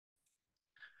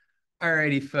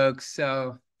Alrighty, folks.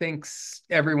 So thanks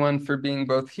everyone for being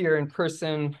both here in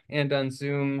person and on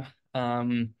Zoom.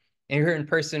 And here in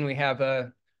person, we have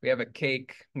a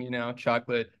cake,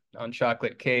 chocolate on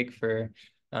chocolate cake for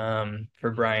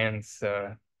Brian's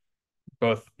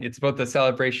both. It's both a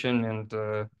celebration and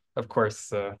of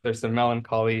course there's some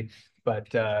melancholy,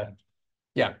 but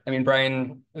yeah, I mean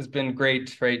Brian has been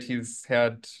great, right? He's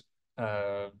had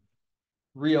uh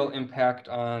real impact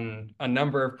on a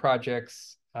number of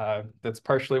projects. That's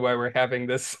partially why we're having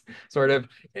this sort of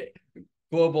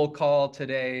global call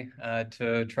today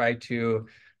to try to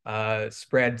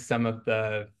spread some of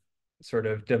the sort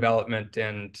of development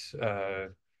and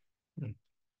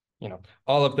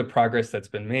all of the progress that's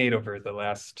been made over the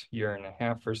last year and a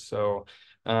half or so.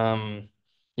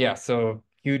 Yeah, so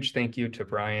huge thank you to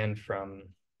Brian from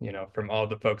all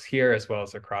the folks here as well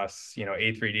as across,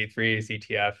 A3D3,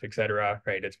 ZTF, et cetera,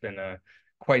 right? It's been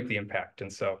quite the impact.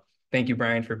 And so thank you,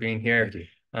 Brian, for being here. Thank you.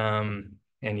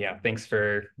 And yeah, thanks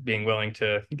for being willing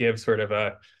to give sort of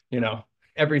a,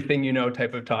 everything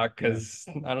type of talk, because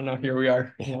I don't know, here we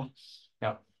are. Yeah. Yeah.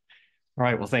 All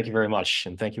right. Well, thank you very much.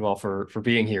 And thank you all for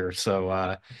being here.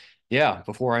 So yeah,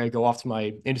 before I go off to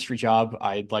my industry job,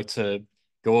 I'd like to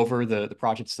go over the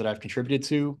projects that I've contributed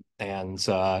to. And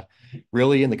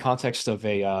really in the context of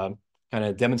a kind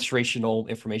of demonstrational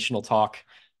informational talk.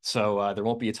 So there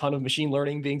won't be a ton of machine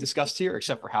learning being discussed here,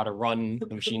 except for how to run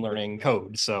the machine learning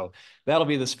code. So that'll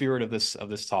be the spirit of this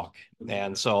talk.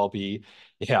 And so I'll be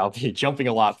jumping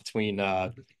a lot between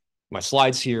my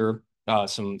slides here,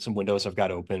 some windows I've got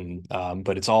open,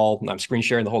 but I'm screen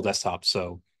sharing the whole desktop,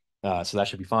 so that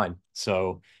should be fine.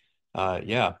 So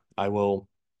yeah, I will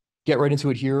get right into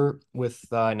it here with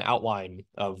an outline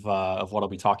of what I'll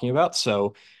be talking about. So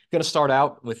I'm going to start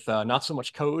out with not so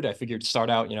much code. I figured to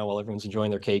start out, while everyone's enjoying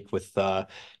their cake with talking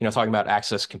about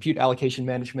access compute allocation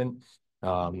management.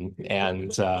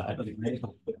 And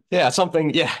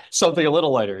something a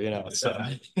little lighter, so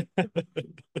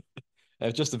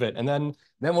just a bit. And then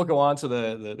we'll go on to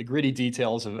the gritty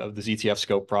details of the ZTF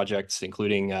SCoPe projects,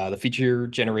 including the feature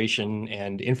generation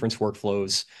and inference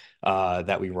workflows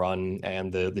that we run,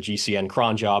 and the GCN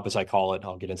cron job, as I call it.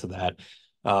 I'll get into that.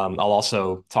 I'll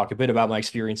also talk a bit about my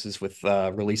experiences with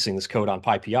releasing this code on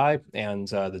PyPI and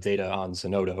the data on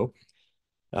Zenodo.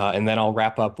 And then I'll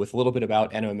wrap up with a little bit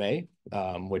about NMMA,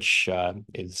 which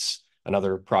is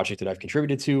another project that I've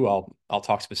contributed to. I'll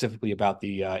talk specifically about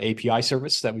the API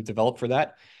service that we've developed for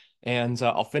that, and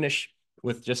I'll finish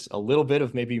with just a little bit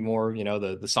of maybe more,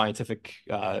 the scientific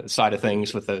side of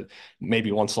things, with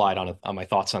maybe one slide on my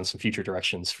thoughts on some future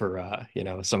directions for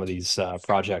some of these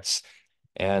projects.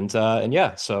 And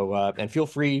yeah, so and feel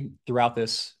free throughout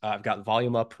this. I've got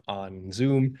volume up on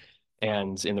Zoom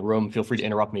and in the room. Feel free to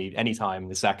interrupt me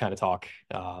anytime. It's that kind of talk,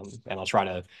 and I'll try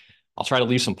to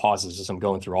leave some pauses as I'm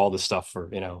going through all this stuff for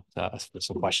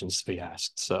some questions to be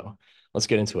asked. So let's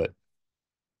get into it.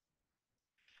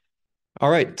 All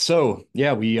right. So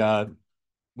yeah, we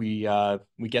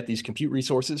get these compute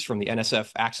resources from the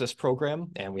NSF Access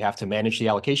program, and we have to manage the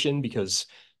allocation because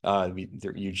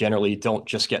you generally don't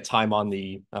just get time on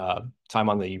the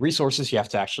resources. You have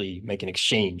to actually make an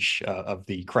exchange of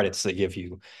the credits they give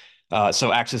you.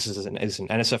 So Access is an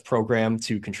NSF program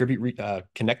to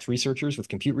connect researchers with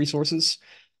compute resources.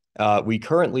 We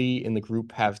currently in the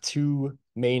group have two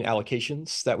main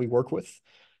allocations that we work with.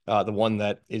 The one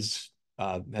that has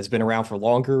been around for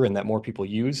longer and that more people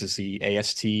use is the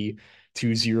AST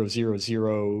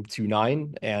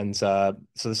 200029. And so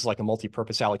this is like a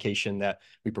multi-purpose allocation that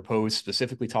we propose,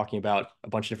 specifically talking about a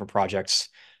bunch of different projects.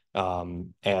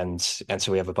 And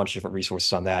so we have a bunch of different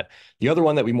resources on that. The other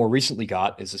one that we more recently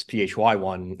got is this PHY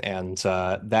one, and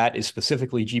that is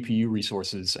specifically GPU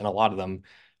resources, and a lot of them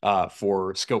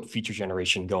for SCoPe feature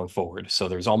generation going forward. So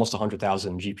there's almost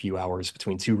 100,000 GPU hours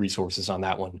between two resources on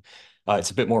that one.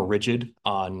 It's a bit more rigid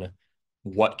on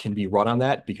what can be run on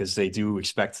that, because they do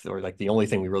expect, or like the only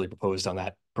thing we really proposed on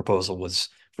that proposal was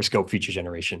for SCoPe feature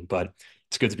generation, but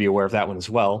it's good to be aware of that one as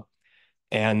well.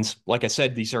 And like I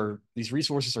said, these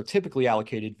resources are typically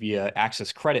allocated via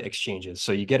access credit exchanges.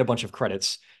 So you get a bunch of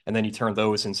credits, and then you turn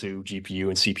those into GPU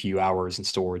and CPU hours and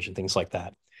storage and things like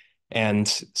that. And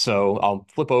so I'll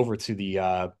flip over to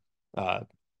the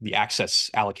access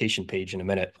allocation page in a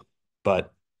minute.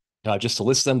 But just to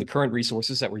list them, the current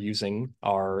resources that we're using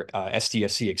are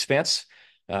SDFC Expanse,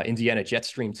 Indiana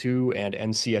Jetstream 2, and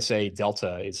NCSA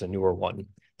Delta is a newer one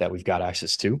that we've got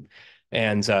access to.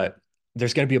 And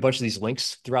there's going to be a bunch of these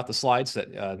links throughout the slides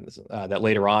that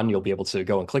later on you'll be able to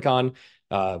go and click on.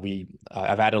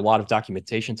 I've added a lot of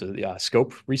documentation to the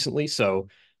SCoPe recently, so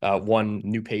one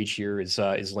new page here is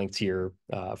linked here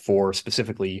for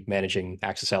specifically managing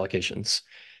access allocations.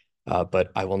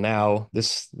 But I will now,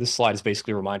 this slide is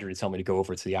basically a reminder to tell me to go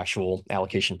over to the actual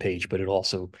allocation page, but it'll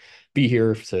also be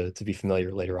here to be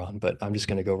familiar later on. But I'm just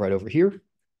going to go right over here.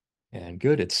 And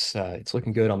good, it's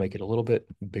looking good. I'll make it a little bit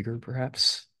bigger,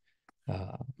 perhaps.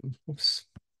 Oops.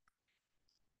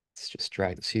 Let's just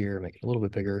drag this here, make it a little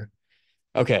bit bigger.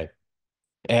 Okay.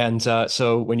 And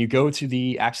so when you go to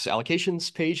the access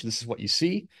allocations page, this is what you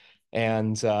see.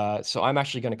 And so I'm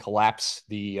actually going to collapse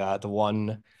the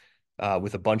one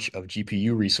with a bunch of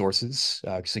GPU resources,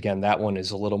 because again, that one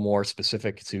is a little more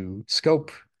specific to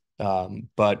SCoPe.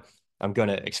 But I'm going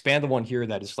to expand the one here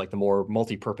that is like the more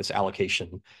multi-purpose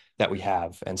allocation that we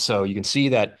have. And so you can see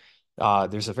that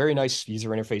there's a very nice user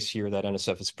interface here that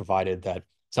NSF has provided that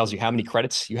tells you how many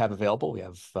credits you have available. We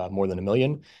have more than 1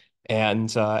 million. And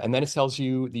then it tells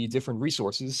you the different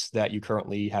resources that you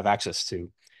currently have access to.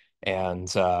 And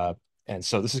so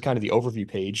this is kind of the overview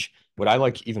page. What I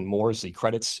like even more is the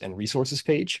credits and resources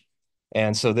page.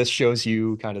 And so this shows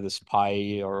you kind of this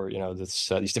pie or, this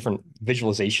these different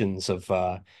visualizations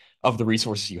of the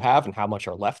resources you have and how much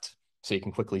are left. So you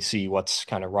can quickly see what's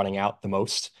kind of running out the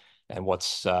most and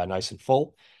what's nice and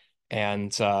full.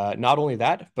 And not only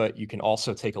that, but you can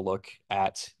also take a look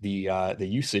at the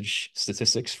usage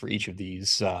statistics for each of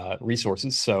these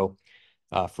resources. So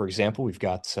for example, we've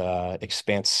got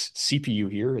Expanse CPU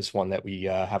here is one that we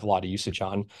have a lot of usage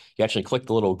on. You actually click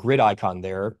the little grid icon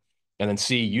there and then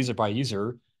see user by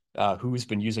user who's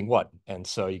been using what. And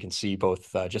so you can see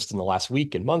both just in the last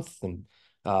week and month and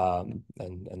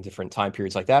different time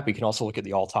periods like that. But you can also look at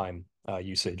the all-time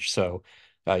usage. So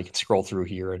you can scroll through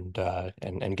here and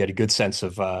get a good sense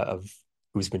of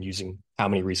who's been using how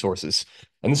many resources.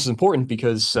 And this is important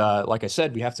because, like I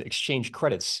said, we have to exchange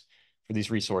credits for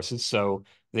these resources. So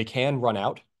they can run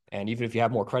out. And even if you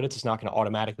have more credits, it's not going to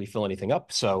automatically fill anything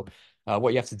up. So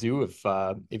what you have to do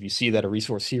if you see that a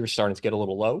resource here is starting to get a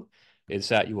little low is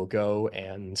that you will go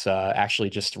and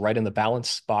actually just write in the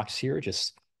balance box here,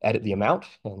 just edit the amount.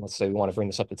 And let's say we want to bring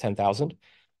this up to 10,000.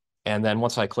 And then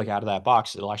once I click out of that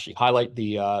box, it'll actually highlight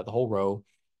the whole row.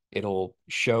 It'll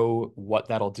show what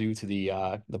that'll do to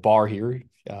the bar here,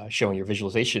 showing your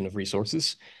visualization of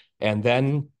resources. And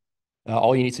then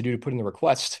all you need to do to put in the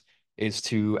request is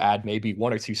to add maybe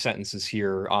 1 or 2 sentences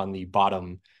here on the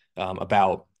bottom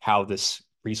about how this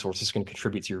resource is going to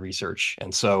contribute to your research.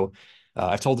 And so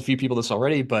I've told a few people this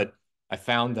already, but I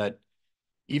found that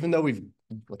even though we've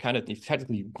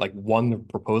technically like won the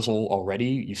proposal already,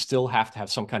 you still have to have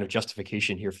some kind of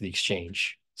justification here for the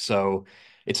exchange. So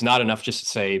it's not enough just to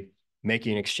say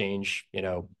making an exchange,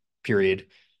 period.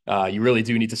 You really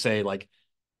do need to say like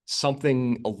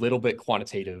something a little bit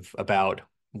quantitative about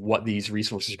what these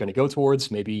resources are going to go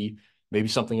towards. Maybe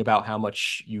something about how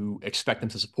much you expect them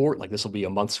to support. Like this will be a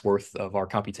month's worth of our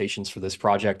computations for this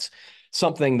project.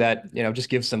 Something that just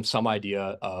gives them some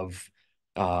idea of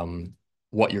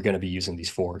what you're going to be using these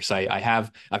for. Because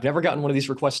I've never gotten one of these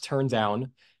requests turned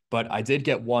down, but I did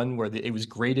get one where it was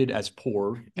graded as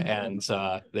poor, and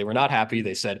they were not happy.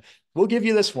 They said, "We'll give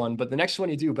you this one, but the next one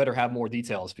you do better have more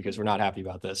details because we're not happy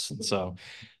about this." And so,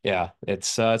 yeah, it's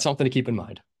something to keep in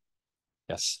mind.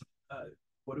 Yes.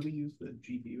 What do we use the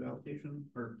GPU allocation,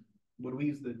 or what do we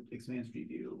use the Expanse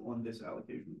GPU on this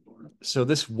allocation for? So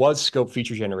this was SCoPe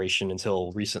feature generation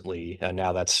until recently, and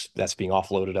now that's being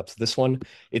offloaded up to this one.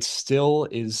 It still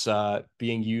is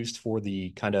being used for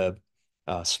the kind of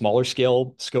smaller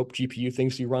scale SCoPe GPU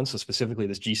things you run. So specifically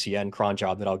this GCN cron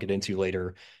job that I'll get into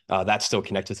later, that's still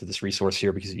connected to this resource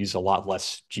here because it uses a lot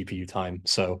less GPU time.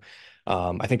 So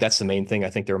I think that's the main thing. I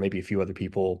think there are maybe a few other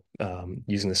people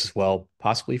using this as well,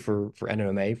 possibly for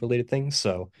NMMA related things.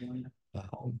 So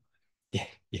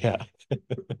yeah.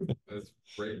 That's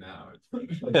right now.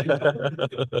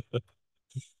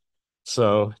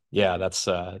 So yeah, that's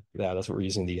what we're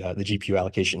using the GPU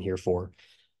allocation here for.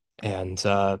 And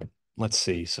let's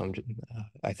see. So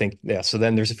I think so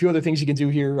then there's a few other things you can do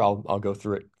here. I'll go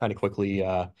through it kind of quickly.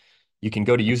 You can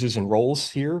go to users and roles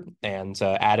here and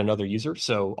add another user.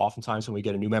 So oftentimes when we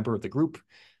get a new member of the group,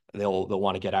 they'll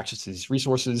want to get access to these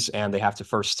resources, and they have to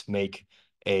first make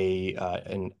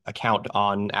an account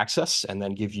on Access and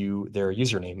then give you their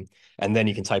username, and then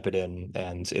you can type it in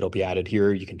and it'll be added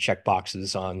here. You can check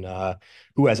boxes on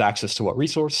who has access to what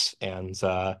resource, and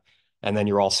then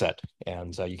you're all set.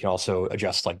 And you can also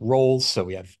adjust like roles. So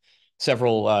we have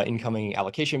several incoming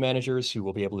allocation managers who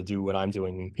will be able to do what I'm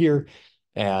doing here.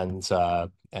 And so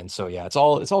yeah, it's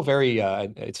all very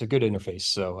it's a good interface.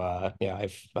 So yeah,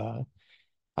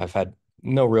 I've had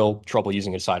no real trouble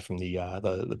using it aside from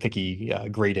the picky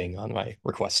grading on my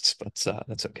requests, but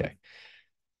that's okay.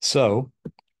 So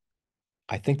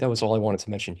I think that was all I wanted to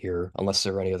mention here, unless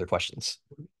there are any other questions.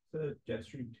 The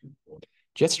Jetstream 2 for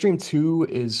Jetstream 2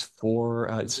 is for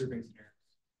Observing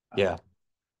scenarios. yeah.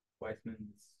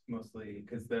 Weissman's mostly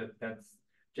because that's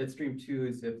Jetstream 2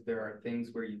 is if there are things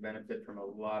where you benefit from a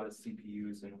lot of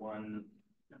CPUs in one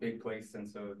big place, and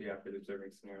so yeah, for the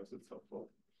observing scenarios, it's helpful.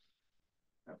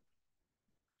 Yep.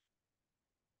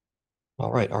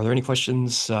 All right. Are there any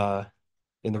questions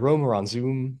in the room or on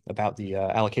Zoom about the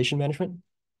allocation management?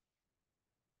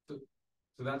 So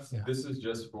this is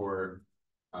just for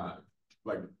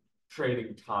like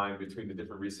trading time between the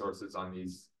different resources on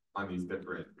these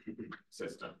different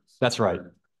systems. That's right.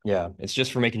 Yeah, it's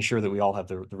just for making sure that we all have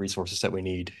the resources that we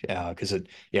need. Because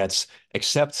it's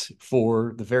except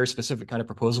for the very specific kind of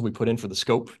proposal we put in for the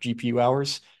SCoPe GPU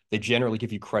hours, they generally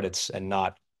give you credits and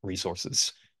not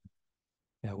resources.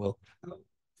 Yeah, well.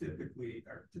 typically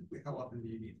how often do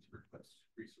you need to request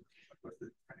resources? Like what's the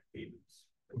kind of cadence?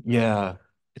 Yeah,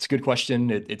 it's a good question.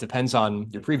 It depends on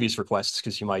your previous requests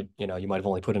because you might have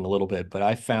only put in a little bit, but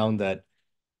I found that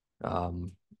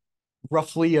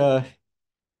roughly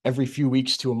every few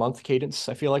weeks to a month cadence,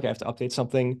 I feel like I have to update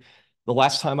something. The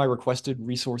last time I requested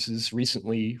resources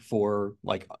recently for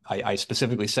like I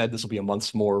specifically said this will be a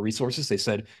month's more resources. They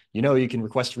said, you can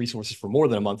request resources for more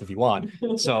than a month if you want.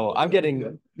 So I'm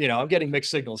getting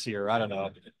mixed signals here. I don't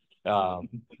know.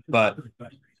 But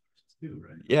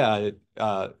yeah,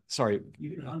 sorry.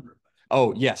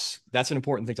 Oh, yes, that's an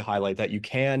important thing to highlight that you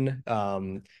can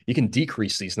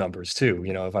decrease these numbers too.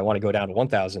 If I want to go down to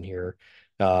 1,000 here,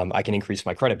 I can increase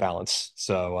my credit balance.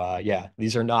 So yeah,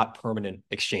 these are not permanent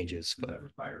exchanges. But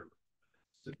require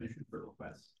submission for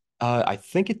requests. I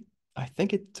think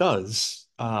it does.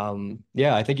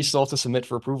 Yeah, I think you still have to submit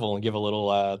for approval and give a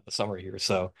little summary here.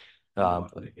 So yeah,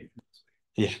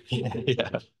 yeah.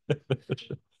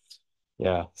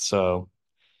 Yeah. So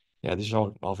yeah, these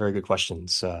are all very good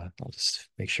questions. I'll just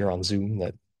make sure on Zoom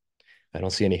that I don't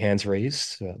see any hands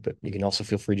raised, but you can also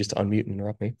feel free just to unmute and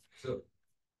interrupt me.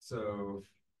 So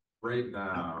right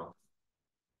now,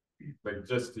 like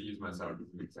just to use myself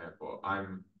as an example,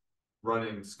 I'm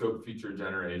running SCoPe feature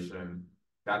generation.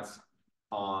 That's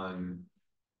on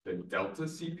the Delta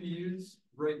CPUs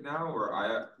right now,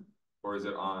 or is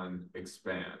it on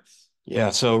Expanse?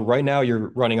 Yeah, so right now you're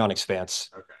running on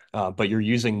Expanse. Okay. But you're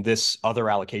using this other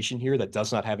allocation here that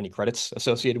does not have any credits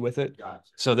associated with it. Gotcha.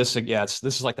 So this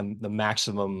is like the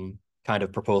maximum kind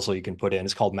of proposal you can put in.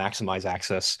 It's called maximize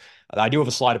access. I do have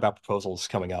a slide about proposals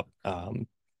coming up.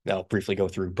 I'll briefly go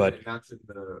through, but and that's in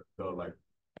the like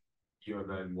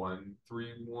UMN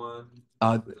 131.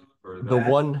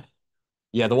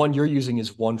 The one you're using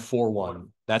is 141.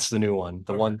 That's the new one.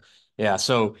 The one, yeah.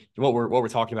 So what we're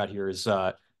talking about here is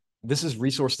this is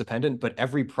resource dependent, but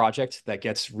every project that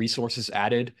gets resources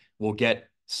added will get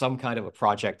some kind of a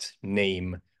project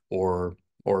name or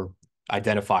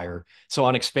identifier. So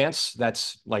on Expanse,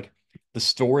 that's like the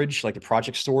storage, like the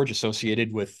project storage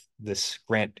associated with this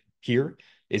grant here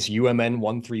is UMN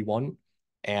 131.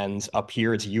 And up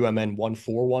here it's UMN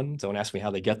 141. Don't ask me how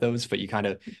they get those, but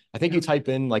I think you type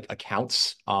in like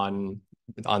accounts on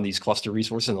these cluster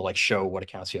resources and they'll like show what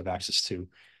accounts you have access to.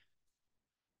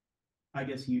 I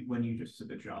guess when you just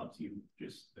submit jobs,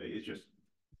 it's just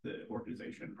the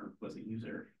organization or was it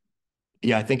user?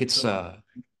 Yeah, I think it's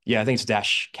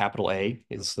dash capital A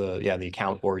is the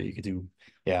account, or you could do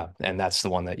and that's the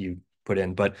one that you put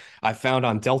in. But I found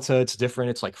on Delta it's different.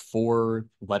 It's like 4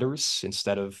 letters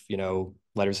instead of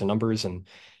letters and numbers, and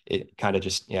it kind of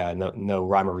just no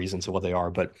rhyme or reason to what they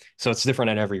are. But so it's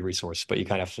different in every resource, but you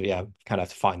kind of have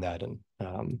to find that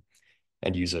and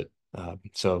use it.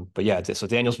 So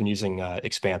Daniel's been using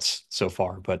Expanse so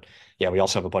far, but yeah, we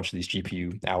also have a bunch of these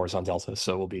GPU hours on Delta,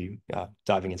 so we'll be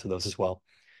diving into those as well.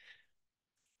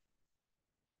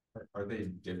 Are they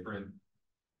different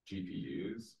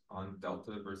GPUs on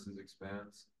Delta versus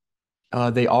Expanse?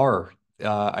 They are.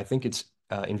 I think it's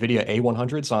NVIDIA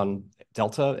A100s on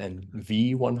Delta and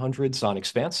V100s on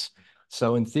Expanse.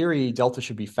 So in theory, Delta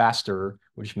should be faster,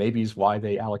 which maybe is why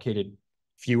they allocated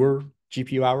fewer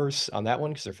GPU hours on that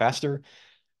one because they're faster.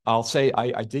 I'll say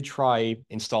I did try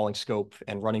installing SCoPe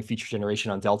and running feature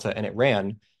generation on Delta, and it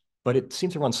ran, but it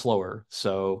seemed to run slower.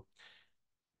 So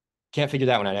can't figure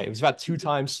that one out. It was about 2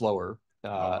 times slower.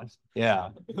 Yeah.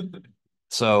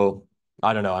 So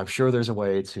I don't know. I'm sure there's a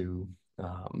way to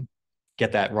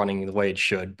get that running the way it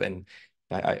should. And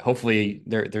hopefully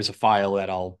there's a file that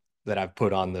I've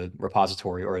put on the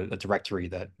repository or a directory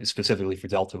that is specifically for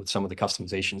Delta with some of the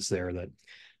customizations there that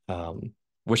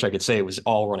wish I could say it was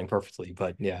all running perfectly,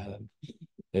 but yeah,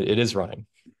 it is running.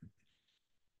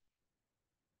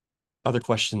 other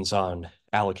questions on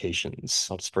allocations?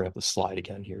 I'll just bring up the slide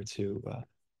again here too.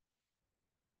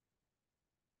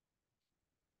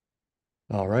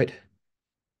 All right.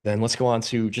 Then let's go on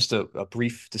to just a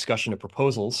brief discussion of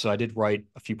proposals. So I did write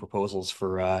a few proposals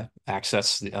for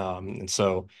access, and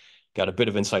so got a bit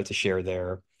of insight to share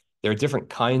there. There are different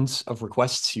kinds of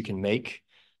requests you can make.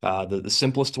 The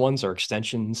simplest ones are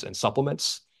extensions and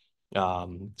supplements.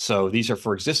 So these are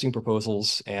for existing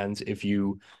proposals, and if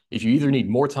you either need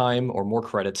more time or more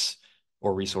credits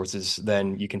or resources,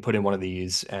 then you can put in one of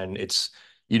these, and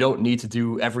you don't need to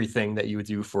do everything that you would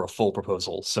do for a full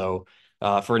proposal. So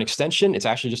for an extension, it's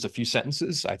actually just a few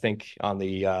sentences. I think on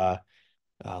the,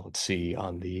 let's see,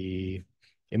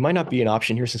 it might not be an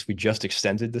option here since we just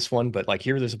extended this one, but like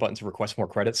here, there's a button to request more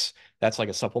credits. That's like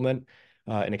a supplement.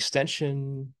 An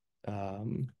extension,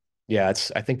 yeah,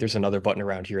 I think there's another button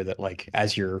around here that like,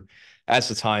 as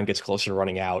the time gets closer to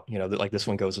running out, that like this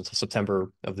one goes until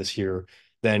September of this year,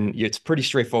 then it's pretty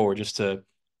straightforward just to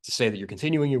say that you're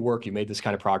continuing your work, you made this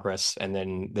kind of progress, and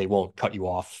then they won't cut you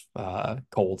off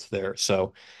cold there.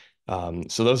 So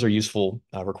those are useful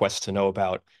requests to know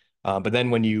about. But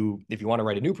then if you want to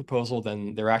write a new proposal,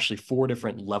 then there are actually 4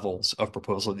 different levels of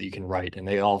proposal that you can write, and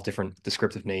they all have different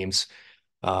descriptive names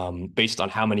based on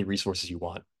how many resources you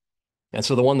want. And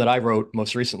so the one that I wrote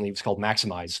most recently was called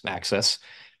Maximize Access.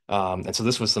 And so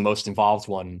this was the most involved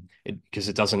one because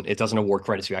it doesn't award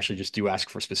credits. You actually just do ask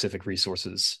for specific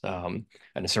resources and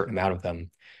a certain amount of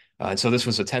them. And so this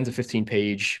was a 10 to 15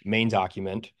 page main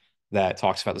document that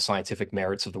talks about the scientific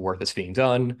merits of the work that's being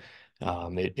done.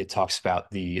 It talks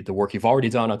about the work you've already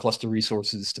done on cluster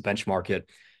resources to benchmark it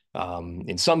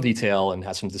in some detail and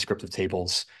has some descriptive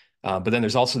tables. But then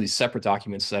there's also these separate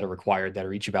documents that are required that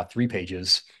are each about 3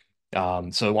 pages.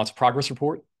 So it wants a progress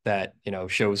report that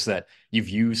shows that you've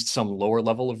used some lower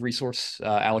level of resource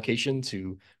allocation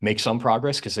to make some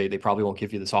progress because they probably won't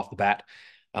give you this off the bat.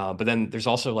 But then there's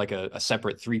also like a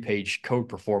separate 3-page code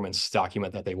performance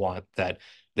document that they want that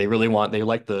they really want. They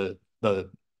like the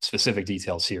specific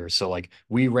details here. So like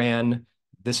we ran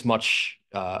this much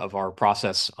of our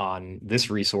process on this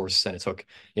resource and it took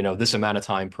this amount of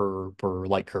time per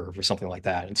light curve or something like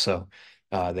that. And so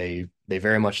they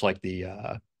very much like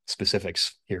the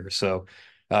specifics here. So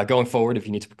going forward, if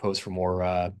you need to propose for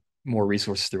more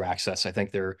resources through access, I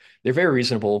think they're very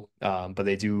reasonable, but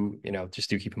they do just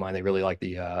do keep in mind they really like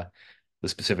the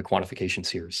specific quantifications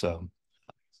here. So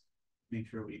make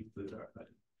sure we include our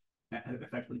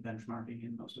effectively benchmarking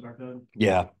in most of our code.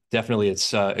 Yeah, definitely.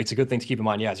 It's a good thing to keep in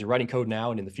mind. Yeah, as you're writing code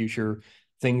now and in the future,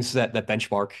 things that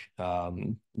benchmark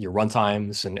your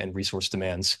runtimes and resource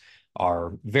demands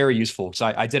are very useful.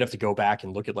 Because I did have to go back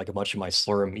and look at like a bunch of my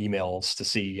Slurm emails to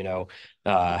see,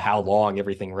 how long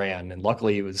everything ran. And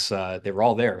luckily it was they were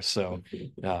all there. So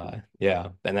yeah.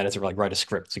 And then I had to like write a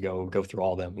script to go through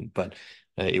all of them. But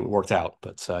it worked out.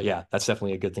 But yeah, that's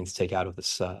definitely a good thing to take out of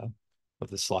this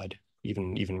slide,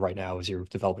 even right now as you're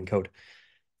developing code.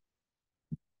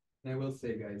 I will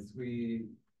say, guys,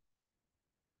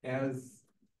 as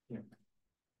you know,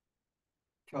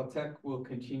 Caltech will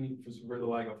continue, just for the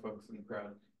LIGO folks in the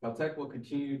crowd, Caltech will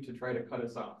continue to try to cut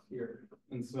us off here.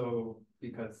 And so,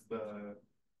 because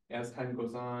as time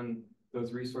goes on,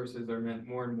 those resources are meant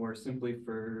more and more simply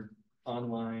for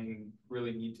online,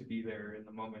 really need to be there in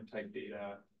the moment type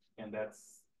data. And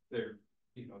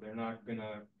they're not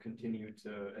gonna continue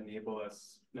to enable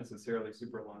us necessarily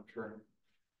super long term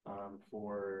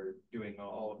for doing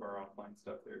all of our offline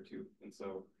stuff there too. And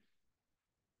so,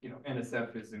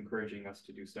 NSF is encouraging us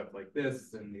to do stuff like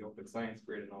this and the open science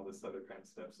grid and all this other kind of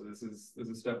stuff. So this is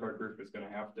stuff our group is going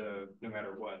to have to, no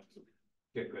matter what,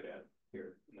 get good at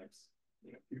here in the next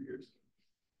few years.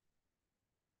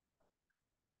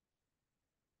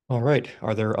 All right.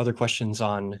 Are there other questions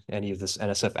on any of this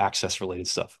NSF access related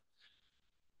stuff?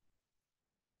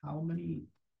 How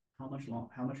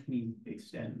much can you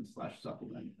extend /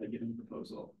 supplement a given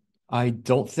proposal? I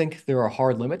don't think there are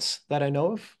hard limits that I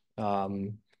know of.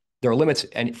 There are limits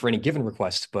for any given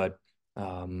request, but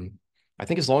I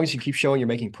think as long as you keep showing you're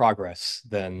making progress,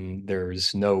 then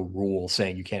there's no rule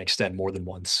saying you can't extend more than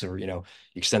once, or you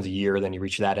extend a year, then you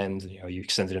reach that end, you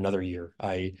extend it another year.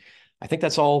 I think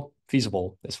that's all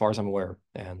feasible as far as I'm aware,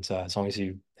 and as long as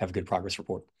you have a good progress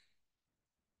report.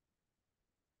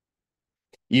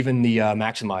 Even the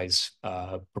maximize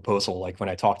proposal, like when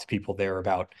I talk to people there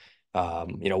about,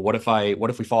 what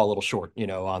if we fall a little short,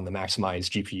 on the maximize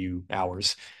GPU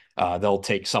hours, they'll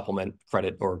take supplement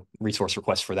credit or resource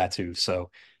requests for that too.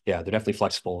 So yeah, they're definitely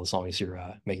flexible as long as you're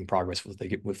making progress with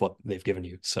what they've given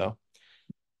you. So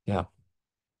yeah.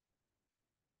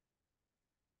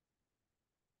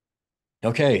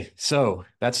 Okay, so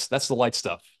that's the light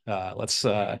stuff. Let's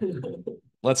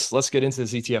get into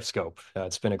the ZTF scope.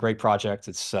 It's been a great project.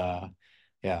 It's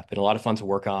yeah, been a lot of fun to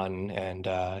work on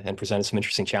and presented some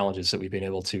interesting challenges that we've been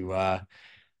able to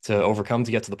overcome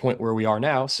to get to the point where we are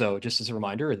now. So just as a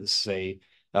reminder, this is a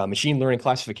machine learning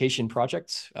classification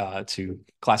project to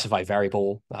classify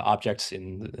variable objects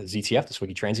in the ZTF, the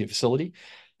Swiggy Transient Facility.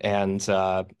 And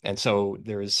so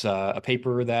there's a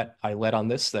paper that I led on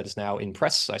this that is now in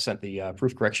press. I sent the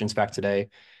proof corrections back today.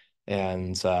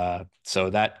 And so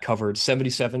that covered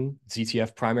 77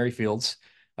 ZTF primary fields,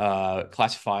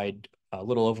 classified a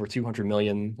little over 200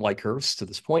 million light curves to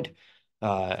this point.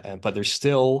 But there's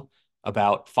still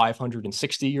about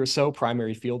 560 or so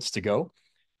primary fields to go.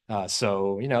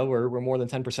 So, you know, we're more than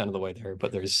 10% of the way there,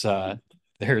 but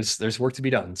there's work to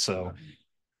be done. So,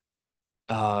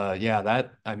 yeah,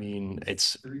 that, I mean,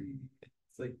 it's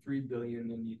like 3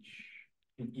 billion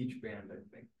in each band, I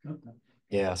think. Okay.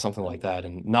 yeah, something like that.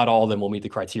 And not all of them will meet the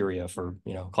criteria for,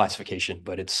 you know, classification,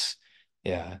 but it's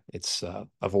yeah, it's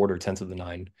of order 10 to the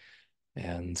 9.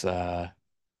 And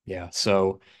yeah,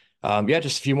 so yeah,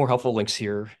 just a few more helpful links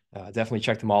here. Definitely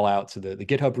check them all out to the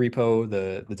GitHub repo,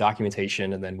 the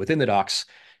documentation, and then within the docs,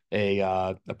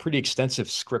 a pretty extensive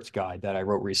script guide that I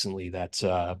wrote recently that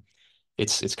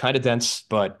it's kind of dense,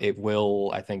 but it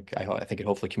will, I think it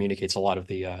hopefully communicates a lot of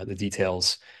the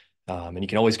details. And you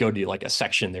can always go to like a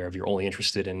section there if you're only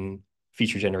interested in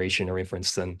feature generation or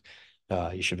inference, then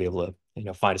you should be able to, you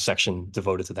know, find a section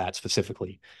devoted to that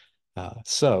specifically.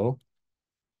 So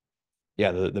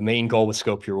yeah, the main goal with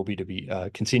SCoPe here will be to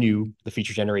continue the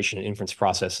feature generation and inference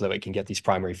process so that we can get these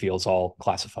primary fields all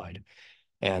classified.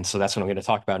 And so that's what I'm going to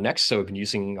talk about next. So we've been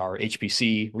using our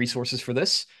HPC resources for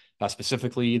this.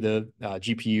 Specifically, the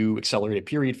GPU accelerated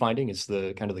period finding is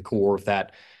the kind of the core of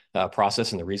that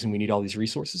process and the reason we need all these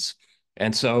resources.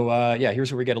 And so, yeah,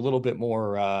 here's where we get a little bit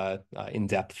more in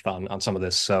depth on some of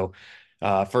this. So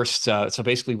first, so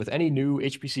basically with any new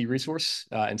HPC resource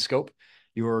in SCoPe,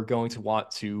 you're going to want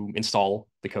to install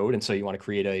the code. And so you want to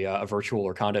create a virtual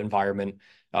or conda environment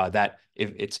that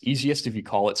if it's easiest if you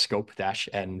call it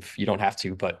SCoPe-env. You don't have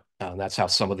to, but that's how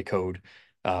some of the code,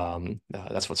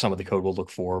 that's what some of the code will look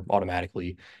for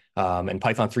automatically. And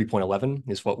Python 3.11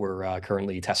 is what we're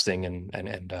currently testing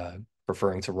and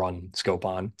preferring to run SCoPe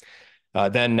on.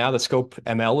 Then now that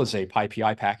SCoPe-ML is a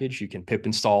PyPI package, you can pip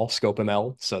install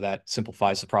SCoPe-ML. So that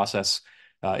simplifies the process.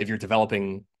 If you're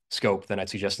developing SCoPe, then I'd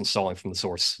suggest installing from the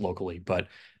source locally, but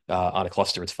on a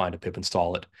cluster, it's fine to pip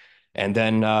install it. And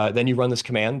then you run this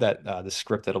command this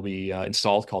script that'll be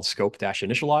installed called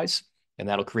scope-initialize, and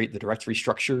that'll create the directory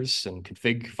structures and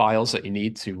config files that you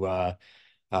need to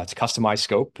customize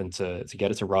SCoPe and to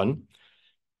get it to run.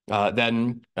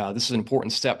 Then this is an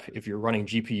important step if you're running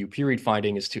GPU period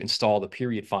finding, is to install the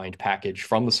period find package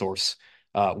from the source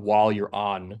while you're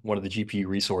on one of the GPU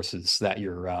resources that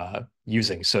you're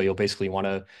using. So you'll basically want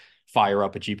to fire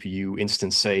up a GPU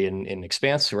instance, say in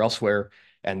Expanse or elsewhere,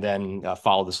 and then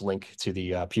follow this link to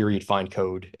the period find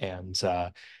code. And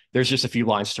there's just a few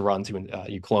lines to run to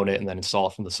you clone it and then install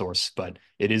it from the source. But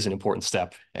it is an important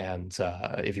step. And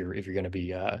if you're going to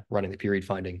be running the period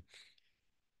finding.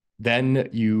 Then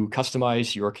you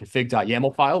customize your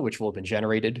config.yaml file, which will have been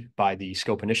generated by the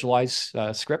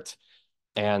scope-initialize script.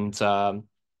 And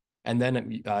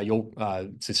then you'll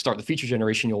to start the feature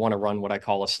generation, you'll want to run what I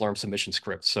call a Slurm submission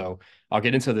script. So I'll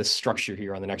get into this structure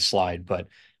here on the next slide, but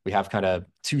we have kind of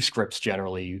two scripts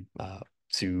generally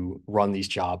to run these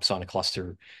jobs on a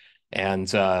cluster.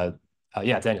 And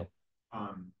yeah, Daniel.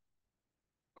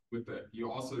 With that,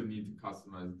 you also need to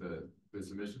customize the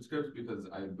submission scripts because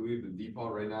I believe the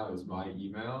default right now is my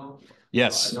email.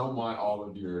 Yes. So I don't want all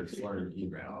of your Slurm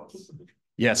emails.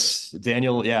 Yes,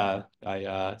 Daniel. Yeah,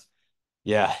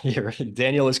 yeah,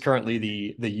 Daniel is currently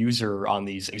the user on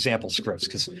these example scripts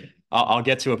because I'll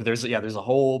get to it. But there's a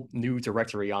whole new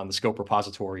directory on the SCoPe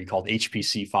repository called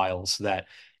HPC files that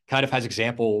kind of has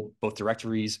example both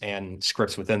directories and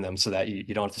scripts within them, so that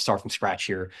you don't have to start from scratch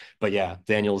here. But yeah,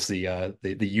 Daniel's the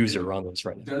user on those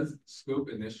right now. Does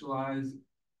scope-initialize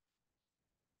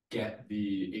get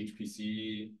the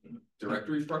HPC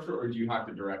directory structure, or do you have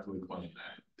to directly clone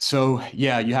that? So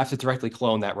yeah, you have to directly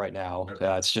clone that right now.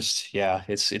 Okay. It's just, yeah,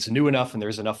 it's new enough and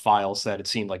there's enough files that it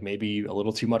seemed like maybe a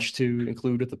little too much to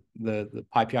include with the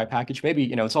PyPI package. Maybe,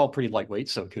 you know, it's all pretty lightweight,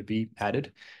 so it could be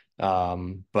added.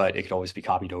 But it could always be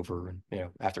copied over, you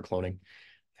know, after cloning.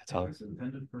 That's how. Is it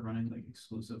intended for running like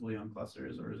exclusively on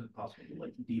clusters, or is it possible to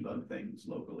like debug things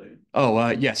locally? Oh,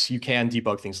 yes, you can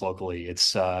debug things locally.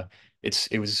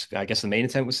 It was, I guess the main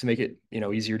intent was to make it, you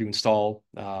know, easier to install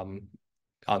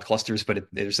on clusters, but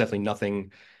there's definitely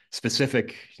nothing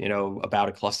specific, about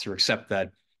a cluster, except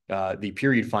that the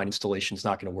period find installation is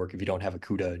not going to work if you don't have a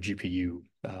CUDA GPU.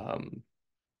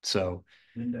 So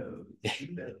Windows.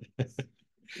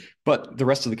 but the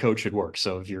rest of the code should work.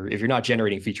 So if you're not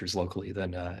generating features locally,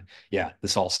 then yeah,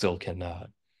 this all still can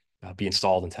be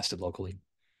installed and tested locally.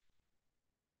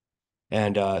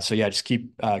 And so yeah, just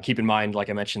keep in mind, like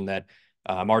I mentioned, that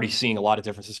I'm already seeing a lot of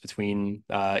differences between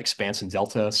Expanse and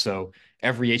Delta. So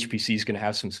every HPC is going to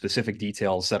have some specific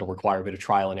details that'll require a bit of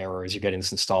trial and error as you're getting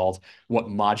this installed. What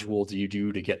module do you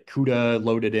do to get CUDA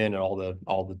loaded in and all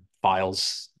the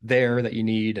files there that you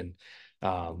need? And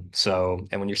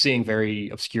when you're seeing very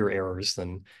obscure errors,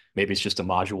 then maybe it's just a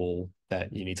module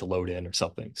that you need to load in or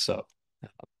something. So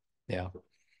yeah.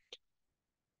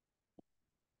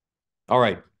 All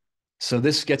right. So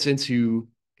this gets into,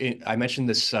 I mentioned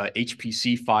this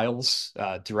HPC files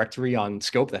directory on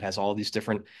SCoPe that has all these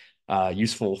different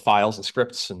useful files and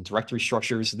scripts and directory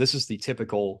structures. This is the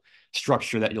typical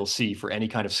structure that you'll see for any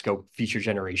kind of SCoPe feature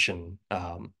generation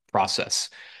process.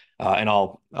 And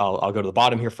I'll go to the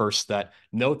bottom here first. That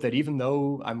note that even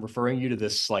though I'm referring you to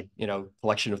this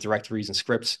collection of directories and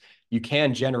scripts, you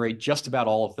can generate just about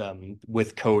all of them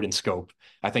with code and SCoPe.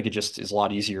 I think it just is a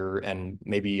lot easier and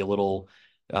maybe a little.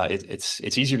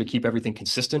 It's easier to keep everything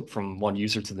consistent from one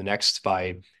user to the next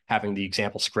by having the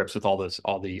example scripts with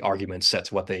all the arguments set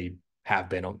to what they have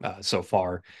been so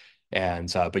far. And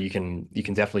but you can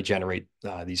definitely generate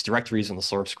these directories and the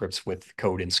Slurm scripts with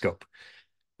code in SCoPe.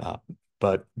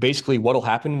 But basically what'll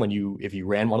happen if you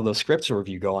ran one of those scripts or if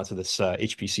you go onto this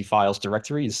HPC files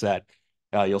directory is that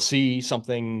you'll see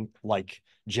something like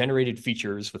generated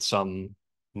features with some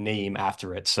name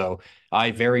after it. So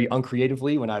I very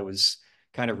uncreatively, when I was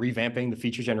kind of revamping the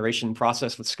feature generation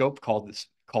process with SCoPe,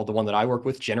 called the one that I work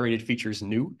with generated features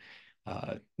new.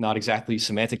 Not exactly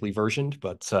semantically versioned,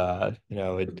 but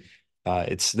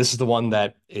this is the one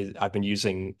that I've been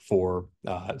using for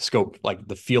SCoPe, like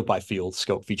the field by field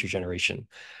SCoPe feature generation.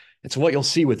 And so what you'll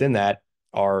see within that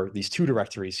are these two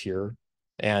directories here.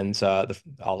 And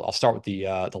I'll start with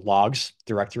the logs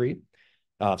directory.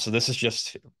 So this is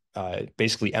just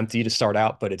basically empty to start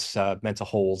out, but it's meant to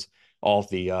hold all of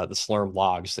the Slurm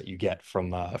logs that you get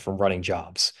from running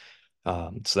jobs.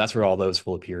 So that's where all those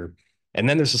will appear. And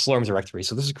then there's the Slurm directory.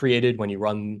 So this is created when you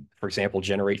run, for example,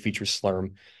 generate features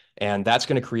Slurm. And that's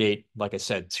going to create, like I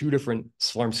said, two different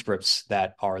Slurm scripts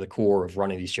that are the core of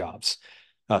running these jobs.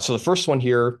 So the first one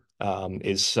here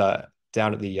is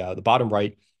down at the bottom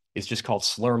right is just called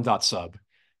slurm.sub.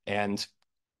 And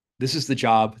this is the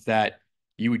job that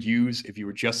you would use if you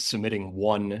were just submitting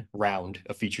one round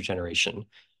of feature generation.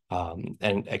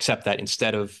 And except that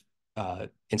instead of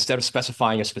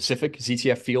specifying a specific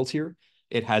ZTF field here,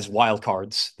 it has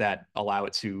wildcards that allow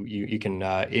it to, you can,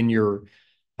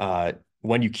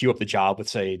 when you queue up the job with,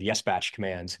 say, the sbatch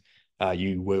command,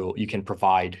 you can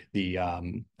provide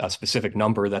a specific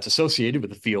number that's associated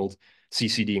with the field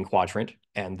CCD and quadrant,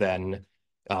 and then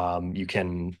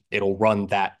it'll run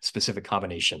that specific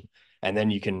combination. And then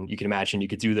you can imagine you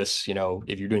could do this,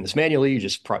 if you're doing this manually, you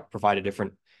just provide a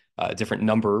different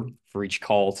number for each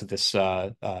call to this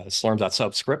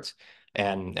slurm.sub script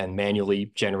and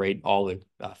manually generate all the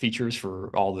features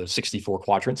for all the 64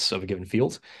 quadrants of a given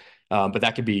field. But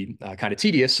that could be kind of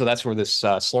tedious. So that's where this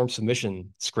Slurm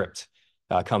submission script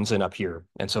comes in up here.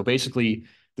 And so basically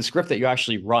the script that you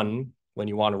actually run when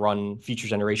you want to run feature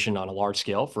generation on a large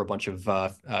scale for a bunch of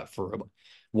for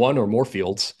one or more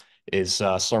fields is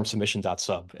slurm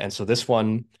submission.sub. And so this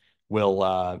one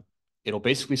will it'll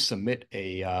basically submit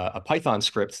a Python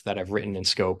script that I've written in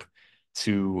SCoPe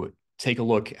to take a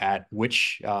look at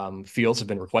which fields have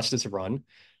been requested to run,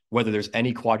 whether there's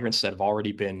any quadrants that have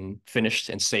already been finished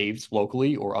and saved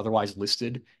locally or otherwise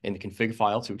listed in the config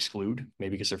file to exclude,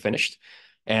 maybe because they're finished.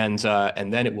 And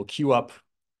then it will queue up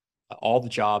all the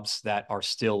jobs that are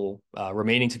still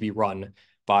remaining to be run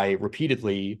by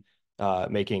repeatedly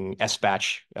making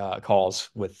sbatch calls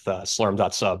with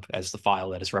slurm.sub as the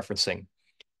file that is referencing.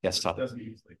 Yes, Todd. It doesn't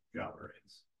use like Java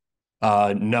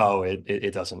arrays. No,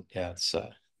 it doesn't. Yeah, it's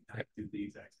I do the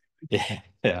exact same thing.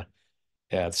 yeah.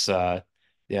 It's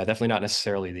definitely not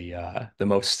necessarily the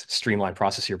most streamlined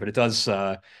process here, but it does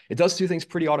do things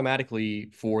pretty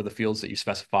automatically for the fields that you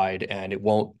specified, and it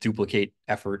won't duplicate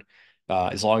effort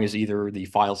as long as either the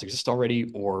files exist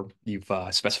already or you've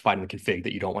specified in the config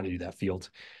that you don't want to do that field.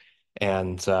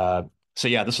 And so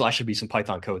yeah, this will actually be some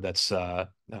Python code that's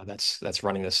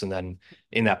running this, and then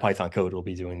in that Python code, it'll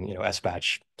be doing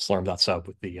sbatch slurm.sub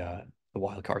with the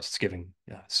wildcards it's giving.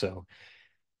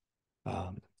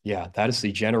 Yeah, that is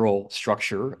the general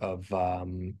structure of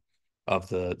of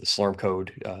the Slurm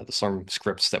code, the Slurm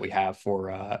scripts that we have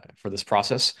for this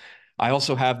process. I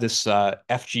also have this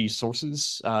FG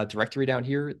sources directory down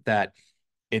here that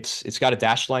it's got a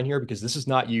dashed line here because this is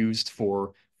not used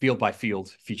for field by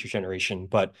field feature generation,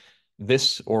 but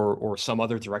this or some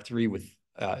other directory with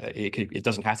it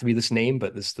doesn't have to be this name,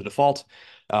 but this is the default.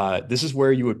 This is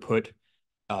where you would put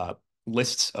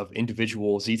lists of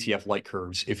individual ZTF light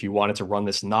curves if you wanted to run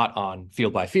this not on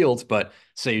field by field, but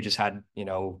say you just had,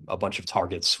 a bunch of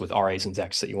targets with RAs and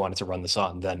DEX that you wanted to run this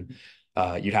on, then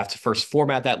you'd have to first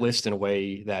format that list in a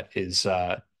way that is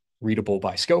readable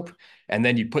by SCoPe, and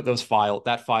then you'd put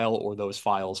that file or those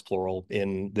files, plural,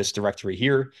 in this directory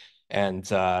here, and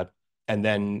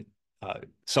then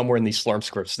somewhere in these Slurm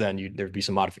scripts, then there'd be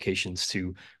some modifications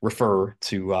to refer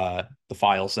to the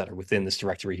files that are within this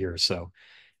directory here. So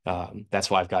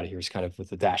that's why I've got it here is kind of with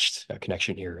the dashed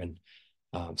connection here. And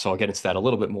so I'll get into that a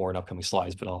little bit more in upcoming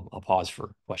slides, but I'll pause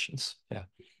for questions. Yeah.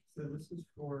 So this is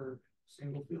for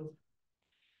single field?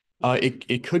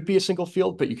 It could be a single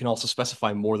field, but you can also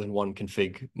specify more than one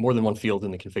field in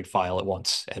the config file at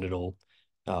once, and it'll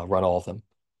run all of them.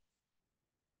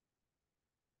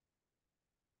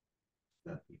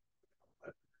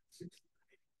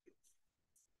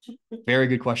 Very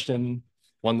good question.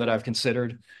 One that I've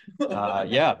considered.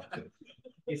 Yeah.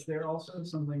 Is there also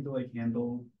something to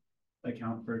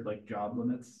account for job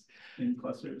limits in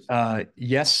clusters?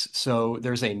 Yes. So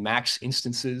there's a max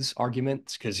instances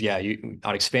argument because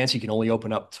on Expanse you can only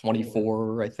open up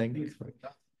 24, I think.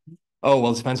 Oh,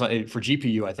 well, it depends on for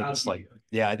GPU. I think it's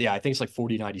I think it's like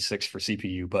 4096 for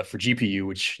CPU, but for GPU,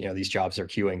 which these jobs are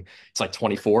queuing, it's like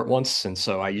 24 at once. And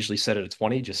so I usually set it at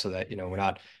 20 just so that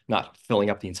we're not filling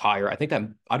up the entire. I think that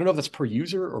I don't know if that's per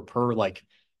user or per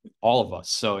all of us.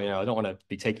 So I don't want to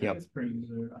be taking up. Per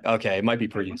user. Okay, it might be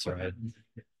per user,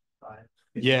 right?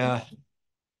 Yeah.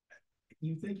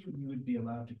 You think you would be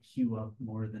allowed to queue up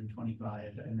more than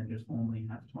 25 and then just only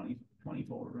have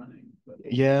 24 running? But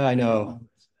yeah, I know.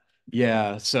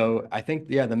 Yeah, so I think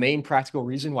the main practical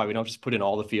reason why we don't just put in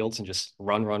all the fields and just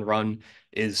run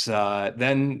is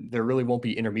then there really won't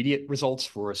be intermediate results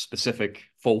for a specific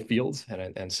full field,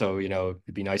 and so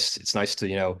it'd be nice. It's nice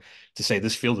to to say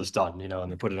this field is done, and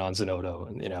then put it on Zenodo,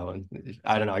 and and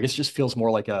I don't know. I guess it just feels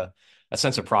more like a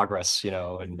sense of progress,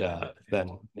 and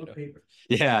then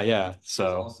yeah. So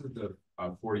there's also the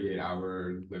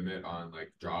 48-hour limit on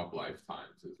job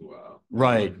lifetimes as well.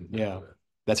 Right. Yeah.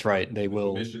 That's right. They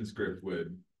will. Submission script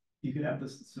would. You could have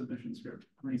this submission script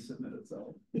resubmit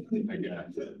itself. I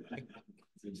guess.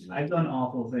 I've done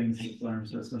awful things with Slurm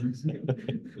systems.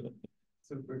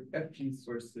 So for FG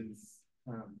sources,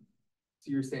 so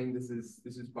you're saying this is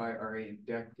by RA and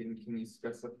DEC, and can you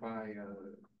specify a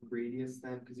radius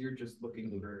then? Because you're just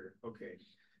looking for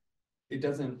it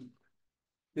doesn't.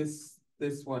 This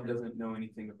one doesn't know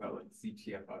anything about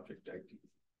ZTF object ID,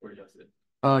 or does it?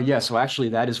 Yeah, so actually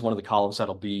that is one of the columns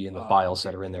that'll be in the files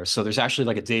that are in there. So there's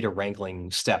actually a data wrangling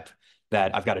step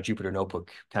that I've got a Jupyter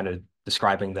notebook kind of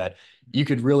describing that you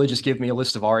could really just give me a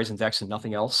list of RAs and DEX and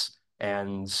nothing else.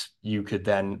 And you could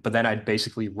but then I'd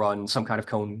basically run some kind of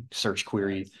cone search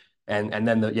query. And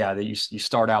then you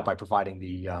start out by providing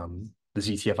the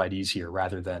ZTF IDs here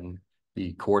rather than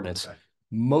the coordinates,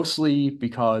 mostly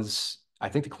because I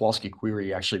think the Kowalski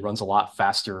query actually runs a lot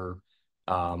faster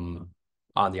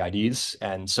on the IDs.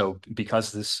 And so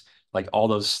because this, all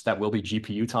those, that will be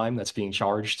GPU time that's being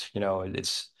charged,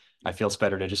 I feel it's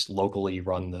better to just locally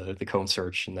run the cone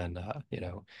search and then,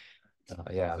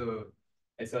 yeah. So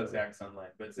I saw Zach's online,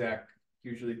 but Zach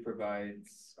usually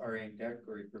provides RA and DEC,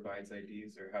 or he provides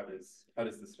IDs, or how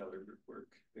does this other group work?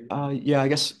 Yeah, I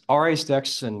guess RAs,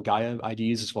 DEX, and Gaia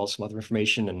IDs, as well as some other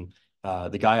information. And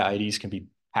the Gaia IDs can be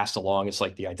passed along. It's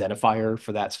the identifier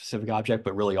for that specific object,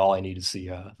 but really all I need is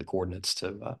the coordinates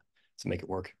to make it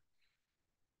work.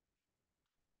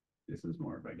 This is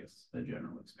more of, I guess, a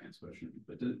general Expanse question,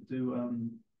 but do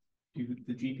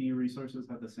the GPU resources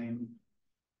have the same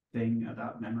thing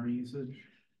about memory usage?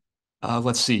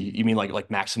 Let's see. You mean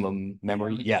like maximum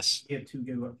memory? Yes. You have 2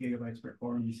 gigabytes per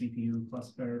core in the CPU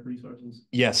plus paired resources.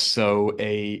 Yes. So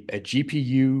a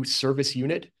GPU service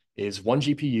unit is 1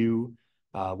 GPU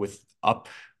with up.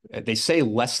 They say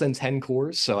less than 10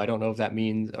 cores, so I don't know if that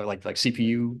means or like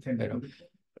CPU. 10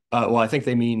 well, I think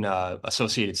they mean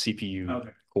associated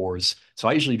CPU cores. So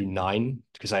I usually do 9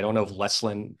 because I don't know if less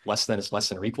than is less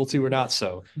than or equal to or not.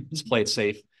 So just play it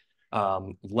safe.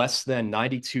 Less than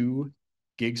 92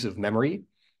 gigs of memory.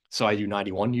 So I do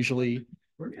 91 usually.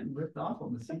 We're getting ripped off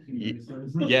on the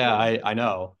CPU. Yeah, I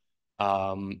know.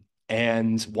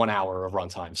 And 1 hour of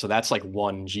runtime. So that's 1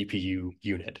 GPU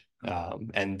unit.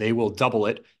 And they will double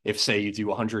it if, say, you do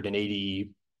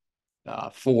 180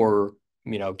 4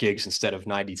 gigs instead of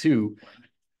 92,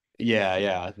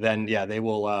 then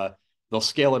they'll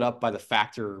scale it up by the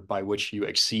factor by which you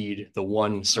exceed the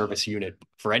one service unit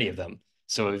for any of them.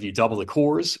 So if you double the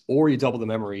cores or you double the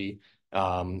memory,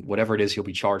 whatever it is, you'll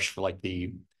be charged for like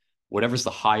whatever's the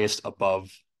highest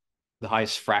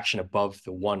fraction above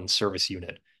the one service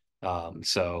unit.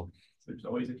 So there's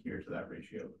always adhere to that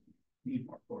ratio. If you need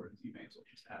more cores, you may as well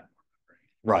just add more memory.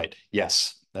 Right.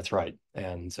 Yes, that's right.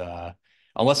 And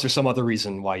unless there's some other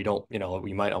reason why you don't,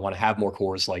 you might want to have more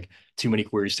cores, like too many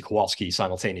queries to Kowalski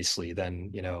simultaneously,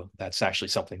 then, that's actually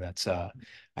something that's,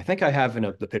 I think I have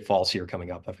the pitfalls here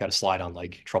coming up. I've got a slide on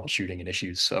like troubleshooting and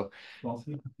issues. So,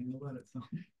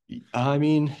 I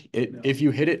mean, if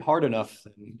you hit it hard enough,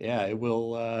 then it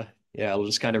will, it'll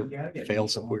just kind of fail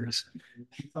some queries.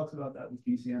 He talks about that with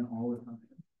BCN all the time.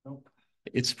 Nope.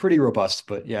 It's pretty robust,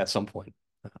 but at some point.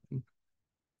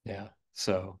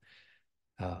 So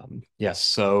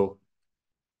yes,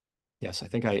 I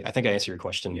think I answered your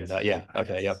question. Yes.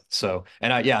 Okay. Yep. So,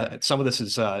 and some of this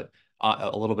is a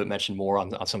little bit mentioned more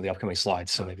on some of the upcoming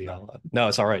slides. So maybe no,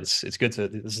 it's all right. It's good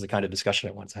this is the kind of discussion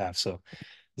I want to have. So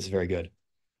this is very good.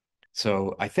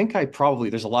 So I think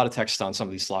there's a lot of text on some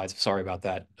of these slides. Sorry about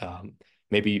that.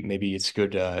 Maybe it's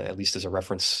good, at least as a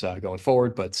reference going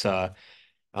forward, but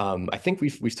I think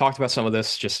we've talked about some of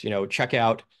this. Just check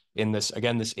out in this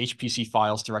HPC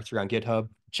files directory on GitHub.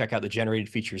 Check out the generated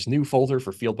features new folder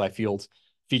for field by field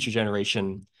feature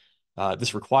generation.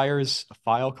 This requires a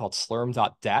file called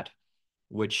slurm.dat,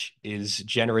 which is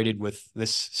generated with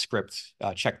this script,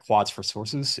 check quads for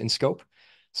sources in SCoPe.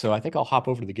 So I think I'll hop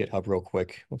over to the GitHub real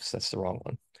quick. Oops, that's the wrong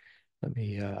one. Let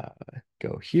me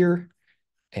go here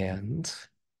and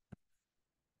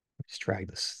just drag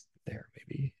this there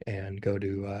maybe and go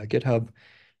to GitHub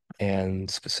and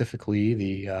specifically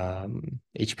the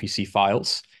HPC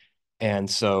files. And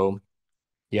so,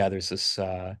 there's this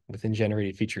within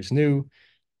generated features new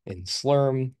in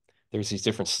Slurm, there's these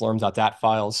different slurm.dat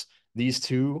files. These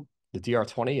two, the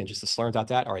dr20 and just the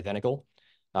slurm.dat, are identical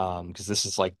because this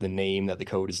is like the name that the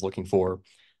code is looking for.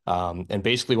 And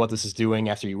basically what this is doing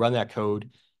after you run that code,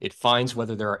 it finds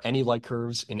whether there are any light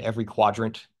curves in every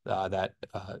quadrant that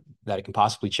it can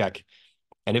possibly check.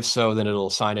 And if so, then it'll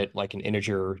assign it like an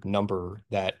integer number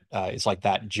that is like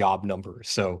that job number.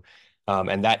 So,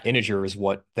 and that integer is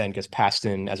what then gets passed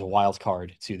in as a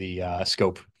wildcard to the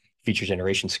SCoPe feature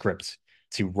generation script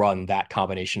to run that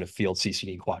combination of field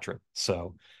CCD quadrant.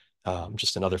 So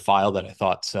just another file that I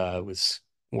thought was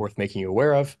worth making you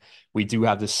aware of. We do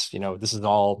have this, this is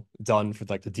all done for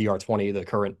like the dr20, the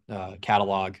current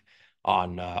catalog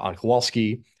on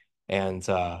Kowalski. And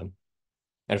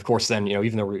of course, then,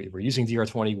 even though we're using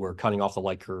dr20, we're cutting off the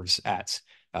light curves at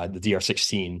the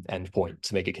dr16 endpoint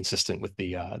to make it consistent with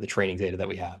the training data that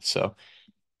we have. So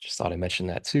just thought I'd mention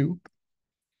that too.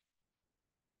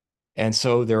 And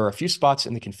so there are a few spots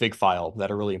in the config file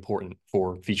that are really important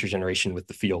for feature generation with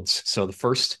the fields. So the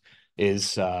first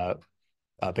is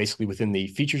basically within the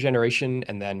feature generation,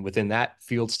 and then within that,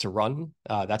 fields to run.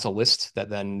 That's a list that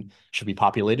then should be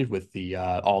populated with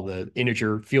all the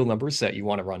integer field numbers that you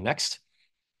want to run next.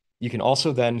 You can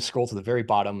also then scroll to the very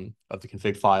bottom of the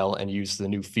config file and use the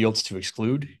new fields to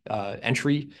exclude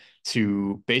entry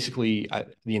to basically,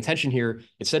 the intention here,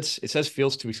 it says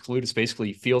fields to exclude. It's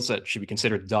basically fields that should be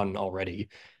considered done already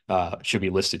should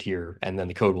be listed here. And then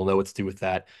the code will know what to do with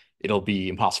that. It'll be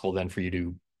impossible then for you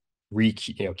to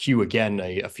queue again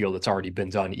a field that's already been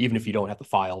done, even if you don't have the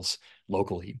files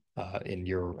locally on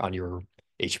your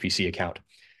HPC account.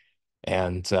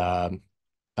 And so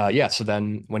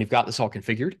then when you've got this all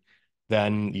configured,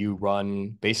 then you run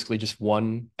basically just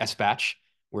one SBatch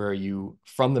where you,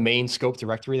 from the main SCoPe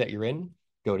directory that you're in,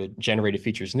 go to generated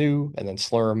features new, and then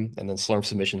slurm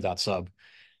submission.sub.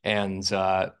 And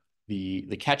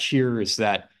the catch here is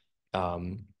that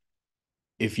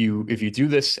if you do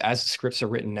this as the scripts are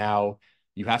written now,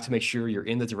 you have to make sure you're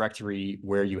in the directory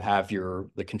where you have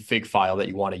the config file that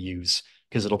you want to use,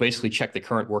 because it'll basically check the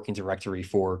current working directory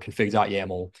for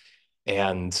config.yaml.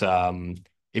 And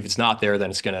if it's not there, then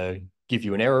it's going to give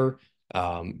you an error.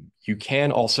 You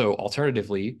can also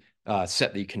alternatively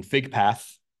set the config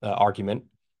path argument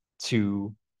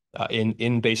to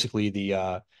in basically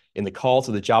in the call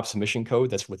to the job submission code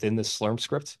that's within this Slurm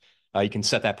script. You can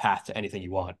set that path to anything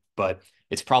you want, but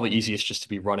it's probably easiest just to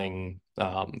be running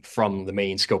from the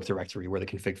main SCoPe directory where the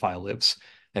config file lives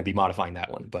and be modifying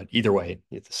that one. But either way,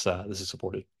 this is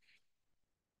supported.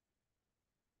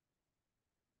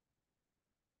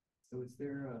 So is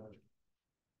there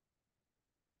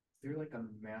like a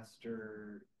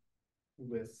master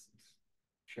list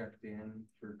checked in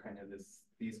for kind of this,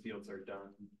 these fields are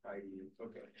done, i.e.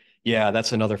 okay. Yeah,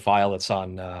 that's another file that's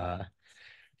on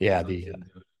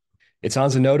it's on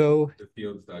Zenodo. The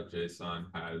fields.json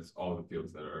has all the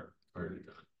fields that are already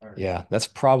done. Yeah, that's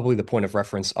probably the point of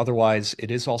reference. Otherwise,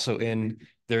 it is also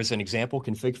there's an example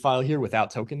config file here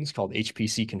without tokens called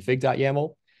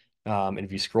hpcconfig.yaml. And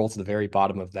if you scroll to the very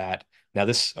bottom of that, now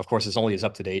this, of course, is only as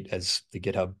up to date as the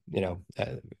GitHub,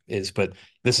 is, but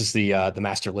this is the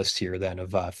master list here then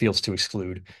of fields to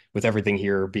exclude, with everything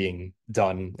here being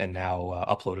done and now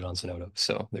uploaded on Zenodo.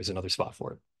 So there's another spot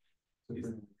for it.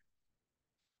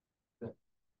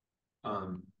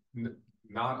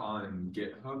 Not on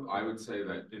GitHub. I would say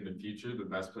that in the future, the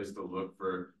best place to look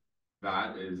for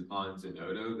that is on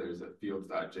Zenodo. There's a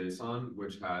fields.json,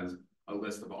 which has a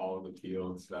list of all of the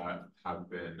fields that have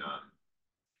been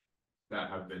that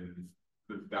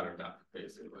are done,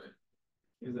 basically.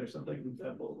 Is there something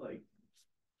that will like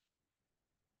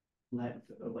let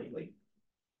like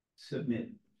submit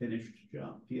finished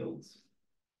job fields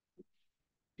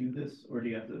do this, or do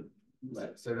you have to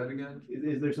say that again?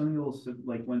 Is there something that will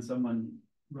like when someone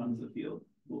runs the field?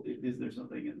 Is there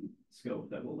something in SCoPe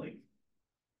that will like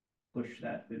push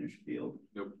that finished field?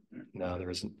 Nope. No,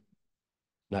 there isn't.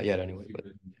 Not yet, anyway. But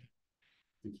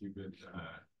the human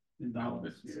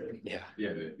spirit. Yeah.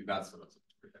 That's what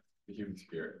the human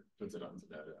spirit puts it onto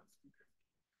that.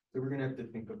 So we're gonna have to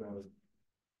think about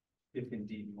if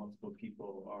indeed multiple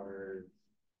people are,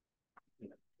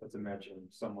 let's imagine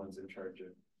someone's in charge of,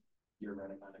 you're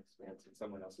running on Expanse and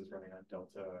someone else is running on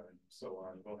Delta and so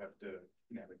on. We'll have to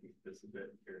navigate this a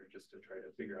bit here just to try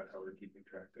to figure out how we're keeping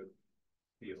track of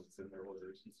fields and their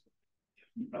orders and stuff.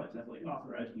 You probably have to like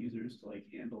authorize users to like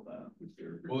handle that.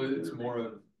 Well, it's more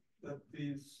of that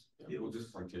these. Yeah, we'll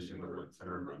just partition the ones that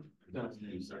are run.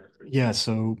 Yeah,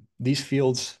 so these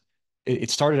fields, it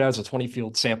started out as a 20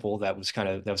 field sample that was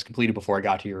completed before I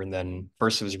got here, and then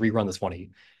first it was rerun the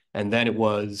 20, and then it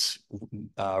was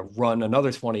run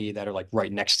another 20 that are like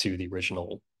right next to the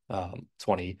original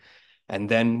 20, and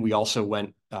then we also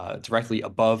went directly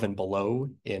above and below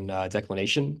in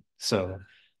declination. So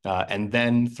and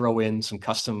then throw in some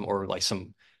custom or like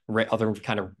some other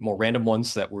kind of more random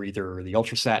ones that were either the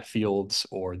ultrasat fields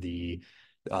or the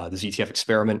ZTF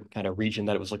experiment kind of region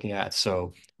that it was looking at.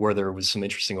 So where there was some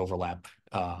interesting overlap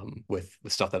with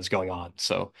stuff that was going on.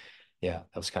 So yeah,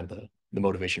 that was kind of the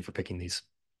motivation for picking these.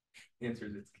 The answer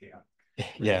is it's chaotic.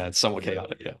 Yeah, it's somewhat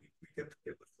chaotic. Yeah. We kept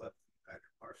it with left back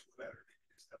and partial better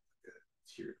stuff like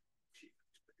that. Here.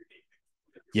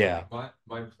 Yeah.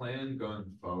 My plan going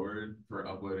forward for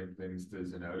uploading things to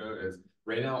Zenodo is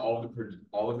right now all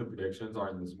of the predictions are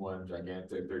in this one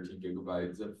gigantic 13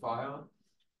 gigabyte zip file,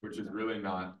 which is really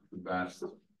not the best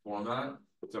format.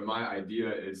 So my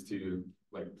idea is to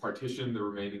like partition the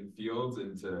remaining fields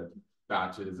into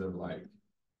batches of like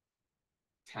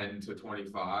 10 to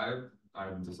 25. I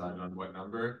haven't decided on what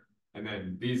number. And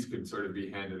then these could sort of be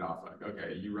handed off like,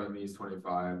 okay, you run these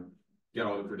 25, get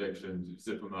all the predictions,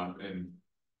 zip them up, and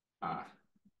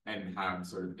have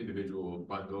sort of individual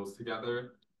bundles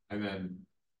together, and then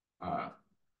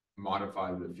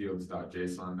modify the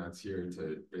fields.json that's here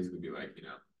to basically be like,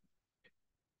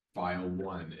 file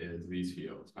 1 is these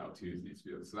fields, file 2 is these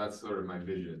fields. So that's sort of my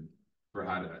vision for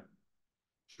how to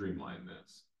streamline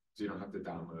this. So you don't have to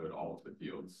download all of the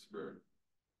fields for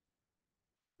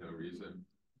no reason.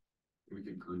 We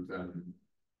could group them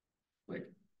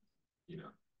like,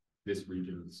 this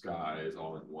region of the sky is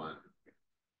all in one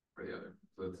or the other.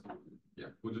 So it's, yeah,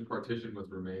 we'll just partition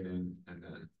what's remaining, and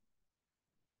then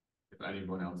if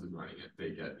anyone else is running it,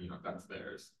 they get, that's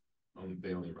theirs.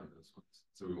 They only run those ones.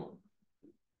 So we won't.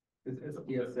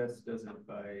 SPSS does it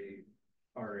by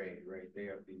RA, right? They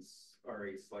have these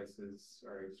RA slices,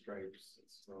 RA stripes.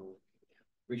 So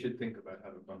we should think about how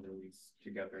to bundle these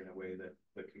together in a way that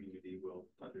the community will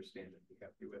understand and be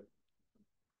happy with.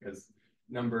 Because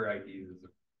number IDs is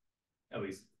at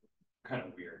least kind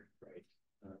of weird, right?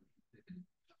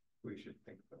 We should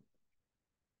think about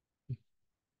that.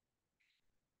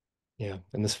 Yeah,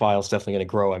 and this file is definitely going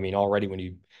to grow. I mean, already when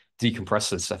you decompress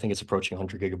this, I think it's approaching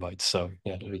 100 gigabytes. So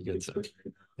yeah, it'll be good. So,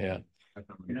 yeah.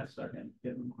 You're not starting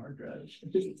getting them hard drives.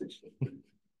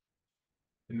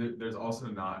 And there's also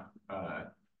not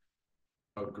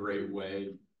a great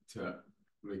way to,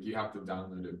 like, you have to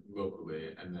download it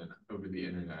locally and then over the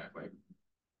internet, like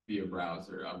via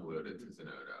browser, upload it to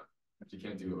Zenodo. You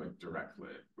can't do it like directly,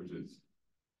 which is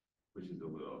a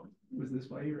little. Was this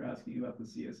why you were asking about the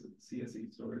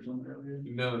CSE storage limit earlier?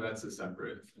 No, that's a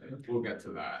separate thing. We'll get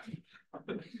to that.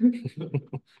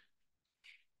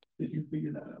 Did you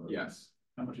figure that out? Yes.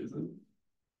 How much is it?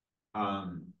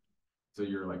 So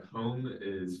your like home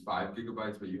is 5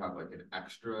 GB, but you have like an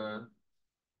extra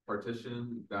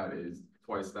partition that is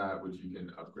twice that, which you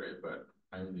can upgrade, but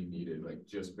I only needed like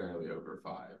just barely over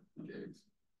 5 gigs.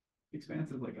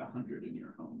 Expanse is like 100 in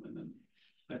your home and then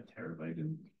a terabyte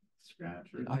in Scratch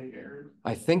or shared.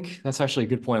 I think that's actually a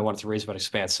good point I wanted to raise about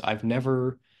Expanse. I've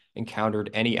never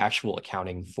encountered any actual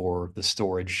accounting for the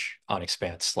storage on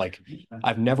Expanse. Like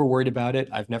I've never worried about it.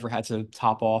 I've never had to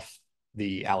top off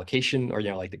the allocation or,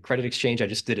 like the credit exchange. I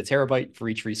just did a terabyte for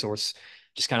each resource,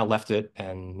 just kind of left it.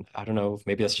 And I don't know,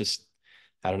 maybe that's just,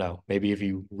 I don't know, maybe if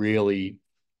you really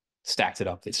stacked it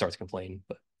up, they'd start to complain.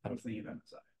 But I was thinking of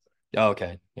MSI. oh,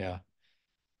 okay. Yeah.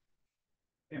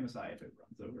 MSI, if it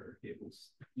runs over cables,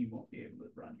 you won't be able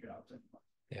to run jobs anymore.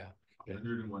 Yeah.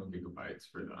 101 gigabytes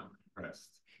for the uncompressed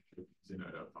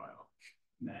Zenodo file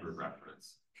Nice. for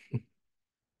reference.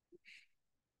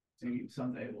 So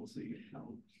someday we'll see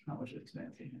how much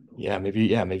Expanse can handle. Yeah,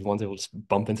 maybe one day we'll just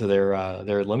bump into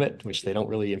their limit, which they don't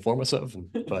really inform us of.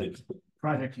 But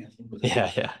Project canceled.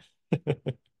 yeah.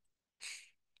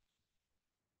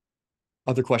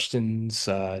 Other questions,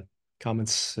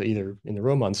 comments, either in the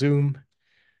room on Zoom?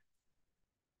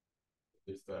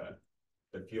 Is the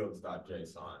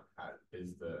fields.json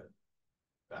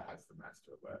that has the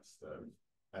master list of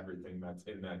everything that's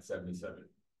in that 77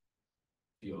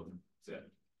 field zip.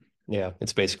 Yeah,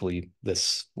 it's basically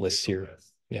this list here.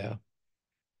 Yeah.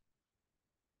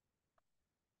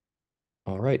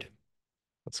 All right,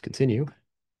 let's continue.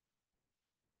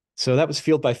 So that was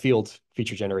field by field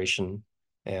feature generation.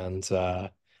 And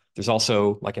there's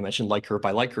also, like I mentioned, light curve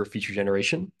by light curve feature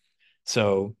generation.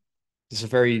 So this is a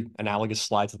very analogous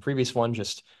slide to the previous one.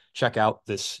 Just check out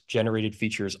this generated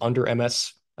features under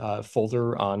MS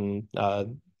folder on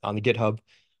the GitHub,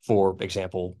 for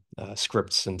example,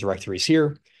 scripts and directories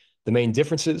here. The main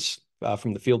differences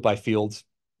from the field by field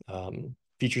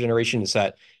feature generation is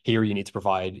that here you need to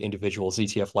provide individual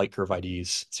ZTF light curve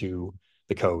IDs to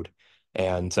the code.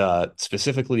 And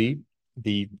specifically,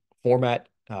 the format,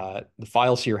 the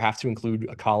files here have to include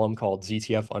a column called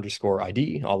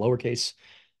ZTF_ID, all lowercase.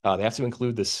 They have to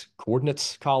include this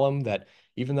coordinates column that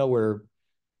even though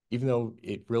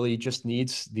it really just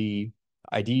needs the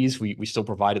IDs, we still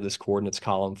provided this coordinates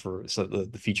column so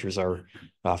the features are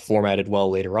formatted well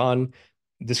later on.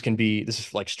 This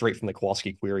is like straight from the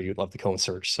Kowalski query. You'd love the cone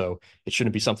search, so it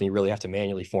shouldn't be something you really have to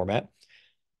manually format.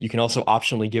 You can also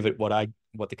optionally give it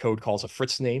what the code calls a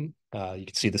Fritz name. You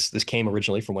can see this came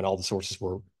originally from when all the sources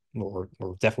were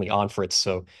definitely on Fritz,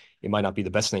 so it might not be the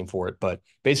best name for it, but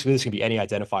basically this can be any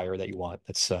identifier that you want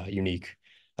that's unique,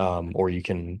 or you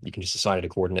can just assign it a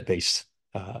coordinate-based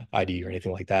ID or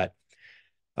anything like that.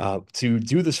 To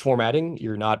do this formatting,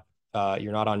 you're not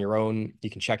on your own. You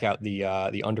can check out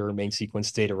the under main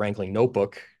sequence data wrangling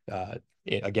notebook,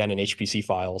 again in HPC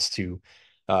files, to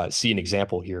see an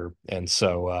example here. And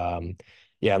so,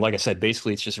 yeah, like I said,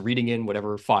 basically it's just reading in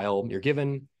whatever file you're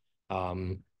given,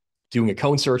 doing a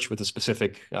cone search with a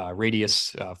specific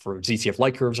radius for ZTF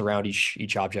light curves around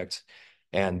each object,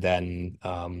 and then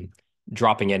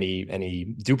dropping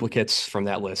any duplicates from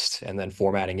that list, and then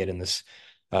formatting it in this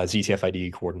ZTF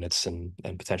ID coordinates and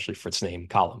potentially Fritz name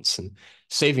columns, and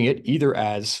saving it either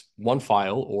as one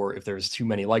file, or if there's too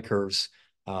many light curves,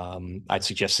 I'd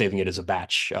suggest saving it as a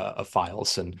batch of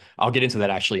files. And I'll get into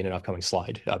that actually in an upcoming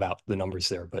slide about the numbers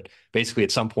there. But basically,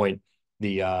 at some point,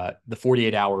 the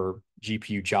 48-hour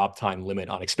GPU job time limit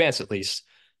on Expanse, at least,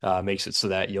 makes it so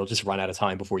that you'll just run out of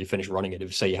time before you finish running it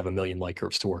if, say, you have 1 million light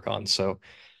curves to work on. So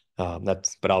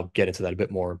but I'll get into that a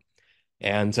bit more.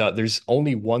 And there's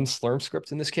only one Slurm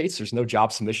script in this case. There's no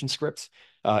job submission script.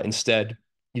 Instead,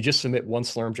 you just submit one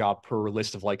Slurm job per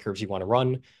list of light curves you want to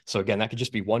run. So again, that could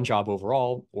just be one job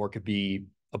overall, or it could be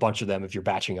a bunch of them if you're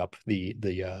batching up the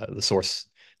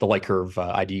light curve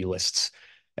ID lists.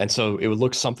 And so it would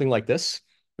look something like this.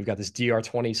 We've got this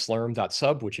dr20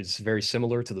 slurm.sub, which is very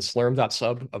similar to the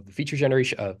slurm.sub of the feature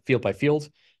generation, field by field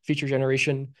feature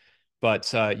generation.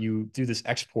 But you do this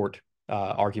export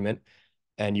argument,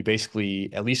 and you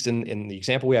basically, at least in the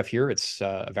example we have here, it's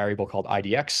a variable called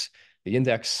IDX, the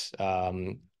index,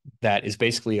 that is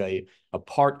basically a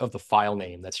part of the file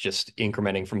name that's just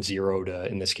incrementing from 0 to,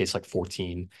 in this case, like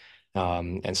 14.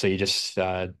 And so you just,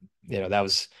 that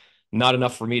was not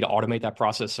enough for me to automate that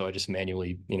process. So I just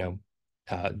manually, ran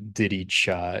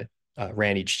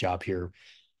each job here,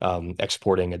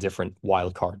 exporting a different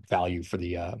wildcard value for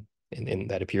the,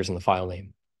 that appears in the file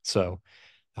name. So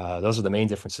those are the main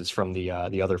differences from the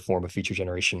other form of feature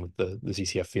generation with the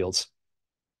ZTF fields.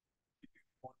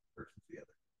 One versus the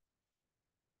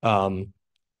other.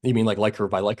 You mean like light curve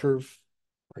by light curve?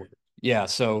 Yeah.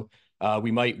 So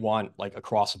we might want like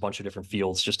across a bunch of different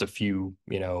fields, just a few,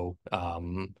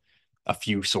 a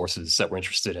few sources that we're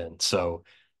interested in. So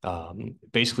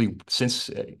basically, since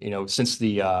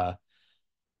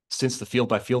since the field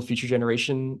by field feature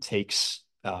generation takes,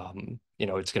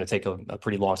 it's going to take a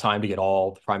pretty long time to get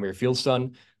all the primary fields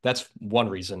done. That's one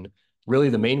reason. Really,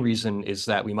 the main reason is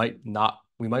that we might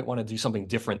want to do something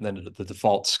different than the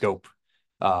default SCoPe.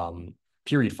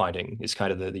 Period finding is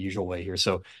kind of the usual way here.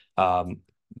 So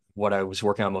what I was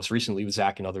working on most recently with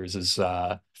Zach and others is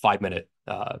 5-minute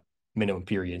minimum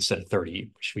period instead of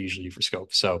 30, which we usually do for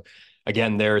SCoPe. So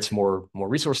again, there it's more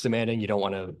resource demanding. You don't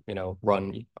want to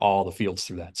run all the fields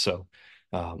through that. So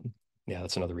yeah,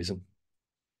 that's another reason.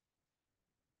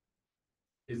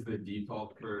 Is the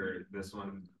default for this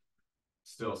one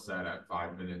still set at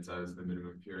 5 minutes as the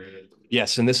minimum period?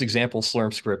 Yes, in this example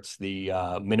Slurm script, the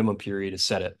minimum period is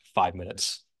set at 5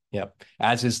 minutes. Yep,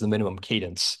 as is the minimum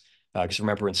cadence. Because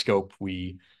remember in SCoPe,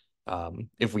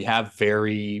 if we have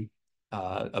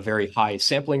a very high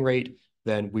sampling rate,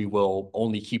 then we will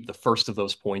only keep the first of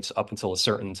those points up until a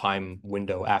certain time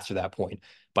window after that point.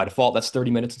 By default, that's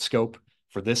 30 minutes in SCoPe.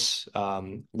 For this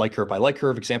light curve by light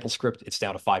curve example script, it's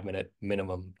down to 5-minute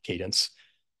minimum cadence.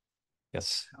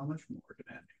 Yes. How much more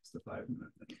demanding is the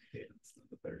 5-minute cadence than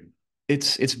the 30?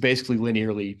 It's basically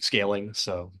linearly scaling.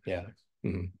 So yeah.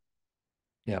 Mm-hmm.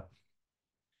 Yeah.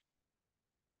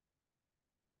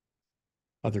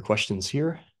 Other questions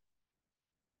here?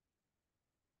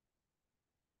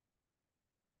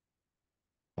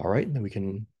 All right, then we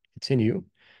can continue.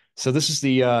 So this is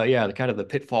the kind of the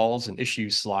pitfalls and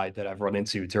issues slide that I've run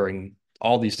into during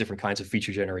all these different kinds of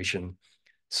feature generation.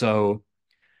 So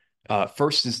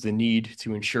first is the need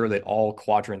to ensure that all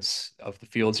quadrants of the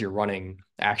fields you're running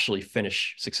actually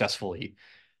finish successfully.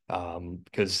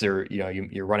 Because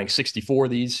you're running 64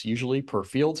 of these usually per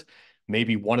field.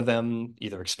 Maybe one of them,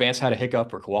 either Expanse had a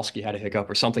hiccup or Kowalski had a hiccup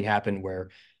or something happened where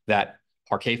that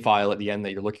Parquet file at the end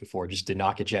that you're looking for just did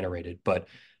not get generated. But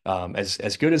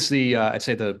as good as I'd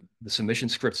say the submission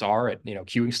scripts are at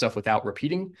queuing stuff without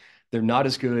repeating, they're not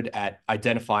as good at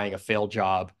identifying a failed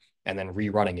job and then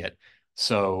rerunning it.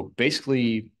 So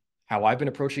basically, how I've been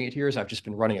approaching it here is I've just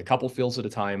been running a couple fields at a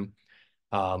time.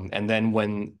 And then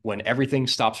when everything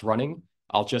stops running,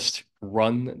 I'll just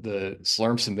run the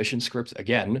Slurm submission script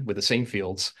again with the same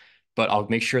fields, but I'll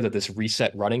make sure that this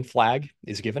reset running flag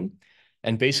is given.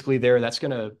 And basically that's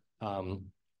gonna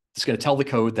tell the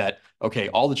code that, okay,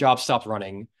 all the jobs stopped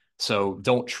running, so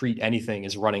don't treat anything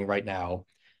as running right now.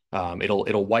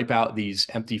 It'll wipe out these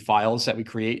empty files that we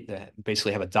create that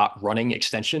basically have a .running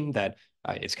extension that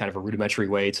it's kind of a rudimentary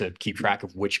way to keep track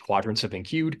of which quadrants have been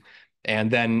queued.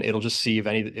 And then it'll just see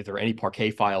if there are any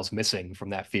Parquet files missing from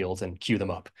that field and queue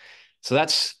them up. So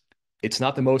it's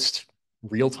not the most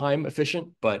real-time efficient,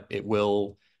 but it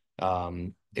will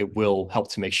help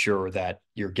to make sure that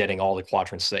you're getting all the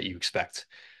quadrants that you expect.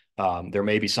 There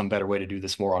may be some better way to do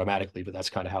this more automatically, but that's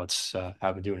kind of how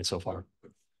I've been doing it so far.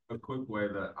 A quick way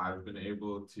that I've been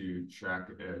able to track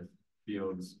if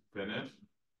fields finish.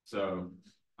 So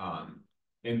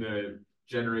in the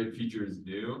generate features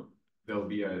new, there'll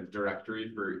be a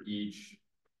directory for each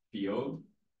field.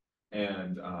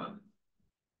 And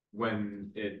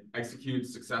when it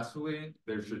executes successfully,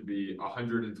 there should be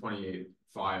 128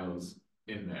 files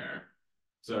in there.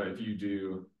 So if you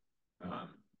do,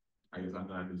 I guess I'm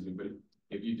not using, but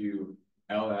if you do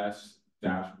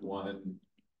ls-1,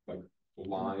 like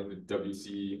line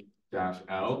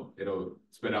wc-l, it'll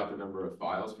spit out the number of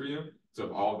files for you. So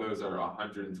if all those are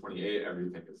 128,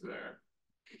 everything is there.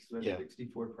 So there's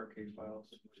 64 Parquet files.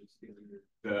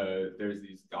 There's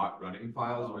these .running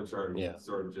files, which are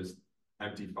sort of just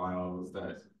empty files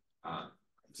that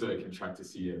so it can check to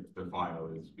see if the file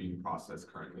is being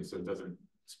processed currently, so it doesn't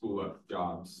spool up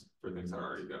jobs for things that are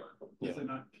already going. Does it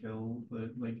not kill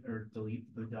or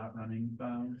delete the .running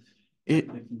files at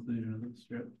the conclusion of the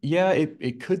script? Yeah,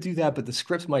 it could do that, but the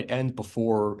script might end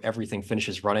before everything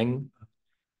finishes running.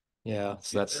 Yeah,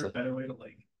 so that's there a better way to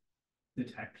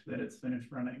detect that it's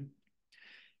finished running?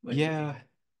 Yeah.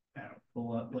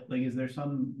 Pull up. Is there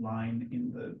some line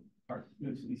in the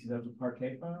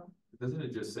Parquet file? Doesn't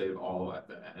it just save all at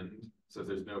the end? So if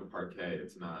there's no Parquet,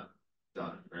 it's not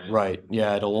done, right? Right.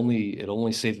 Yeah, it'll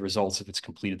only save the results if it's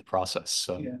completed the process.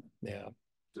 So yeah.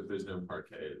 So if there's no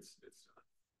Parquet, it's done.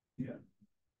 Yeah.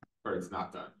 Or it's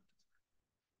not done.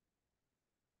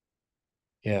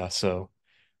 Yeah. So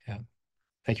yeah.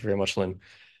 Thank you very much, Lynn.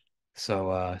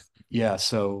 So I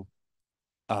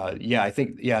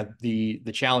think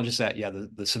the challenge is that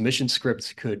the submission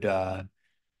script could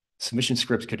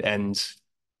end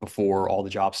before all the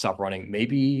jobs stop running.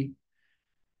 Maybe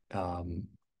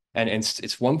And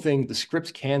it's one thing, the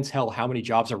script can tell how many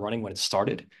jobs are running when it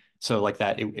started. So like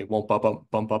that, it won't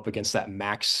bump up against that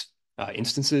max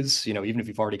instances. Even if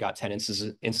you've already got 10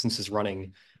 instances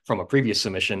running from a previous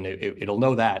submission, it'll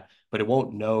know that, but it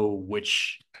won't know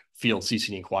which field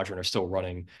CCD and quadrant are still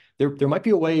running. There might be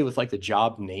a way with like the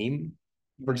job name,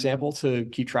 for example, to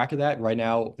keep track of that. Right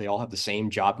now, they all have the same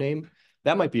job name.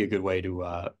 That might be a good way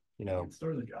to,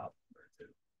 store the job number too.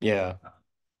 Yeah.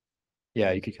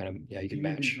 Yeah, you could you could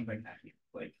match. Do something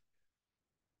like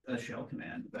a shell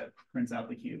command that prints out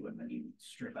the queue and then you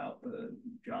strip out the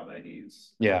job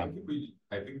IDs. Yeah.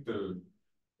 I think the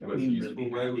most useful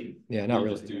way would not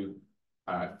really. Just do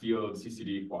field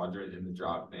CCD quadrant in the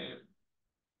job name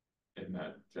in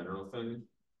that general thing.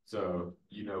 So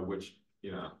which,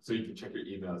 so you can check your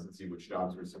emails and see which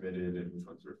jobs were submitted and which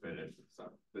ones were finished and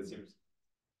stuff. That seems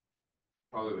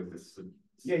probably like this.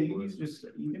 Yeah, you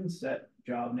can set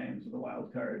job names with a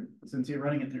wildcard. Since you're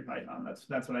running it through Python,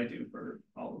 that's what I do for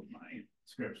all of my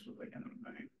scripts with like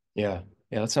NMMA. Yeah,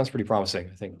 that sounds pretty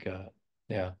promising. I think,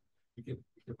 yeah. We could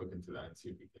look into that and see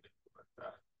if we can implement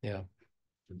that. Yeah.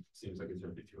 It seems like it's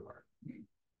gonna be too hard.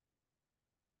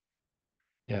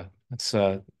 Yeah,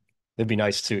 it'd be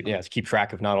nice to keep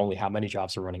track of not only how many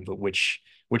jobs are running, but which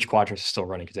quadrants are still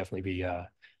running. Could definitely be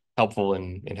helpful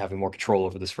in having more control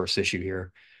over this first issue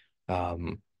here.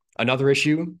 Another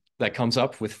issue that comes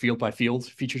up with field by field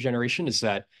feature generation is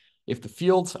that if the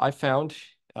field I found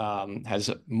has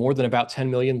more than about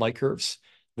 10 million light curves,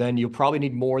 then you'll probably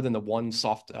need more than the one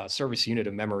soft service unit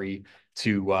of memory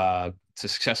to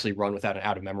successfully run without an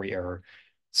out of memory error.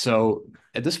 So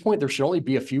at this point, there should only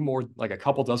be a few more, like a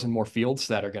couple dozen more fields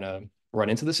that are going to run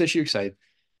into this issue, because I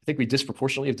think we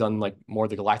disproportionately have done like more of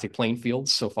the galactic plane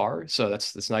fields so far. So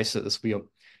that's nice that this will be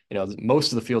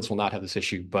most of the fields will not have this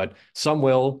issue, but some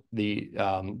will. The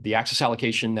access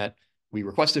allocation that we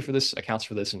requested for this accounts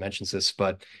for this and mentions this,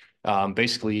 but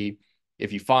basically,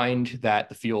 if you find that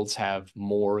the fields have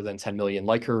more than 10 million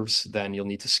light curves, then you'll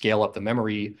need to scale up the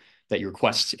memory that you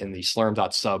request in the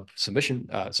slurm.sub submission,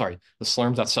 the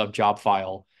slurm.sub job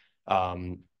file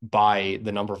by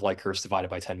the number of light curves divided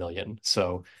by 10 million.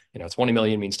 So, 20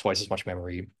 million means twice as much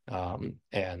memory,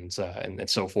 and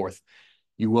so forth.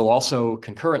 You will also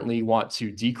concurrently want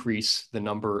to decrease the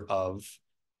number of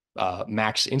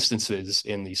max instances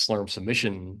in the Slurm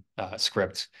submission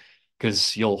script,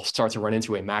 because you'll start to run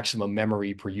into a maximum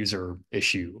memory per user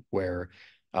issue where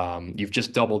you've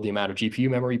just doubled the amount of GPU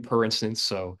memory per instance.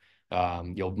 So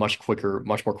you'll much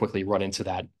more quickly run into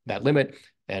that limit.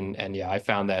 And yeah, I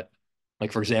found that,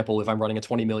 like, for example, if I'm running a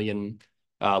 20 million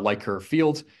light curve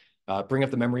field, bring up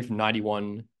the memory from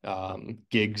 91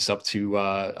 gigs up to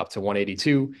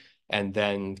 182, and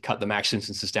then cut the max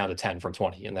instances down to 10 from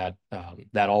 20, and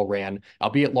that all ran,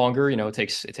 albeit longer. It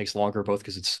takes longer, both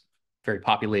because it's very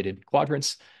populated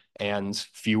quadrants and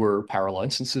fewer parallel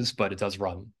instances, but it does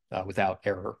run without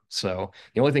error. So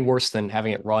the only thing worse than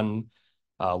having it run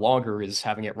longer is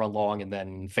having it run long and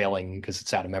then failing because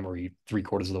it's out of memory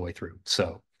 3/4 of the way through.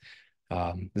 So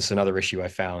this is another issue I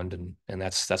found, and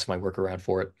that's my workaround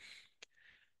for it.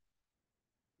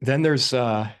 Then there's,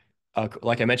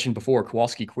 like I mentioned before,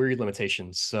 Kowalski query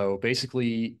limitations. So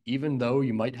basically, even though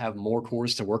you might have more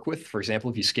cores to work with, for example,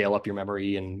 if you scale up your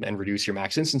memory and reduce your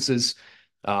max instances,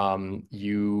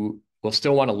 you will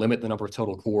still want to limit the number of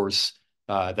total cores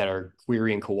that are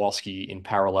querying Kowalski in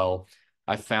parallel.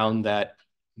 I found that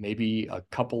maybe a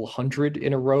couple hundred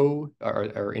in a row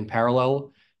or in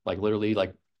parallel, like literally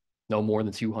like no more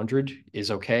than 200 is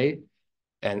okay.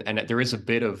 And there is a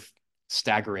bit of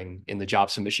staggering in the job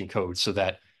submission code so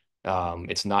that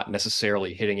it's not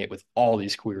necessarily hitting it with all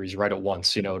these queries right at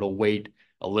once. It'll wait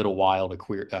a little while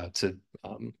to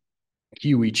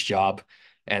queue each job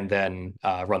and then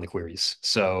run the queries.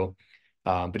 So,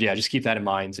 but yeah, just keep that in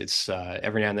mind. It's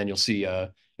every now and then you'll see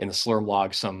in the Slurm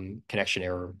log some connection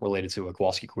error related to a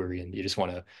Kowalski query, and you just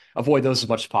want to avoid those as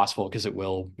much as possible, because it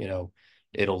will,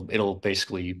 it'll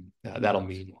basically that'll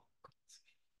mean.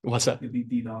 What's that? It'd be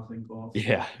DDoSing calls.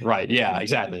 Yeah, right. Yeah,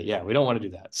 exactly. Yeah, we don't want to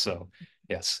do that. So,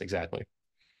 yes, exactly.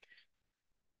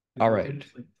 All right.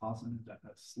 Just like tossing that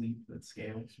sleep that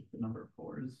scales with the number of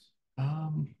cores.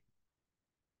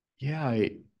 Yeah.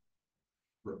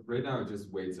 Right now, it just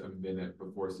waits a minute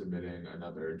before submitting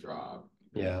another job.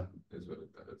 Yeah. Is what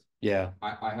it does. Yeah.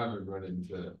 I haven't run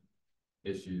into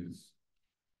issues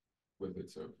with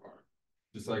it so far.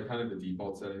 Just like kind of the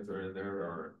default settings are in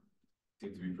there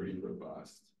seem to be pretty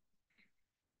robust.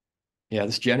 Yeah,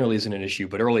 this generally isn't an issue,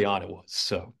 but early on it was.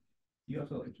 So you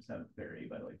also like just have it vary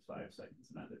by like 5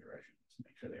 seconds in either direction to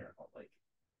make sure they are all like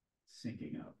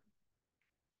syncing up.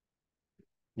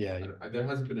 Yeah, there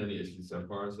hasn't been any issues so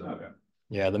far. So okay.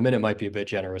 Yeah, the minute might be a bit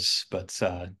generous, but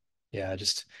yeah,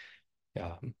 just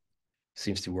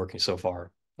seems to be working so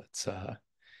far. But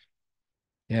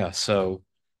yeah, so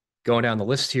going down the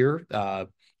list here,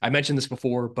 I mentioned this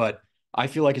before, but I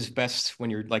feel like it's best when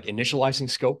you're like initializing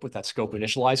SCoPe with that SCoPe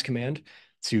initialize command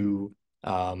to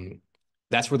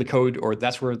that's where the code, or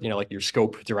that's where, you know, like your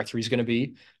SCoPe directory is going to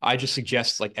be. I just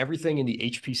suggest like everything in the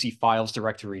HPC files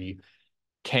directory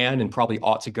can and probably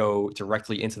ought to go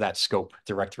directly into that SCoPe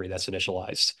directory that's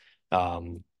initialized.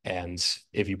 And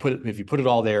if you put it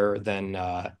all there, then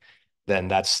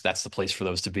that's the place for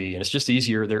those to be. And it's just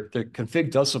easier. The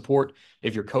config does support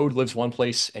if your code lives one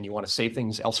place and you want to save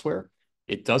things elsewhere,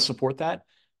 it does support that,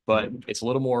 but it's a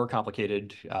little more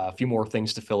complicated, a few more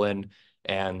things to fill in.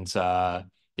 And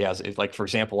yeah, if, like for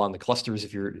example, on the clusters,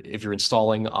 if you're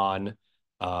installing on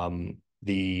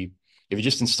if you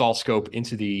just install SCoPe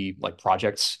into the like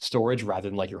projects storage rather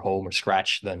than like your home or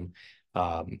scratch, then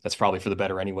that's probably for the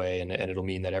better anyway, and it'll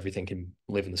mean that everything can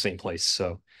live in the same place.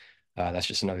 So that's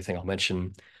just another thing I'll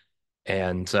mention.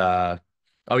 And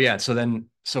oh yeah,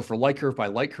 so for light curve by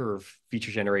light curve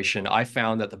feature generation, I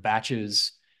found that the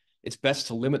batches, it's best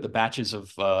to limit the batches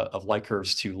of light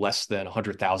curves to less than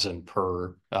 100,000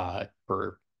 per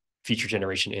feature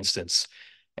generation instance.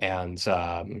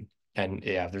 And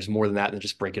yeah, if there's more than that, then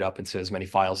just break it up into as many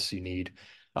files as you need.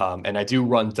 And I do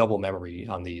run double memory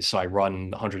on these, so I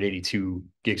run 182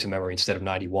 gigs of memory instead of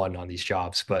 91 on these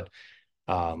jobs. But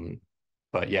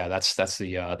yeah, that's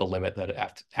the limit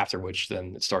that after which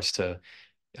then it starts to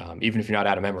even if you're not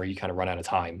out of memory, you kind of run out of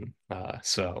time.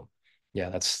 So yeah,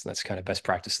 that's kind of best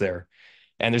practice there.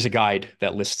 And there's a guide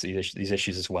that lists these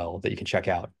issues as well that you can check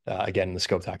out again in the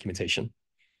SCoPe documentation.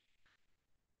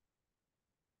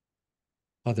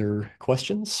 Other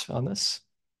questions on this?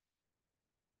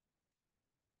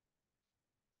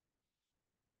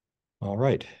 All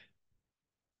right.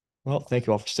 Well, thank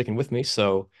you all for sticking with me.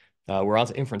 So we're on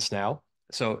to inference now.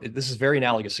 So this is very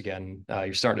analogous again.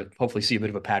 You're starting to hopefully see a bit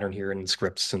of a pattern here in the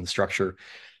scripts and the structure.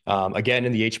 Again,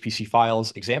 in the HPC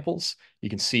files examples, you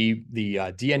can see the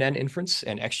DNN inference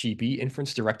and XGB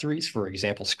inference directories for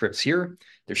example scripts here.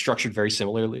 They're structured very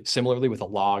similarly with a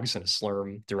logs and a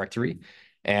slurm directory.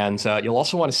 And you'll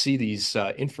also want to see these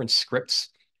inference scripts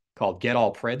called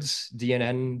getAllPreds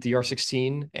DNN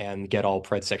DR16 and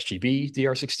getAllPreds XGB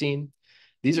DR16.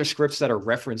 These are scripts that are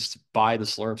referenced by the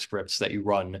Slurm scripts that you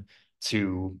run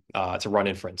to run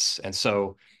inference. And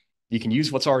so you can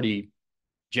use what's already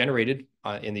generated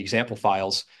in the example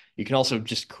files. You can also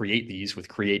just create these with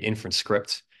create inference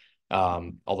script,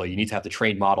 although you need to have the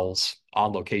trained models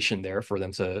on location there for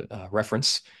them to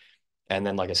reference. And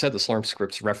then, like I said, the Slurm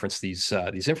scripts reference these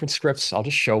inference scripts. I'll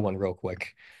just show one real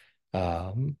quick.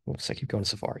 Oops, I keep going to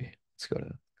Safari. Let's go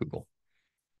to Google.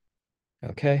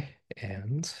 Okay,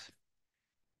 and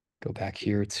go back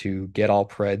here to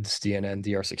getAllPreds DNN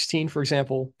DR16, for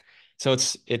example. So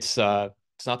it's not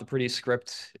the prettiest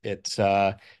script. It's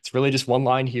really just one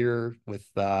line here with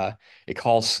it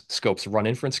calls SCoPe's run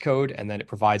inference code, and then it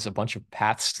provides a bunch of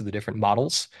paths to the different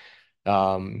models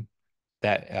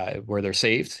that where they're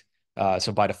saved.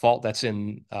 So by default, that's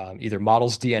in either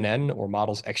models DNN or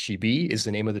models XGB is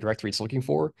the name of the directory it's looking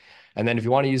for. And then if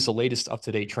you want to use the latest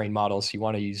up-to-date trained models, you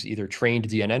want to use either trained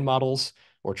DNN models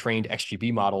or trained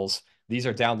XGB models. These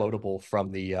are downloadable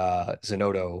from the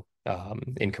Zenodo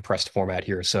in compressed format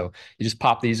here. So you just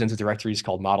pop these into directories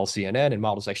called models DNN and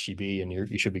models XGB, and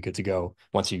you should be good to go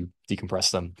once you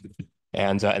decompress them.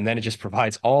 And then it just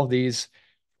provides all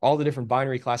the different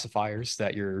binary classifiers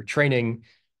that you're training.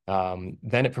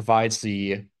 Then it provides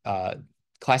the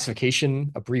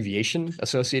classification abbreviation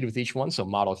associated with each one, so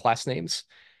model class names.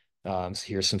 So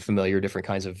here's some familiar different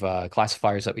kinds of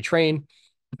classifiers that we train.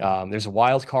 There's a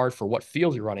wildcard for what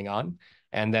field you're running on,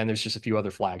 and then there's just a few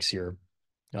other flags here.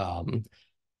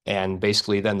 And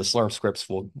basically then the Slurm scripts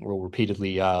will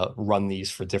repeatedly run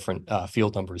these for different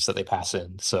field numbers that they pass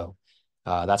in. So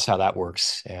that's how that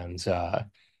works. And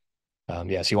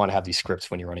yeah, so you want to have these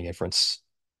scripts when you're running inference.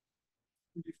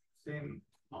 Same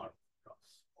model across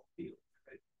all fields,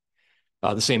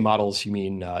 right? The same models, you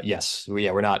mean? Yes.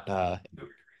 Yeah, we're not. No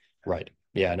Right.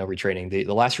 Yeah, no retraining.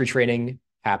 The last retraining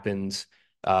happened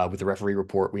with the referee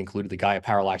report. We included the Gaia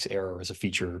parallax error as a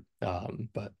feature,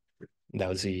 but that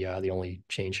was the only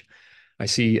change. I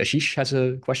see Ashish has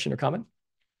a question or comment.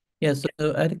 Yeah, so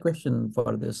I had a question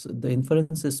for this. The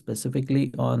inference is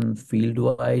specifically on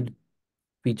field-wide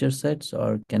feature sets,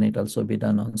 or can it also be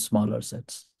done on smaller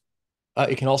sets?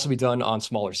 It can also be done on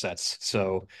smaller sets.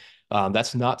 So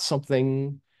that's not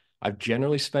something I've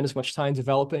generally spent as much time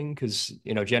developing because,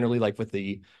 generally like with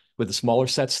the smaller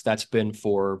sets, that's been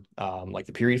for like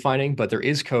the period finding, but there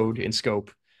is code in SCoPe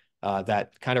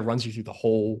that kind of runs you through the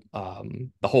whole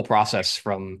process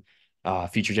from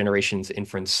feature generation to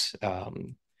inference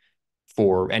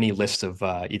for any list of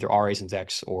either RAs and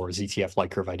DEX or ZTF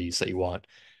light curve IDs that you want.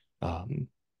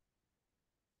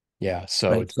 Yeah,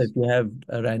 so Right. So if you have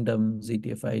a random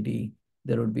ZTF ID,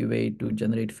 there would be a way to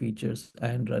generate features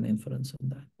and run inference on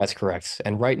that. that's correct.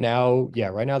 And right now,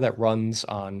 that runs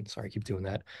on, sorry, I keep doing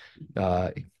that.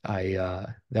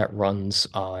 That runs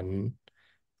on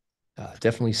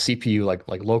definitely CPU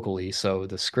like locally. So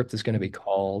the script is going to be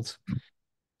called,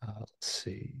 let's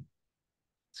see,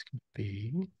 it's going to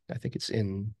be, I think it's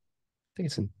in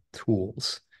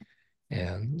tools.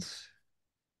 And let's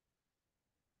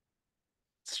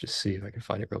just see if I can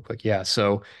find it real quick. Yeah,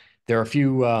 so there are a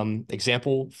few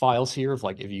example files here of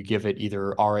like if you give it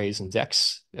either RAs and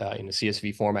DEX in a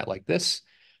CSV format like this,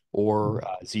 or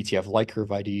ZTF light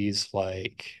curve IDs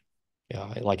like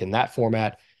in that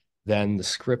format, then the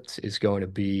script is going to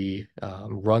be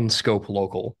run scope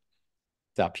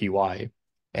local.py.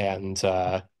 And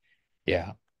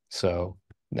yeah, so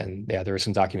then there is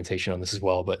some documentation on this as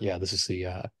well. But yeah, this is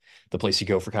the place you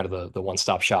go for kind of the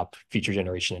one-stop shop feature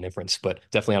generation and inference, but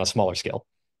definitely on a smaller scale.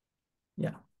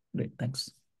 Yeah, great.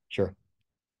 Thanks. Sure.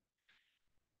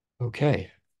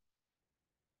 Okay.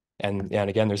 And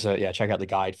again, there's check out the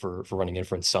guide for running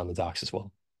inference on the docs as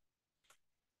well.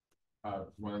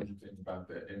 One thing about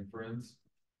the inference,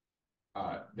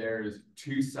 there's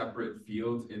two separate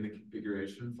fields in the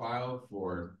configuration file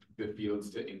for the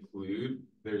fields to include.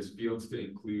 There's fields to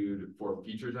include for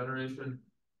feature generation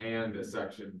and a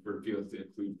section for fields to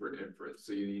include for inference.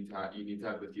 So you need to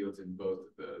have the fields in both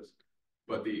of those.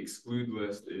 But the exclude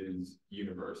list is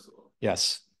universal.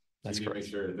 Yes, that's so you correct.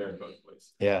 Make sure they're in both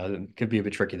places. Yeah, it could be a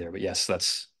bit tricky there, but yes,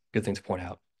 that's a good thing to point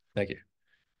out. Thank you.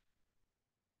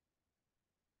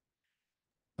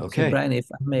 Okay. So Brian, if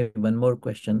I may, one more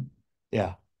question.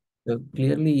 Yeah. So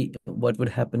clearly, what would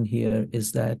happen here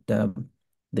is that the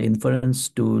inference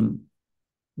tool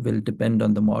will depend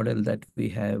on the model that we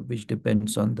have, which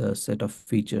depends on the set of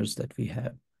features that we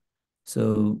have.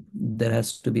 So there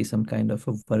has to be some kind of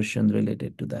a version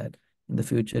related to that. In the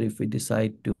future, if we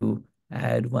decide to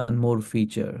add one more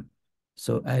feature,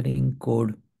 so adding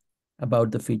code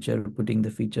about the feature, putting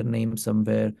the feature name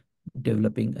somewhere,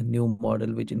 developing a new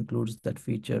model which includes that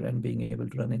feature and being able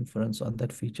to run inference on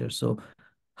that feature. So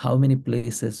how many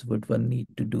places would one need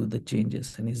to do the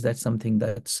changes? And is that something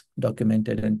that's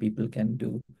documented and people can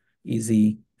do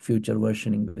easy future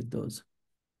versioning with those?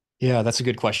 Yeah, that's a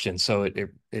good question. So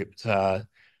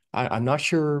I'm not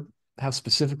sure how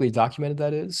specifically documented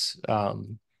that is,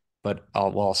 but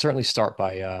I'll certainly start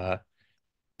by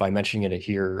mentioning it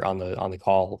here on the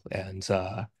call, and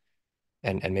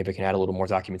maybe I can add a little more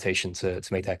documentation to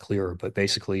make that clearer. But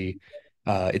basically,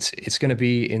 it's going to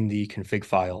be in the config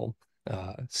file.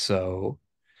 So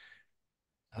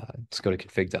let's go to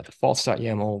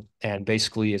config.defaults.yaml, and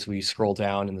basically, as we scroll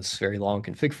down in this very long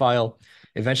config file,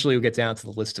 eventually we'll get down to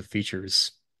the list of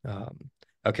features.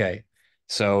 Okay,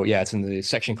 so yeah, it's in the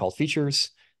section called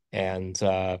features, and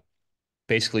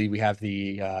basically we have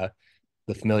the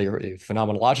familiar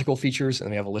phenomenological features, and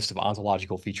we have a list of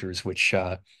ontological features, which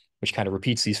kind of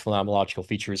repeats these phenomenological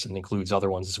features and includes other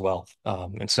ones as well.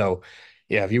 And so,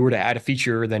 yeah, if you were to add a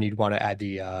feature, then you'd want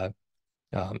to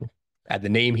add the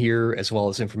name here, as well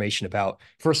as information about,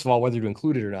 first of all, whether to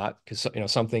include it or not, because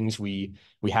some things we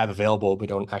have available, but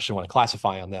don't actually want to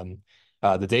classify on them,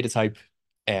 the data type,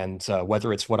 and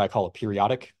whether it's what I call a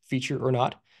periodic feature or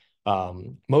not.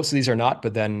 Most of these are not,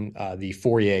 but then the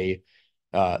Fourier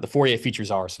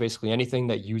features are. So basically anything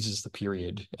that uses the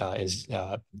period is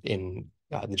in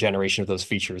the generation of those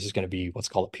features is going to be what's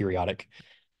called a periodic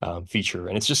feature.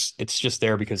 And it's just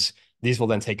there because these will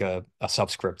then take a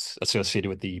subscript associated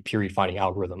with the period finding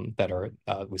algorithm that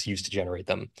was used to generate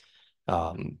them.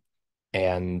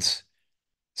 And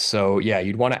so, yeah,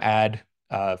 you'd want to add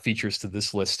features to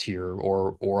this list here,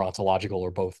 or ontological,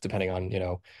 or both, depending on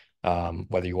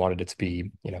whether you wanted it to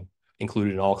be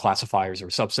included in all classifiers or a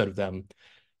subset of them.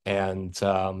 And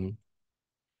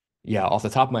yeah, off the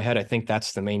top of my head, I think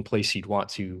that's the main place you'd want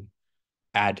to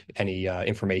add any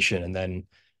information. And then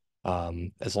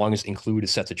as long as include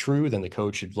is set to true, then the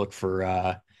code should look for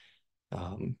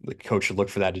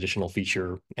that additional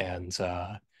feature. And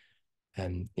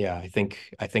yeah, I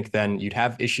think then you'd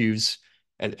have issues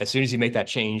as soon as you make that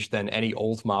change. Then any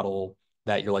old model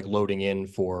that you're like loading in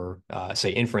for say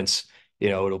inference,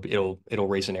 it'll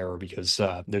raise an error because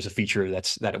there's a feature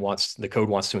that the code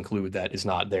wants to include that is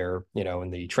not there,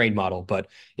 in the trained model. But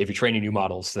if you're training new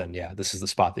models, then yeah, this is the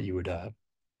spot that you would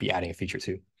be adding a feature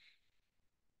to.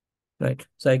 Right.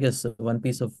 So I guess one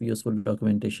piece of useful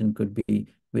documentation could be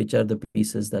which are the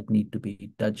pieces that need to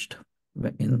be touched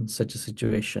in such a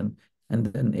situation. And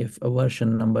then if a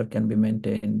version number can be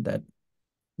maintained that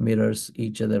mirrors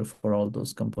each other for all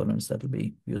those components, that'll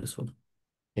be useful.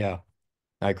 Yeah,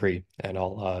 I agree. And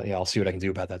I'll see what I can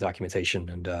do about that documentation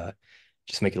and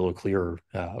just make it a little clearer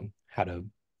how to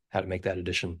make that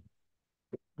addition.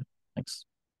 Thanks.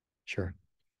 Sure.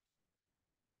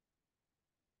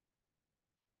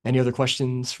 Any other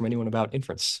questions from anyone about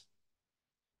inference?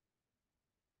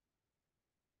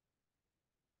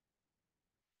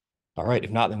 All right.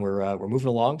 If not, then we're moving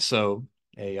along. So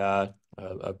a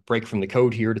break from the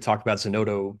code here to talk about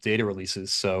Zenodo data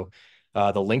releases. So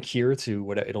the link here to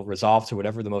what it'll resolve to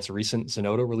whatever the most recent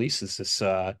Zenodo release is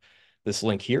this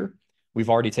link here. We've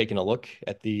already taken a look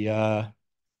at the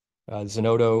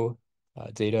Zenodo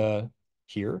data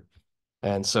here.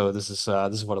 And so this is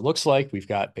what it looks like. We've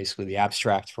got basically the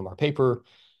abstract from our paper,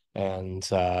 and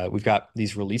we've got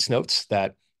these release notes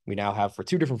that we now have for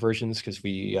two different versions because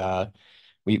we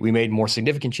made more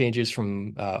significant changes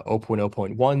from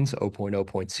 0.0.1 to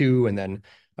 0.0.2, and then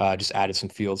just added some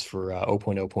fields for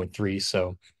 0.0.3.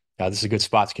 So this is a good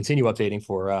spot to continue updating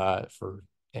for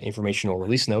informational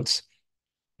release notes.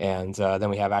 And then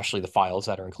we have actually the files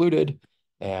that are included,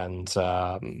 and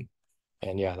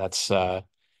yeah, that's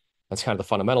kind of the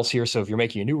fundamentals here. So if you're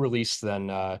making a new release,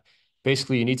 then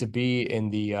basically you need to be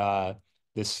in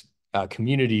this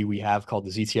community we have called the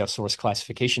ZTF Source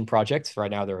Classification Project. Right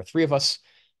now, there are 3 of us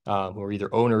who are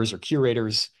either owners or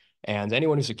curators, and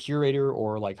anyone who's a curator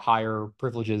or like higher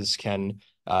privileges can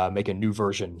make a new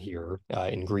version here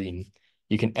in green.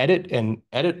 You can edit, and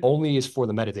edit only is for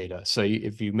the metadata. So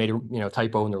if you made a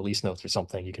typo in the release notes or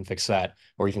something, you can fix that,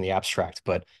 or even the abstract.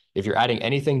 But if you're adding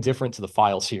anything different to the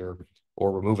files here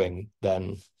or removing,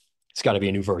 then it's got to be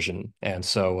a new version. And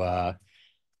so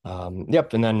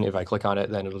yep. And then if I click on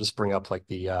it, then it'll just bring up like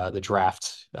the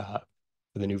draft for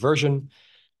the new version,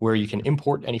 where you can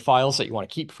import any files that you want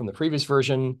to keep from the previous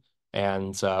version,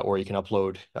 and or you can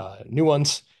upload new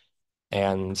ones.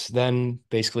 And then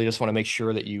basically just want to make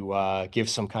sure that you give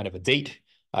some kind of a date.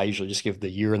 I usually just give the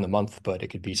year and the month, but it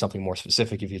could be something more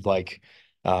specific if you'd like.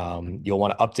 You'll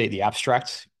want to update the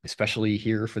abstract, especially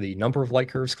here for the number of light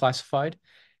curves classified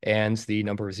and the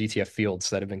number of ZTF fields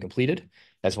that have been completed,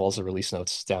 as well as the release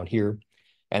notes down here.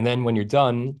 And then when you're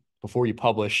done, before you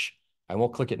publish, I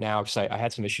won't click it now because I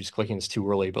had some issues clicking this too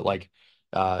early, but like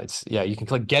you can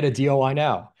click get a DOI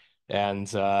now,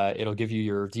 and it'll give you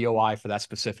your DOI for that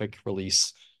specific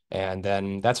release. And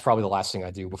then that's probably the last thing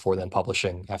I do before then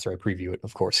publishing, after I preview it,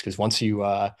 of course, because once you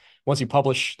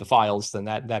publish the files, then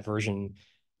that version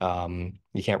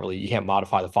you can't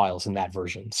modify the files in that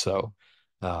version. So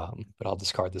but I'll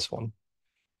discard this one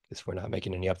because we're not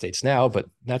making any updates now. But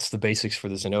that's the basics for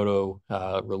the Zenodo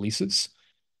releases.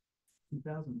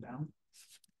 2,000 down.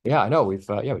 Yeah, I know. We've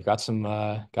got some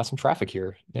traffic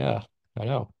here. Yeah, I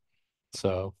know.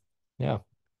 So yeah.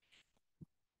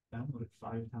 Downloaded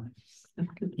 5 times.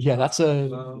 Yeah, that's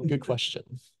a good question.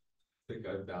 I think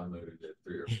I've downloaded it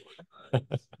 3 or 4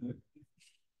 times.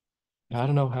 I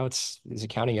don't know how is it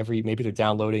counting maybe they're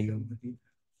downloading.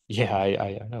 Yeah,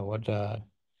 I know what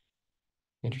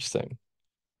interesting.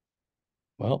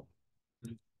 Well,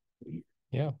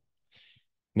 yeah.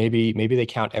 Maybe they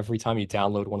count every time you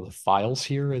download one of the files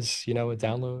here as, a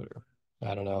download, or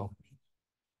I don't know.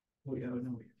 Oh yeah,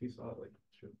 no, if you saw it like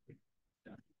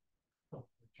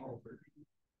all versions.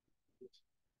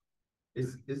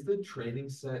 Is the training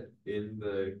set in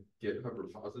the GitHub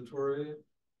repository,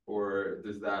 or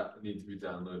does that need to be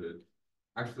downloaded?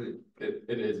 Actually, it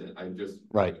isn't. I just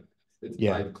Right.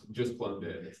 I just cloned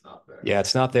it. It's not there. Yeah,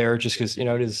 it's not there just because it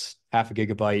is half a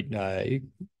gigabyte.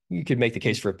 You could make the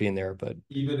case for it being there, but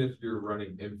even if you're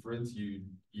running inference,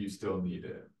 you still need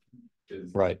it.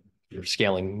 Right. You're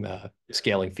scaling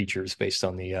features based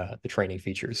on the training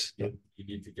features. Yeah. You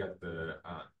need to get the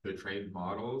trained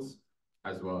models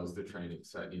as well as the training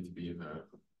set need to be in the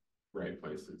right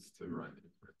places to run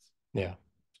inference. Yeah.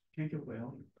 Can't give away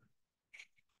all.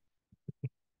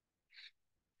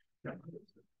 Yeah.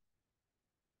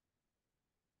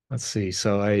 Let's see.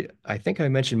 So I think I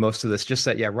mentioned most of this, just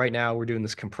that, yeah, right now we're doing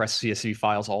this compressed CSV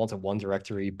files all into one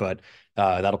directory, but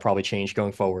that'll probably change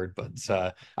going forward.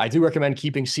 But I do recommend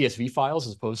keeping CSV files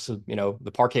as opposed to,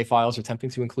 the Parquet files are tempting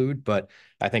to include, but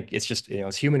I think it's just,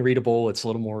 it's human readable. It's a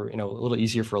little more, a little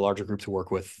easier for a larger group to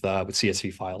work with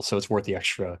CSV files. So it's worth the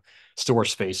extra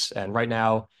storage space. And right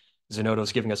now, Zenodo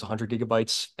is giving us 100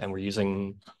 gigabytes, and we're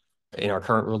using, in our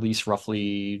current release,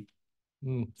 roughly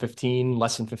 15,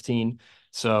 less than 15.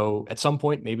 So at some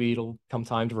point, maybe it'll come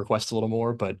time to request a little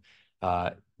more, but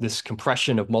this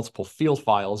compression of multiple field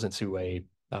files into a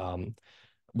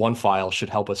one file should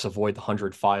help us avoid the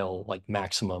 100 file like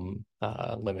maximum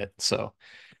limit. So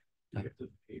Do you have to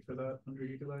pay for that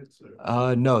 100 gigabytes?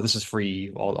 Or? no, this is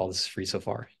free. All this is free so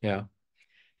far. Yeah.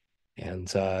 And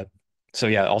so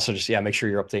yeah, also just make sure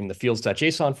you're updating the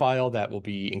fields.json file that will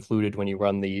be included when you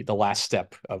run the last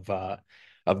step of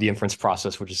the inference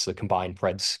process, which is the combined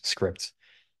preds script.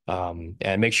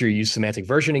 And make sure you use semantic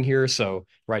versioning here. So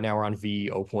right now we're on v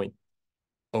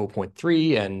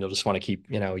 0.3, and you'll just want to keep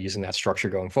using that structure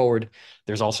going forward.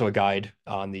 There's also a guide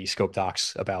on the SCoPe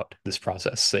docs about this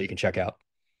process that you can check out.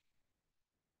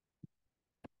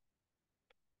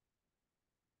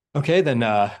 Okay, then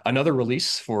another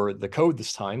release for the code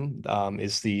this time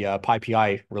is the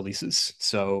PyPI releases.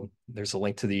 So there's a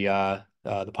link to the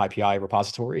PyPI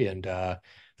repository, and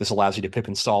this allows you to pip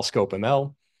install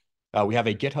SCoPe we have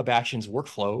a GitHub Actions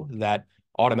workflow that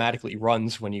automatically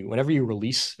runs whenever you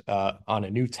release on a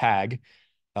new tag.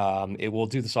 It will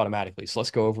do this automatically. So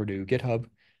let's go over to GitHub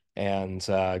and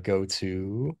go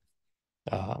to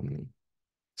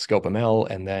SCoPe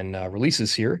and then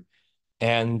releases here.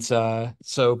 And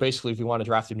so basically, if we want to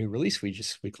draft a new release, we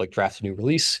click draft a new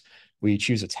release. We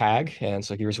choose a tag, and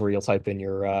so here's where you'll type in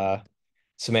your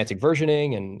semantic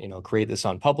versioning and create this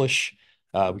on publish.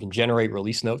 We can generate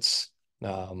release notes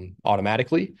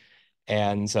automatically,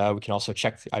 and we can also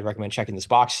check. I'd recommend checking this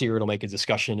box here. It'll make a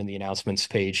discussion in the announcements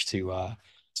page to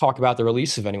talk about the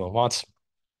release if anyone wants.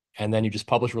 And then you just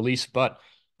publish release, but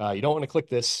you don't want to click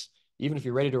this even if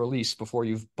you're ready to release before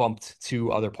you've bumped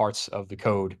two other parts of the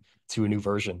code to a new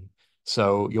version.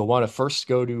 So you'll want to first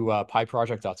go to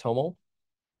pyproject.toml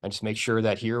and just make sure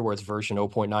that here where it's version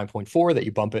 0.9.4 that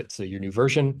you bump it to your new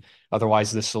version.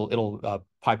 Otherwise,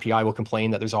 PyPI will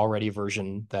complain that there's already a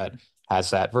version that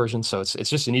has that version. So it's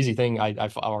just an easy thing.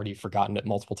 I've already forgotten it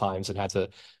multiple times and had to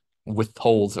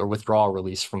withhold or withdraw a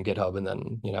release from GitHub and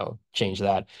then change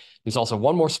that. There's also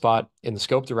one more spot in the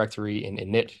SCoPe directory in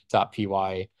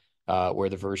init.py where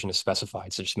the version is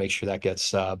specified. So just make sure that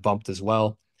gets bumped as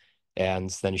well, and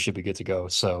then you should be good to go.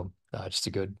 So just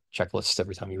a good checklist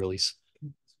every time you release.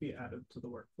 Can this be added to the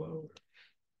workflow?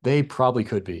 They probably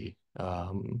could be.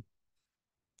 I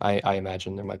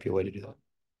imagine there might be a way to do that.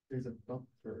 There's a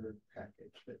buffer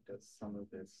package that does some of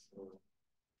this, so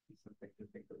something to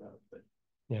think about. But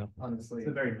yeah, honestly,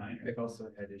 it's very minor. I've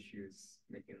also had issues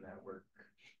making that work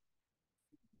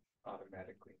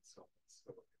automatically. So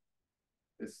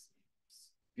this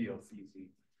feels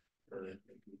easy for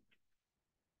maybe.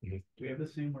 Do we have the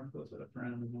same workflow set up for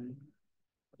NMMA?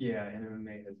 Yeah,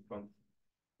 NMMA has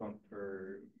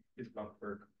bumper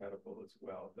compatible as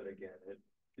well, but again,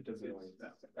 it doesn't really.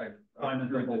 I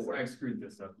screwed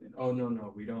this up. Oh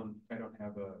no, we don't. I don't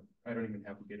even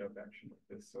have a GitHub action like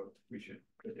this, so we should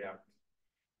adapt.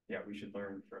 Yeah, we should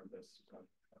learn from this.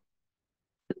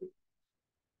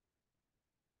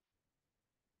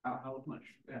 How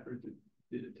much effort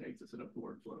did it take to set up the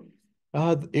workflow?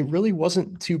 It really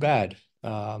wasn't too bad.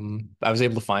 I was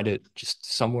able to find it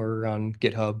just somewhere on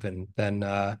GitHub, and then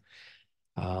I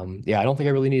don't think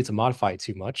I really needed to modify it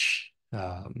too much.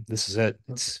 This is it.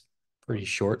 It's pretty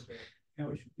short. Yeah,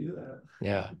 we should do that.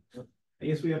 Yeah. I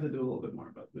guess we have to do a little bit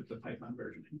more with the Python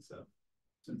versioning stuff,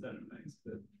 since NMMA is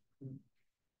the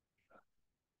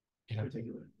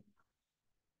particular.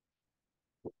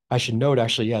 I should note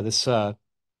actually,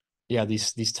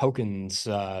 these tokens.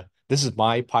 This is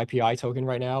my PyPI token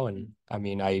right now, and I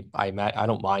mean, I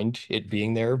don't mind it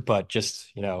being there, but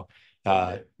just keep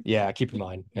in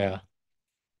mind,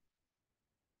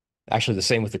 Actually, the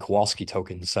same with the Kowalski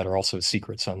tokens that are also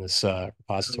secrets on this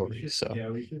repository. We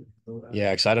should.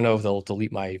 Because I don't know if they'll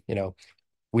delete my.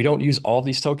 We don't use all of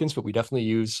these tokens, but we definitely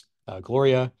use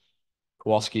Gloria,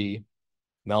 Kowalski,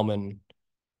 Melman.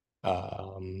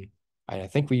 And I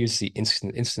think we use the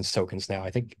instance tokens now.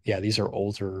 I think these are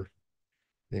older.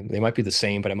 They might be the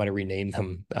same, but I might have renamed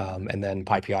them. And then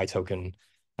PyPI token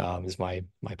is my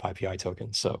PyPI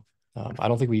token. So I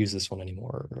don't think we use this one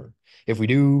anymore. Or if we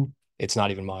do, it's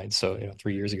not even mine. So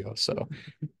 3 years ago. So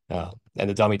and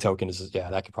the dummy token is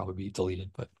that could probably be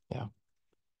deleted. But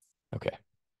okay.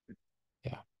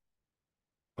 Yeah.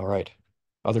 All right.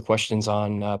 Other questions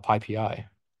on PyPI?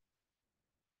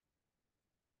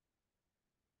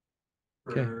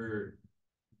 For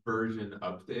version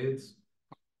updates,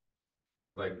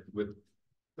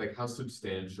 how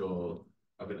substantial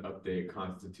of an update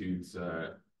constitutes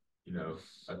a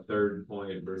third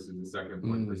point versus the second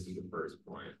point versus the first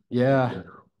point in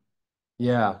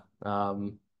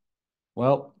general?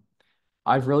 Well,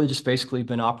 I've really just basically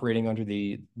been operating under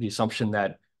the assumption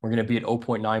that we're going to be at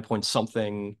 0.9 point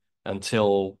something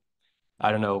until,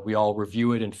 I don't know, we all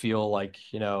review it and feel like,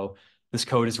 this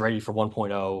code is ready for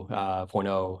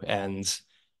 1.0, and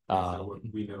So what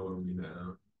we know what we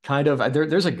know. Kind of.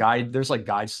 There's a guide. There's like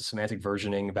guides to semantic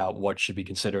versioning about what should be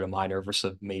considered a minor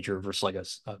versus a major versus like a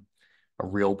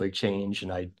real big change.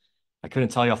 And I couldn't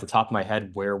tell you off the top of my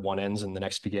head where one ends and the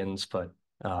next begins, but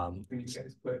when you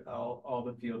guys put all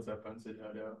the fields up on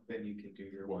Zenodo, then you can do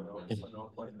your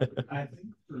 1.0. I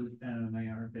think for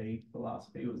NMMA, our vague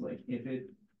philosophy was like, if it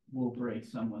will break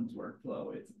someone's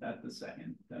workflow, it's at the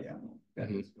second decimal.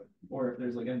 Yeah. Or if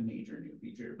there's like a major new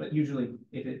feature, but usually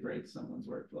if it breaks someone's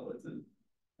workflow, it's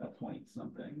a point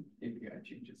something. API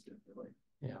changes differently.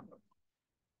 Yeah.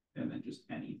 And then just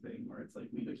anything where it's like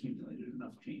we've accumulated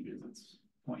enough changes, it's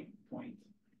point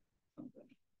something.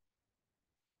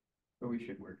 But we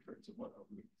should work for it to 1.0.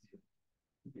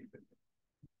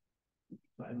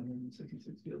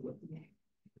 566 fields left to go.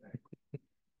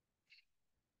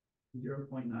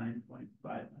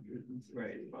 0.9.500.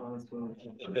 Right.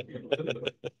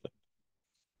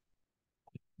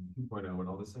 2.0 and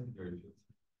all the secondary fields.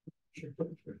 Sure.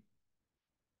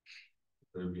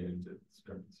 There would be any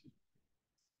discrepancy.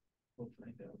 We'll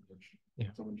find out.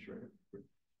 Yeah. Someone sure.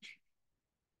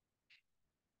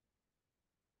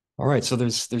 All right, so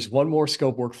there's one more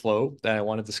SCoPe workflow that I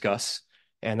want to discuss,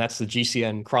 and that's the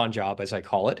GCN cron job, as I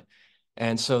call it.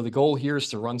 And so the goal here is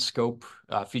to run SCoPe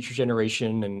feature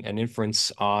generation and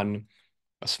inference on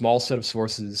a small set of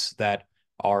sources that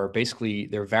are basically,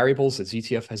 they're variables that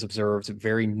ZTF has observed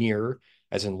very near,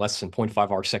 as in less than 0.5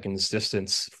 arcseconds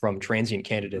distance from transient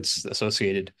candidates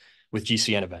associated with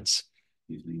GCN events.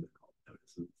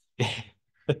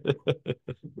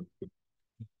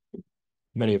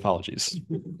 Many apologies.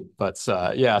 But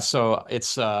yeah, so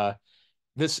it's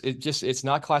it's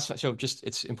not classified. So just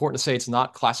it's important to say it's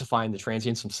not classifying the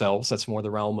transients themselves. That's more the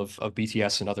realm of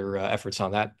BTS and other efforts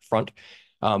on that front.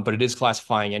 But it is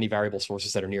classifying any variable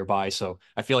sources that are nearby. So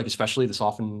I feel like especially this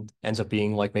often ends up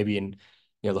being like maybe in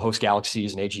the host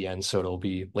galaxies and AGN, so it'll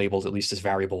be labeled at least as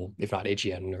variable, if not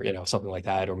AGN, or something like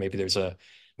that. Or maybe there's a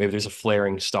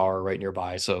flaring star right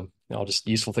nearby. So just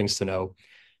useful things to know.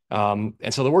 And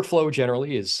so the workflow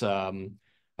generally is the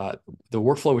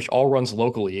workflow which all runs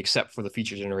locally except for the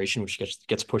feature generation, which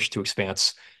gets pushed to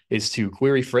Expanse, is to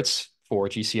query Fritz for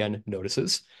GCN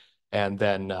notices. And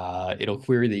then it'll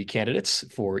query the candidates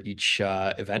for each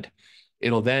event.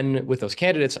 It'll then, with those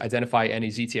candidates, identify any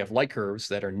ZTF light curves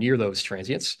that are near those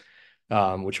transients,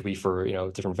 which will be for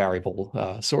different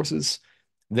variable sources.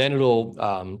 Then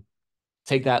it'll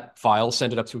take that file,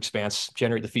 send it up to Expanse,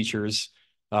 generate the features.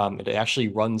 It actually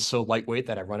runs so lightweight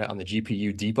that I run it on the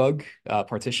GPU debug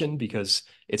partition because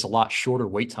it's a lot shorter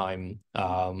wait time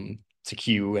to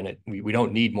queue, and we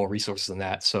don't need more resources than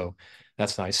that. So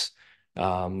that's nice.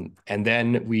 And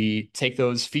then we take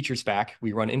those features back,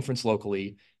 we run inference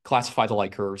locally, classify the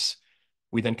light curves.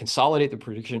 We then consolidate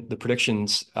the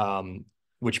predictions,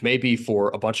 which may be for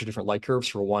a bunch of different light curves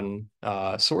for one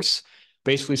source,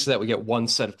 basically so that we get one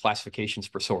set of classifications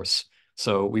per source.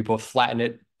 So we both flatten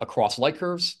it across light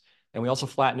curves, and we also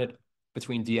flatten it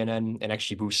between DNN and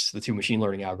XGBoost, the two machine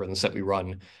learning algorithms that we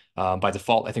run. By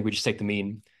default, I think we just take the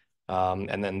mean,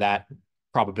 and then that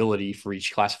probability for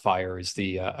each classifier is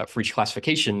for each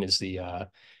classification is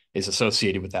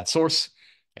associated with that source.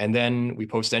 And then we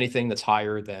post anything that's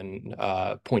higher than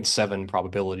 0.7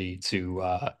 probability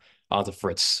onto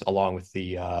Fritz, along with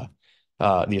the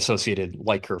associated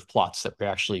light curve plots that we're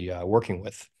actually working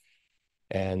with.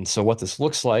 And so what this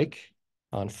looks like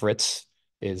on Fritz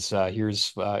is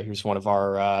here's one of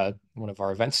our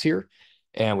events here,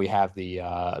 and we have the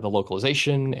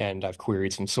localization, and I've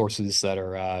queried some sources that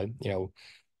are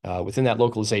within that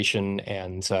localization,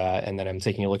 and then I'm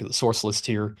taking a look at the source list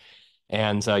here.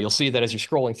 And you'll see that as you're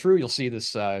scrolling through, you'll see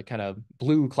this kind of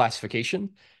blue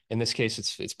classification. In this case,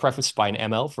 it's prefaced by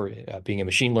an ML for being a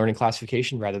machine learning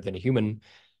classification rather than a human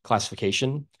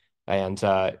classification. And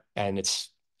it's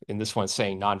in this one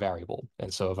saying non-variable.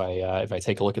 And so if I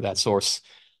take a look at that source,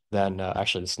 then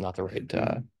actually that's not the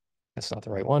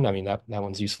right one. I mean that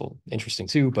one's useful, interesting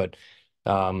too. But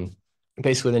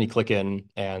basically, then you click in,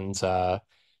 and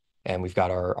we've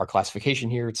got our classification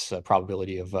here. It's a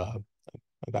probability of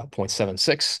about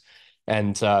 0.76.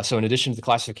 And so in addition to the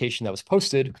classification that was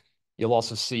posted, you'll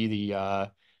also see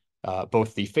the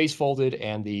both the phase folded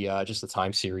and the just the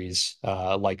time series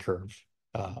light curve.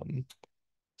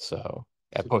 So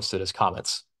I posted as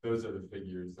comments. Those are the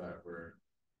figures that were.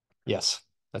 Yes,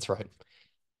 that's right.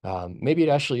 Maybe it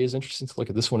actually is interesting to look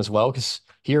at this one as well, because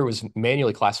here it was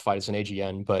manually classified as an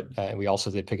AGN, but we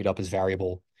also did pick it up as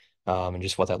variable, and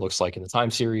just what that looks like in the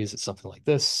time series. It's something like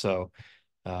this. So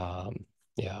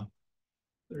yeah. Is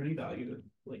there any value to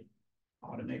like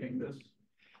automating this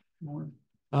more?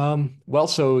 Well,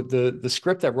 so the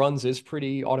script that runs is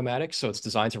pretty automatic, so it's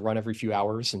designed to run every few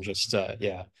hours and just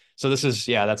yeah. So this is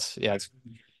yeah,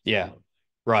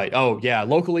 right. Oh yeah,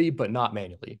 locally but not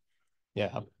manually.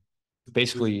 Yeah,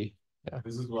 basically. Yeah.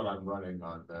 This is what I'm running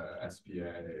on the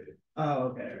SPA. Oh,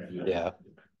 okay. Yeah.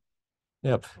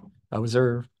 Yep. Was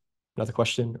there another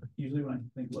question? Usually when I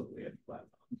think locally at flat.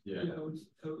 Yeah.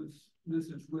 This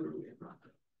is literally a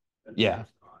project. Yeah.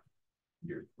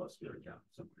 Your cluster account,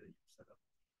 somebody set up.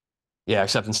 Yeah,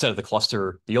 except instead of the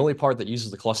cluster, the only part that uses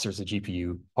the cluster is the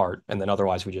GPU part, and then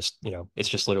otherwise we just, it's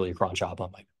just literally a cron job on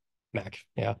my Mac.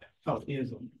 Yeah. Oh, it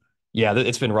is on. Yeah,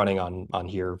 it's been running on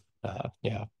here.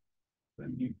 Yeah.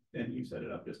 And you set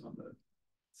it up just on the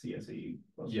CSE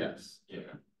cluster? Yes, yeah.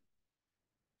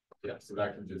 Yeah, so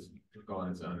that can just go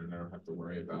on its own and I don't have to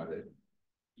worry about it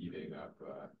eating up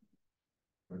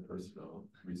my personal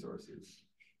resources.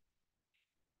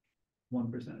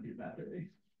 1% of your battery.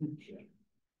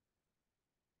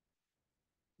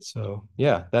 So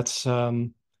yeah, that's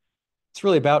it's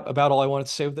really about all I wanted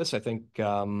to say with this. I think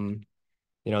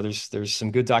there's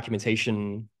some good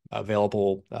documentation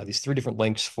available. These 3 different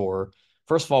links for,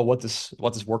 first of all, what this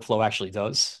workflow actually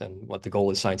does and what the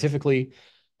goal is scientifically,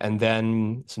 and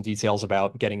then some details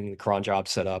about getting the cron job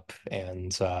set up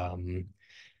and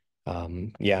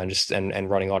yeah, and just and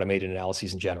running automated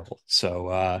analyses in general.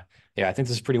 So yeah, I think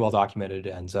this is pretty well documented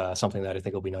and something that I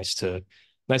think will be nice to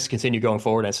continue going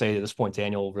forward. And say at this point,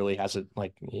 Daniel really has it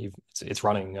like it's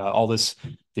running all this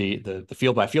the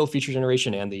field by field feature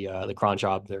generation and the cron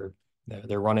job. They're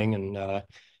running and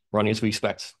running as we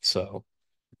expect. So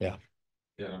yeah.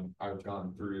 Yeah, I've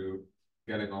gone through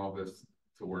getting all this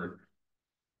to work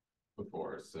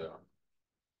before, so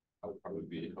I would probably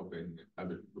be hoping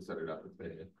other people set it up if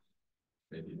they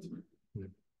need to.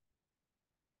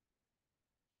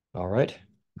 All right.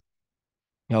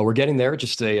 Now we're getting there.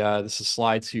 Just this is a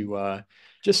slide to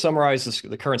just summarize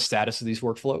the current status of these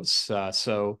workflows.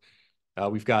 So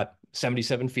we've got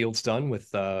 77 fields done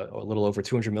with a little over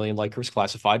 200 million Likers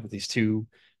classified with these 2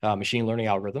 machine learning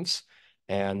algorithms.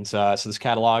 And so this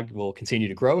catalog will continue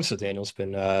to grow. So Daniel's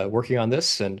been working on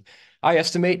this, and I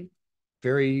estimate,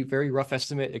 very, very rough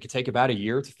estimate, it could take about a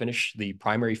year to finish the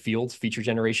primary field feature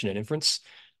generation and inference.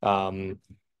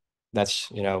 That's,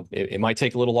 it might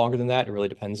take a little longer than that. It really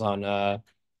depends on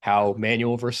how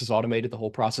manual versus automated the whole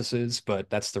process is, but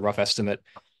that's the rough estimate.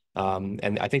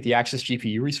 And I think the access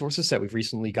GPU resources that we've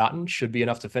recently gotten should be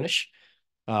enough to finish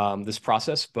this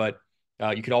process. But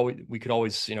we could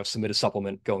always submit a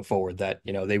supplement going forward that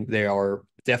they are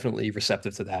definitely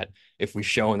receptive to that if we've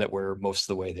shown that we're most of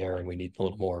the way there and we need a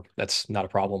little more. That's not a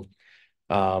problem.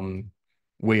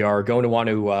 We are going to want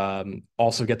to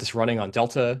also get this running on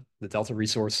Delta, the Delta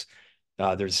resource.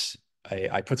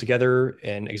 I put together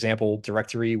an example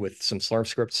directory with some Slurm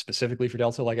scripts specifically for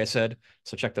Delta, like I said,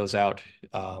 so check those out.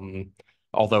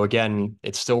 Although again,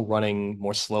 it's still running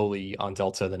more slowly on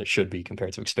Delta than it should be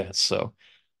compared to Expanse. So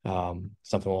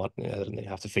something we'll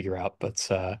have to figure out. But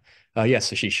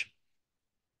yes, Ashish.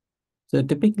 So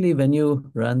typically when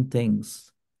you run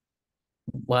things,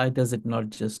 why does it not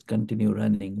just continue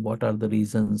running? What are the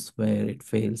reasons where it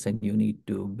fails and you need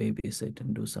to babysit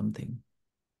and do something?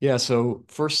 Yeah, so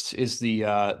first is the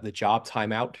job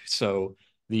timeout. So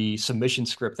the submission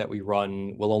script that we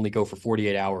run will only go for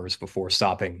 48 hours before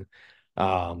stopping,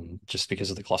 just because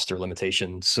of the cluster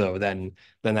limitation. So then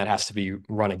that has to be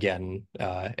run again.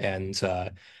 And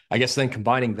I guess then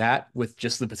combining that with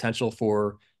just the potential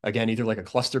for, again, either like a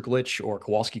cluster glitch or a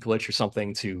Kowalski glitch or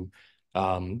something to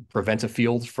prevent a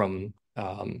field from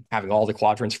having all the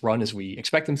quadrants run as we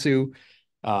expect them to,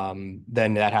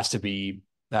 then that has to be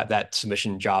that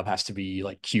submission job has to be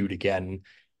like queued again.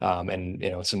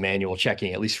 And some manual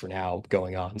checking, at least for now,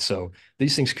 going on. So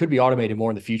these things could be automated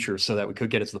more in the future so that we could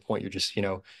get it to the point you're just,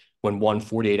 when one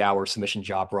 48-hour submission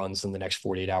job runs, then the next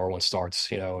 48-hour one starts,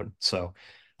 so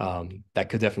that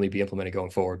could definitely be implemented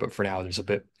going forward. But for now, there's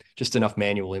just enough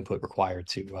manual input required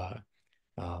to,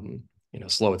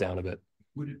 slow it down a bit.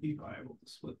 Would it be viable to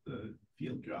split the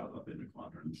field job up into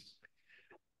quadrants?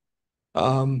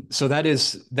 So that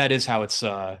is how it's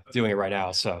doing it right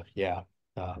now. So yeah.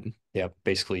 Yeah,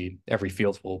 basically every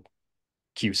field will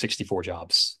queue 64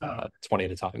 jobs, 20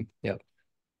 at a time. Yep.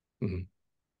 Mm-hmm.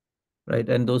 Right.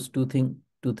 And those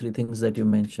 3 things that you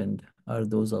mentioned, are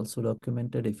those also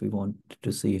documented if we want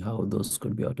to see how those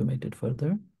could be automated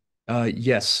further?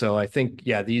 Yes. So I think,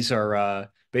 yeah, these are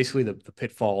basically the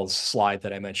pitfalls slide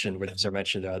that I mentioned, where these are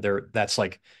mentioned, that's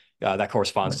like that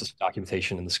corresponds to some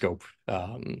documentation in the SCoPe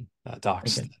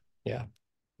docs. Okay. Yeah.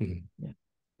 Mm-hmm. Yeah.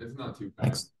 It's not too bad.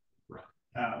 Thanks. Right.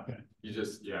 Okay. You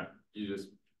just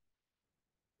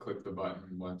click the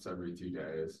button once every 2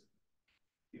 days.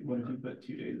 What if you put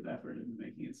 2 days of effort into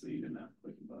making it so you didn't have to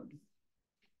click the button?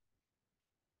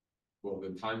 Well,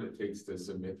 the time it takes to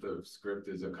submit the script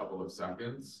is a couple of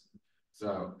seconds.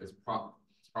 So it's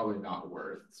probably not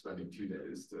worth spending 2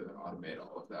 days to automate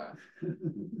all of that.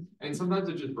 And sometimes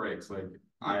it just breaks. Like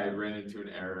I ran into an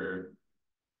error.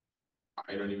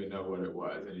 I don't even know what it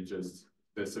was. And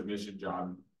the submission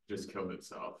job just killed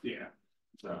itself. Yeah.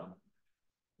 So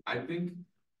I think,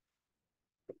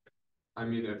 I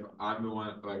mean, if I'm the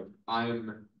one, like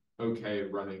I'm okay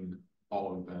running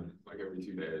all of them like every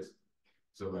 2 days.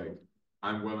 So like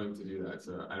I'm willing to do that.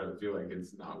 So I don't feel like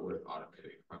it's not worth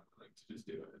automating if I'm willing to just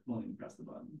do it. Well, you press the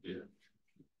button. Yeah.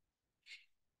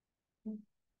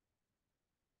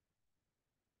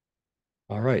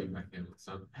 All right.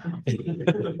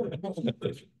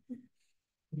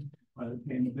 Why they're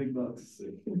paying the big bucks.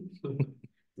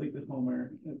 Like the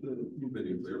Homer at the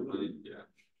nuclear plant, yeah.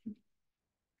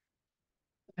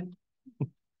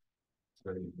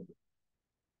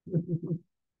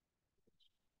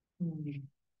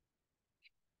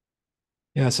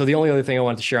 Yeah, so the only other thing I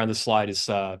wanted to share on this slide is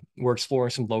we're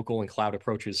exploring some local and cloud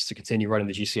approaches to continue running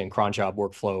the GCN cron job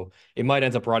workflow. It might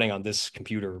end up running on this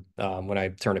computer when I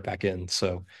turn it back in.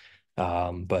 So,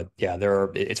 but yeah,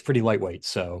 it's pretty lightweight.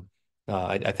 So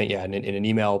I think, yeah, in an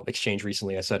email exchange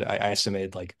recently, I said I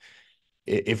estimated like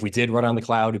if we did run on the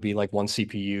cloud, it'd be like 1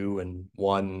 CPU and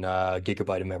 1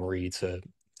 gigabyte of memory to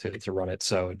run it.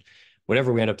 So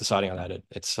whatever we end up deciding on that,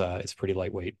 it's pretty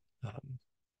lightweight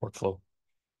workflow.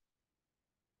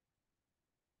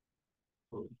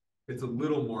 It's a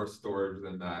little more storage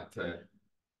than that to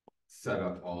set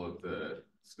up all of the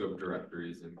scope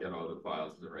directories and get all the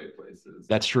files in the right places.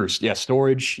 That's true. Yeah,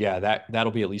 storage. Yeah,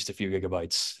 that'll be at least a few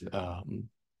gigabytes.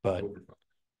 But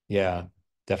yeah,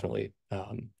 definitely.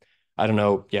 I don't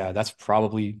know. Yeah, that's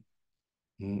probably.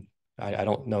 I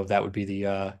don't know if that would be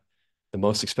the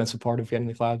most expensive part of getting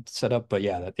the cloud set up. But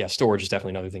yeah, storage is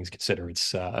definitely another thing to consider.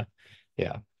 It's yeah,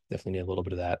 definitely need a little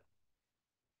bit of that.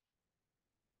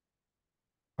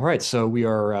 All right, so we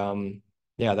are,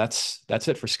 yeah, that's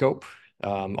it for SCoPe.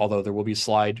 Although there will be a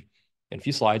slide and a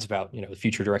few slides about, the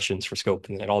future directions for SCoPe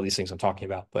and all these things I'm talking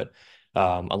about. But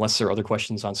unless there are other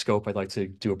questions on SCoPe, I'd like to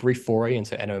do a brief foray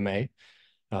into NMMA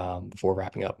before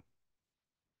wrapping up.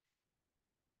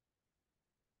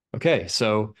 Okay,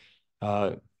 so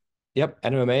yep,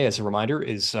 NMMA, as a reminder,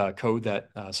 is code that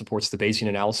supports the Bayesian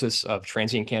analysis of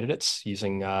transient candidates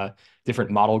using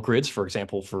different model grids, for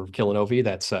example, for kilinovae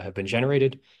that have been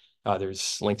generated.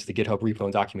 There's a link to the GitHub repo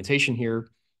and documentation here.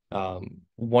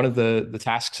 One of the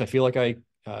tasks I feel like I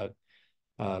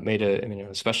made an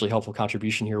especially helpful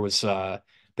contribution here was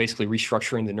basically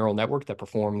restructuring the neural network that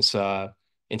performs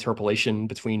interpolation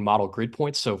between model grid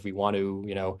points. So if we want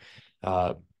to,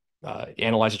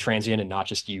 analyze a transient and not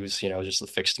just use, just the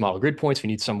fixed model grid points, we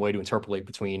need some way to interpolate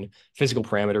between physical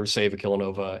parameters, say of a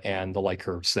kilonova, and the light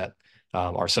curves that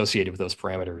are associated with those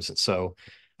parameters. And so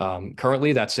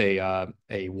currently that's a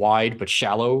wide but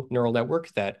shallow neural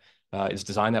network that is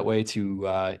designed that way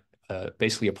to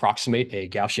basically approximate a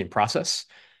Gaussian process,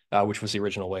 which was the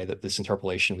original way that this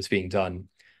interpolation was being done.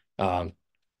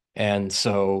 And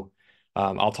so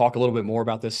I'll talk a little bit more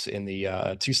about this in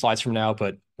the 2 slides from now,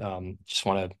 but just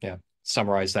want to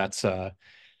summarize that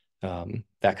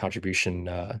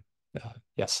contribution.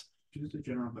 Yes. Just a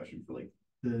general question for like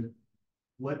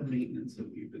what maintenance have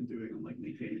you been doing on like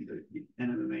maintaining the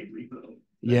NMMA repo?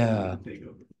 Yeah.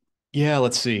 Yeah,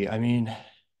 let's see. I mean,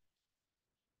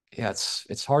 yeah,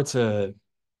 it's hard to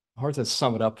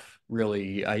sum it up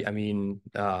really. I mean,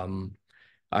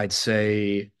 I'd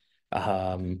say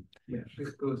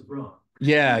this goes wrong.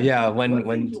 Yeah, when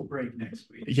will break next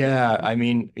week. Yeah, I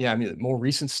mean, more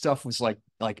recent stuff was like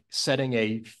setting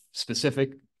a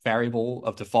specific variable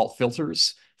of default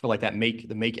filters for like the make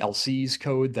LCs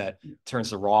code that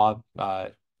turns the raw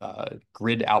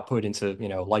grid output into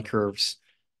light curves.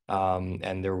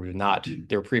 And there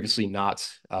were previously not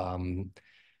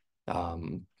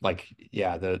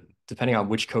depending on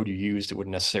which code you used, it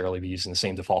wouldn't necessarily be using the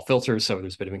same default filter. So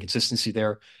there's a bit of inconsistency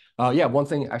there. One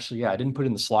thing actually, I didn't put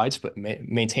in the slides, but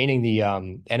maintaining the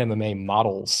NMMA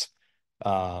models.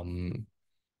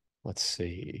 Let's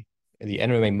see, the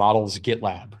NMMA models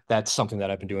GitLab. That's something that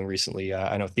I've been doing recently.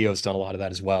 I know Theo's done a lot of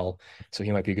that as well, so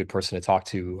he might be a good person to talk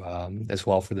to as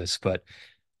well for this. But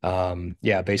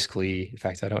basically, in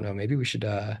fact, I don't know. Maybe we should.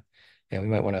 We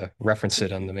might want to reference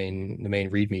it on the main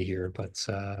README here. But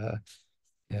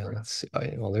let's see.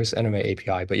 Well, there's NMMA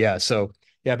API, but so.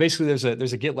 Yeah, basically there's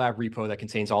a GitLab repo that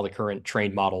contains all the current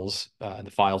trained models,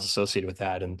 the files associated with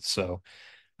that. And so,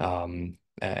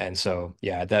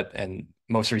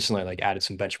 most recently, like added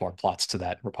some benchmark plots to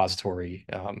that repository,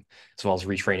 as well as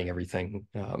retraining everything,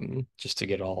 just to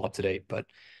get it all up to date. But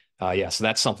yeah, so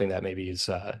that's something that maybe is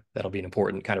that'll be an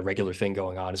important kind of regular thing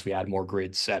going on as we add more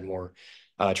grids, add more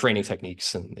training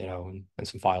techniques, and and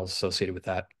some files associated with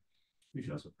that. We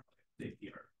should also probably update the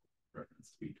article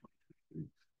reference to be 2023.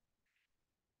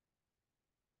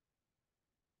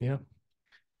 Yeah.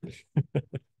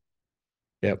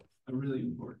 Yep. A really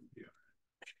important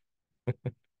PR.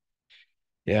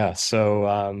 Yeah. So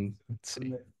let's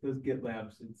see. Those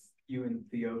GitLabs, it's you and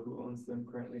Theo who owns them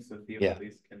currently, so Theo Yeah. at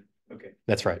least can. Okay.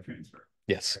 That's right. Transfer.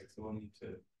 Yes. Right, so we'll need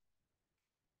to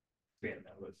expand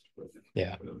that list.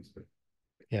 Yeah.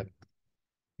 Yep.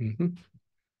 Mm-hmm.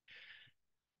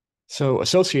 So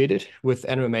associated with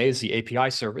NMMA is the API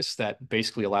service that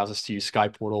basically allows us to use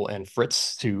SkyPortal and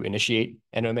Fritz to initiate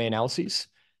NMMA analyses.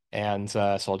 And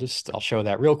so I'll show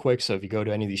that real quick. So if you go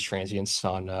to any of these transients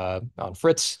on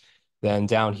Fritz, then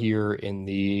down here in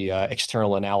the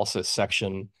external analysis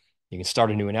section, you can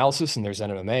start a new analysis, and there's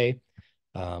NMMA.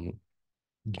 You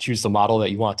choose the model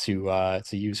that you want to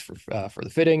use for the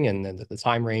fitting, and then the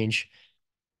time range.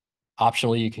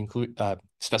 Optionally, you can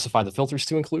specify the filters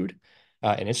to include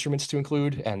and instruments to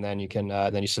include, and then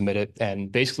you submit it.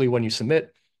 And basically, when you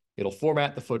submit, it'll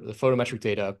format the photometric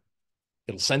data.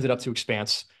 It'll send it up to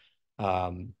Expanse,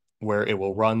 where it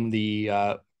will run the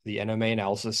NMMA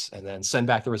analysis and then send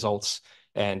back the results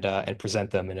and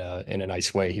present them in a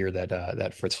nice way here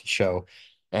that Fritz will show.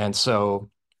 And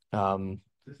so, does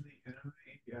the NMMA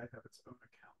API have its own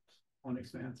account on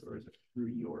Expanse, or is it through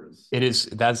yours? It is.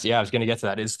 I was going to get to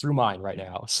that. It's through mine right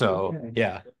now. So okay.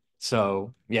 Yeah.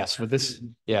 So yes, with this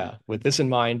in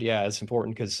mind, yeah, it's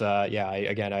important because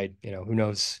who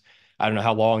knows? I don't know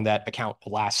how long that account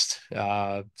will last. So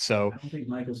I don't think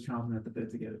Michael's chomping at the bit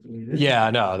to get it deleted.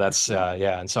 yeah, no, that's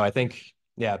yeah. And so I think,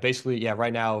 basically,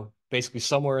 right now, basically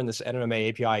somewhere in this NMMA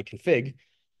API config,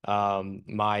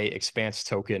 my Expanse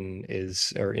token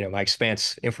is, or my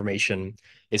Expanse information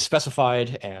is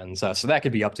specified, and so that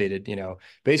could be updated.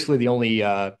 Basically the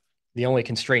only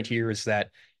constraint here is that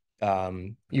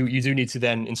you do need to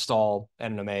then install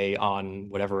NMMA on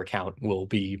whatever account will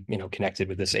be connected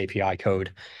with this API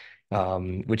code,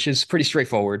 which is pretty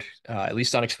straightforward, at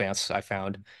least on Expanse, I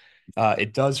found.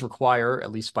 It does require,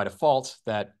 at least by default,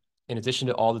 that in addition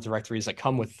to all the directories that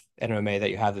come with NMMA, that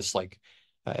you have this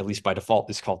at least by default,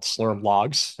 is called slurm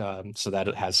logs, so that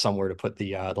it has somewhere to put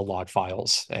the log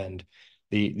files. And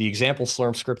the example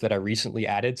slurm script that I recently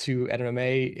added to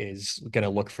NMMA is going to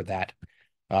look for that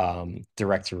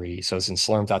directory. So it's in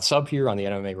slurm.sub here on the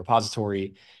NMMA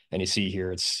repository, and you see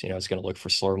here it's going to look for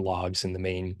slurm logs in the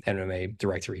main NMMA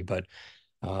directory. But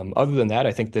other than that,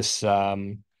 I think this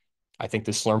slurm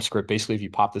script, basically, if you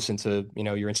pop this into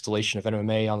your installation of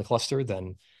NMMA on the cluster,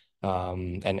 then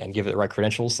and give it the right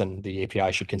credentials, then the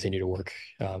API should continue to work.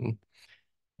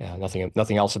 Yeah,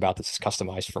 nothing else about this is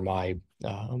customized for my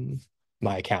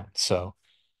my account. So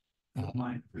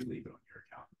mine leave it on your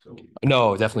account. So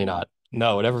no, definitely not.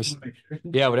 No, whatever's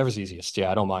sure. whatever's easiest.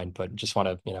 Yeah, I don't mind, but just want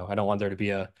to I don't want there to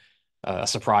be a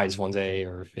surprise one day,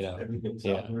 or yeah.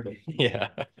 Yeah.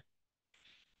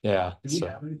 Yeah. Do we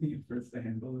have anything in Fritz to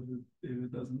handle if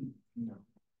it doesn't? No.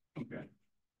 Okay.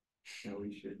 No,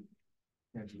 we should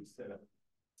have you set up.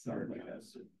 Sorry about that.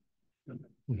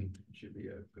 Should be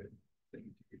a good thing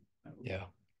to do. Yeah.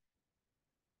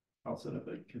 I'll set up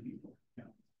a Kavievel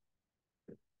account.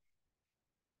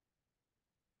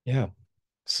 Yeah.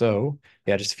 So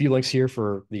yeah, just a few links here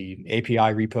for the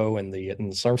API repo and the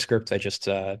Slurm script I just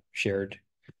shared.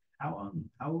 How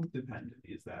dependent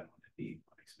is that on it being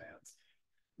on Expanse?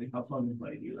 Like how plug and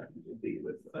play do you reckon it will be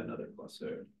with another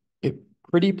cluster?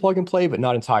 Pretty plug and play, but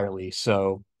not entirely.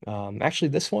 So actually,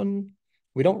 this one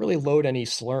we don't really load any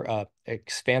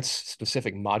Expanse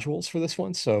specific modules for this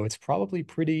one, so it's probably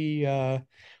pretty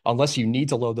unless you need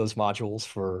to load those modules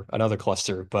for another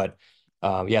cluster. But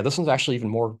yeah, this one's actually even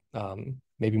more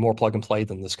maybe more plug and play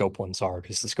than the SCoPe ones are,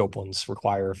 because the SCoPe ones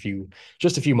require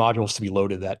just a few modules to be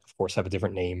loaded that, of course, have a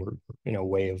different name or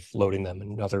way of loading them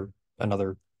in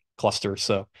another cluster.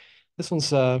 So this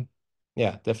one's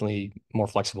yeah, definitely more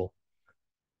flexible.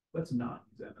 Let's not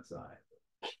use MSI.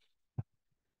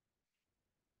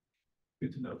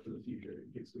 Good to know for the future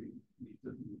in case we need to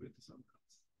move it to something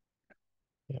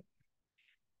else.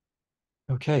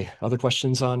 Yeah. Okay. Other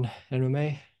questions on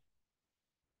NMMA?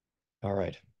 All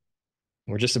right.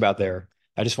 We're just about there.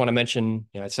 I just want to mention,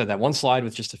 I said that one slide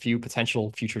with just a few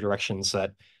potential future directions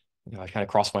that I kind of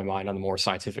crossed my mind on the more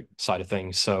scientific side of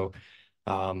things. So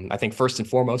I think first and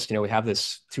foremost, we have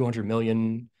this 200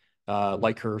 million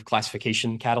light curve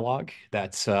classification catalog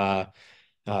that's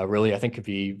really, I think could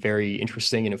be very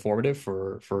interesting and informative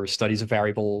for studies of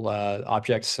variable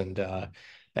objects and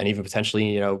even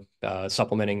potentially,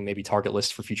 supplementing maybe target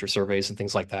lists for future surveys and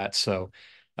things like that. So,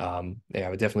 yeah, I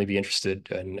would definitely be interested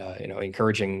in,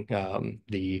 encouraging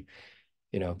the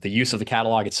use of the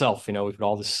catalog itself. We put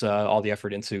all the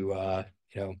effort into,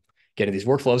 getting these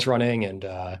workflows running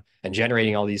and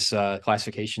generating all these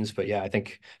classifications. But yeah, I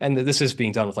think, and this is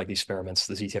being done with like the experiments,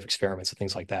 the ZTF experiments and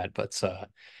things like that. But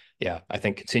yeah, I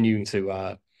think continuing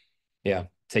to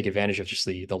take advantage of just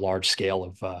the large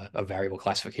scale of variable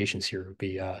classifications here would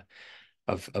be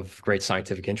of great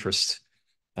scientific interest.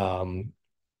 On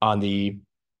the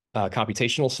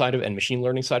computational side of and machine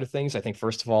learning side of things, I think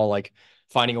first of all, like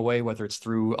finding a way, whether it's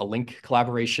through a link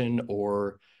collaboration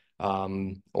or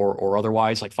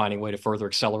otherwise, like finding a way to further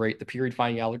accelerate the period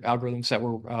finding algorithms that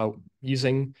we're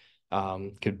using,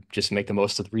 could just make the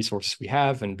most of the resources we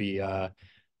have and be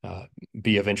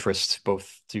of interest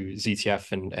both to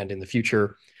ZTF and in the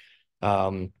future.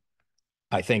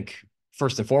 I think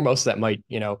first and foremost, that might,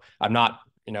 I'm not,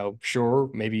 sure,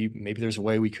 maybe there's a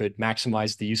way we could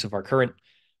maximize the use of our current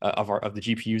of the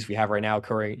GPUs we have right now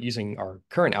using our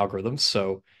current algorithms.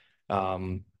 So,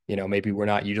 maybe we're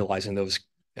not utilizing those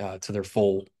to their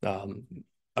full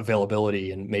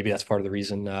availability, and maybe that's part of the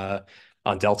reason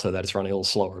on Delta that it's running a little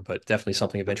slower, but definitely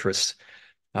something of interest.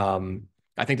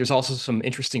 I think there's also some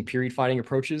interesting period finding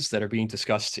approaches that are being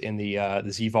discussed in the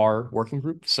ZVAR working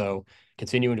group. So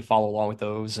continuing to follow along with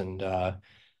those and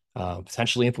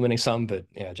potentially implementing some, but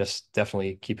yeah, just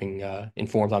definitely keeping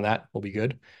informed on that will be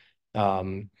good.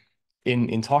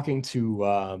 In talking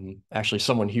to actually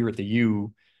someone here at the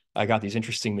U, I got these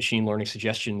interesting machine learning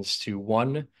suggestions to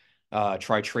one,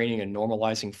 try training and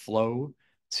normalizing flow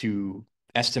to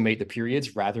estimate the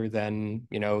periods rather than,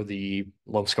 the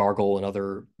Lomskargel and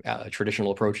other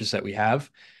traditional approaches that we have.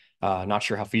 Not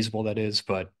sure how feasible that is,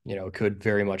 but, it could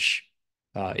very much,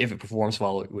 if it performs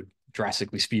well, it would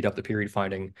drastically speed up the period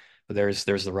finding. But there's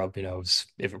the rub,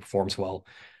 if it performs well.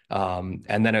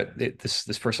 And then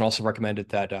this person also recommended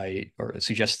that or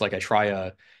suggested like I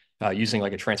try using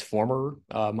like a transformer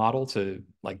model to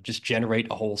like just generate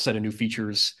a whole set of new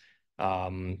features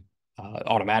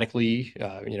automatically,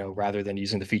 rather than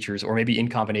using the features or maybe in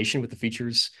combination with the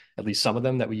features, at least some of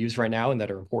them that we use right now and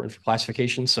that are important for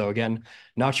classification. So again,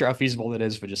 not sure how feasible that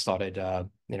is, but just thought I'd,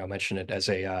 mention it as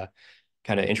a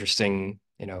kind of interesting,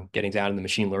 getting down in the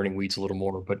machine learning weeds a little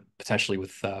more, but potentially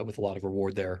with a lot of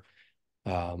reward there.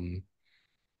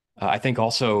 I think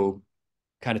also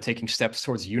kind of taking steps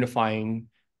towards unifying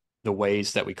the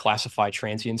ways that we classify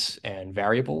transients and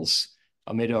variables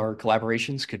amid our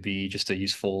collaborations could be just a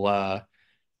useful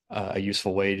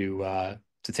way to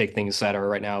take things that are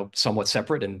right now somewhat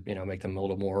separate and make them a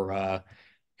little more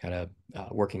kind of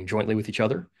working jointly with each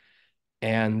other.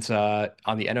 And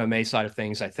on the NMMA side of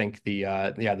things, I think the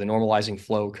normalizing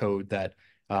flow code that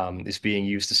is being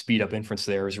used to speed up inference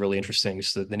there is really interesting.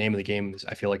 So the name of the game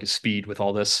I feel like is speed with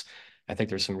all this. I think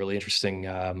there's some really interesting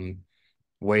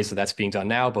ways that that's being done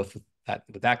now, both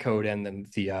with that code and then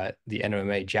the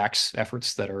NMMA JAX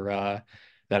efforts that are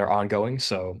ongoing.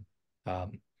 So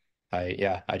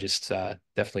I just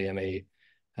definitely am a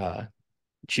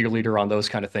cheerleader on those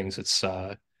kind of things.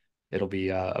 It'll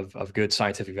be of good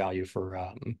scientific value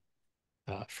for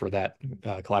that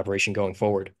collaboration going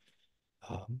forward.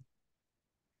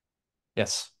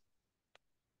 Yes.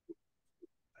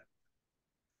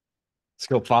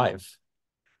 SCoPe 5.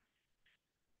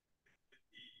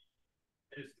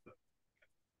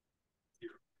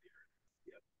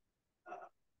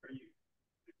 Are you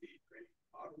the training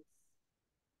models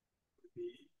would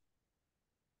be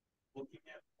looking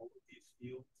at all of these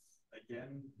fields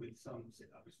again with some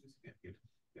obviously significant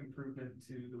improvement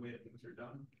to the way that things are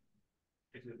done?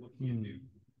 Is it looking at new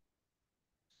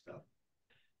stuff?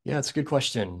 Yeah, it's a good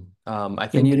question. I Can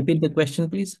think. you repeat the question,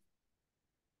 please?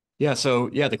 Yeah, so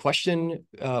yeah, the question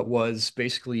was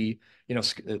basically, the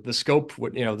SCoPe,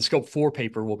 the SCoPe 4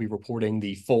 paper will be reporting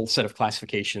the full set of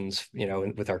classifications,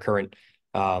 with our current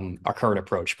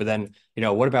approach. But then,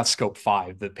 what about SCoPe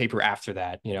 5, the paper after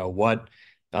that? What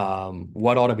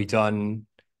ought to be done,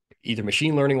 either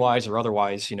machine learning wise or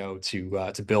otherwise,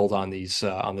 to build on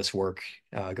this work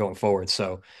going forward.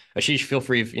 So, Ashish, feel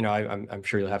free if I'm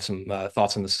sure you'll have some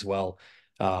thoughts on this as well.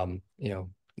 I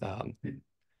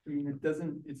mean,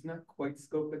 it's not quite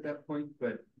SCoPe at that point,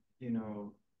 but,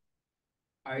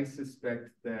 I suspect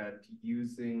that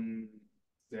using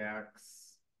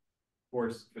Zach's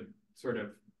force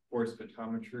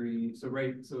photometry. So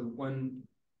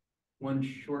one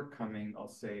shortcoming, I'll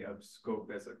say, of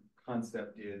SCoPe as a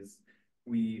concept is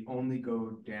we only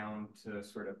go down to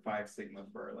sort of 5 sigma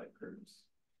for our light curves.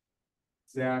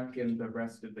 Zach and the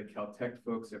rest of the Caltech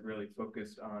folks have really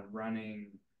focused on running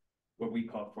what we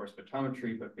call force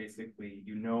photometry, but basically,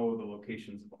 you know, the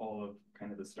locations of all of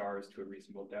kind of the stars to a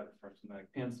reasonable depth from something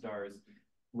like pan-stars,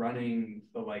 running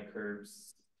the light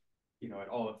curves, you know, at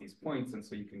all of these points. And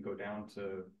so you can go down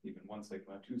to even 1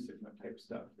 sigma, 2 sigma type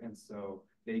stuff. And so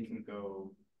they can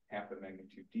go half a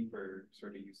magnitude deeper,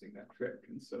 sort of using that trick.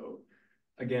 And so,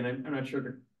 again, I'm not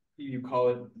sure you call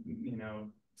it, you know,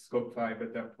 scope 5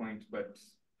 at that point, but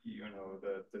you know,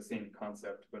 the same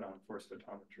concept, but on force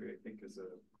photometry, I think is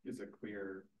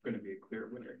going to be a clear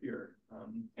winner here.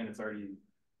 And it's already,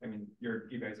 I mean,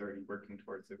 you guys are already working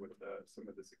towards it with some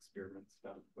of this experiment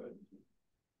stuff, but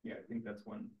yeah, I think that's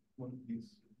one of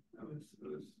these.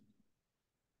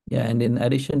 Yeah, and in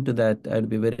addition to that, I'd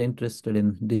be very interested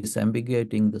in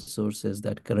disambiguating the sources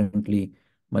that currently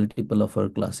multiple of our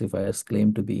classifiers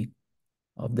claim to be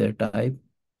of their type.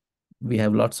 We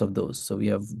have lots of those. So we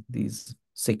have these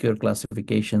secure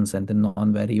classifications and the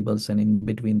non-variables, and in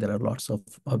between there are lots of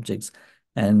objects.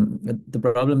 And the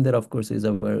problem there, of course, is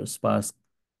our sparse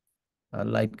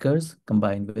light curves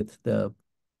combined with the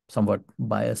somewhat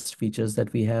biased features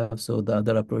that we have. So the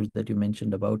other approach that you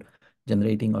mentioned about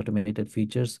generating automated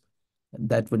features,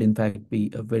 that would in fact be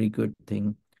a very good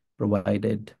thing,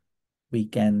 provided we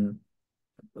can.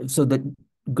 So the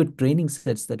good training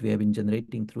sets that we have been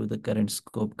generating through the current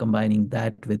SCoPe, combining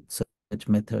that with such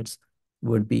methods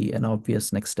would be an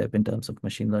obvious next step in terms of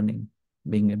machine learning,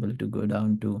 being able to go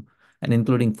down to, and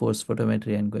including force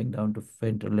photometry and going down to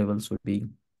filter levels would be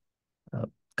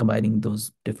combining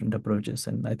those different approaches.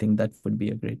 And I think that would be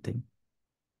a great thing.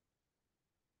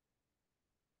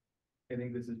 I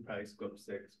think this is probably scope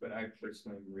 6, but I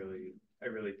personally I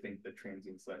really think the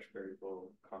transient /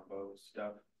 variable combo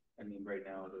stuff. I mean, right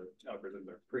now the algorithms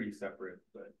are pretty separate,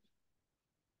 but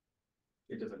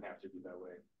it doesn't have to be that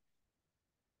way.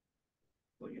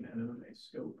 Like an NMMA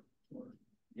scope, or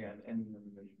yeah, an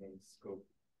NMMA scope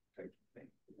type thing.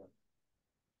 Yeah.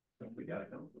 So we gotta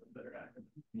come up with a better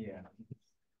acronym. Yeah.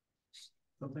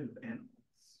 Something with animals.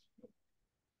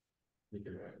 We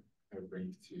could have a rank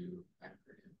 2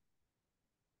 acronym,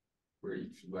 where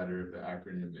each letter of the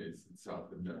acronym is itself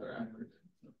another acronym.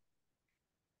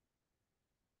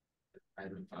 I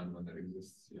haven't found one that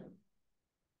exists yet.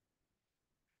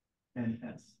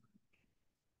 NS.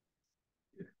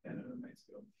 Yeah, NMMA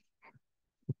scope.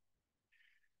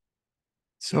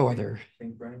 So are there,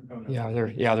 Brian? Oh, no.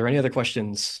 yeah, are there any other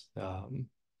questions?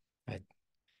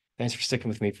 Thanks for sticking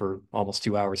with me for almost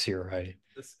 2 hours here.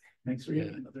 Thanks for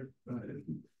getting another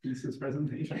thesis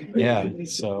presentation.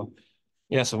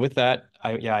 Yeah. So with that,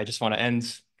 I just want to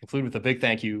conclude with a big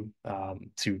thank you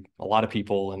to a lot of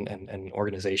people and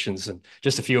organizations, and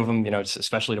just a few of them, you know,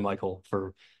 especially to Michael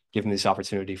for giving me this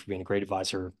opportunity, for being a great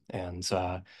advisor. And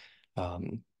I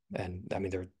mean,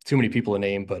 there are too many people to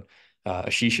name, but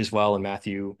Ashish as well, and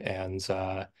Matthew, and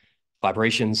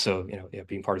collaborations. So, you know,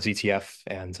 being part of ZTF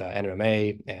and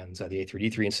NMMA and the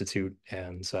A3D3 Institute.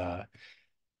 And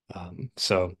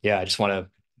so, yeah, I just want to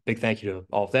big thank you to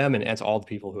all of them, and to all the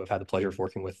people who have had the pleasure of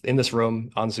working with in this room,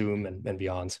 on Zoom, and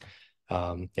beyond.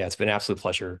 Yeah, it's been an absolute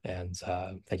pleasure, and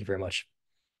thank you very much.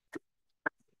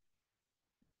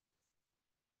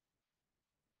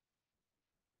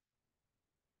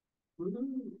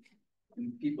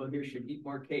 And people here should eat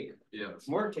more cake. Yes.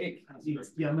 More cake.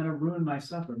 Yeah, I'm gonna ruin my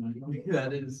supper, Michael.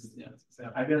 That is, yeah.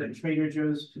 I got a Trader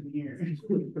Joe's from here.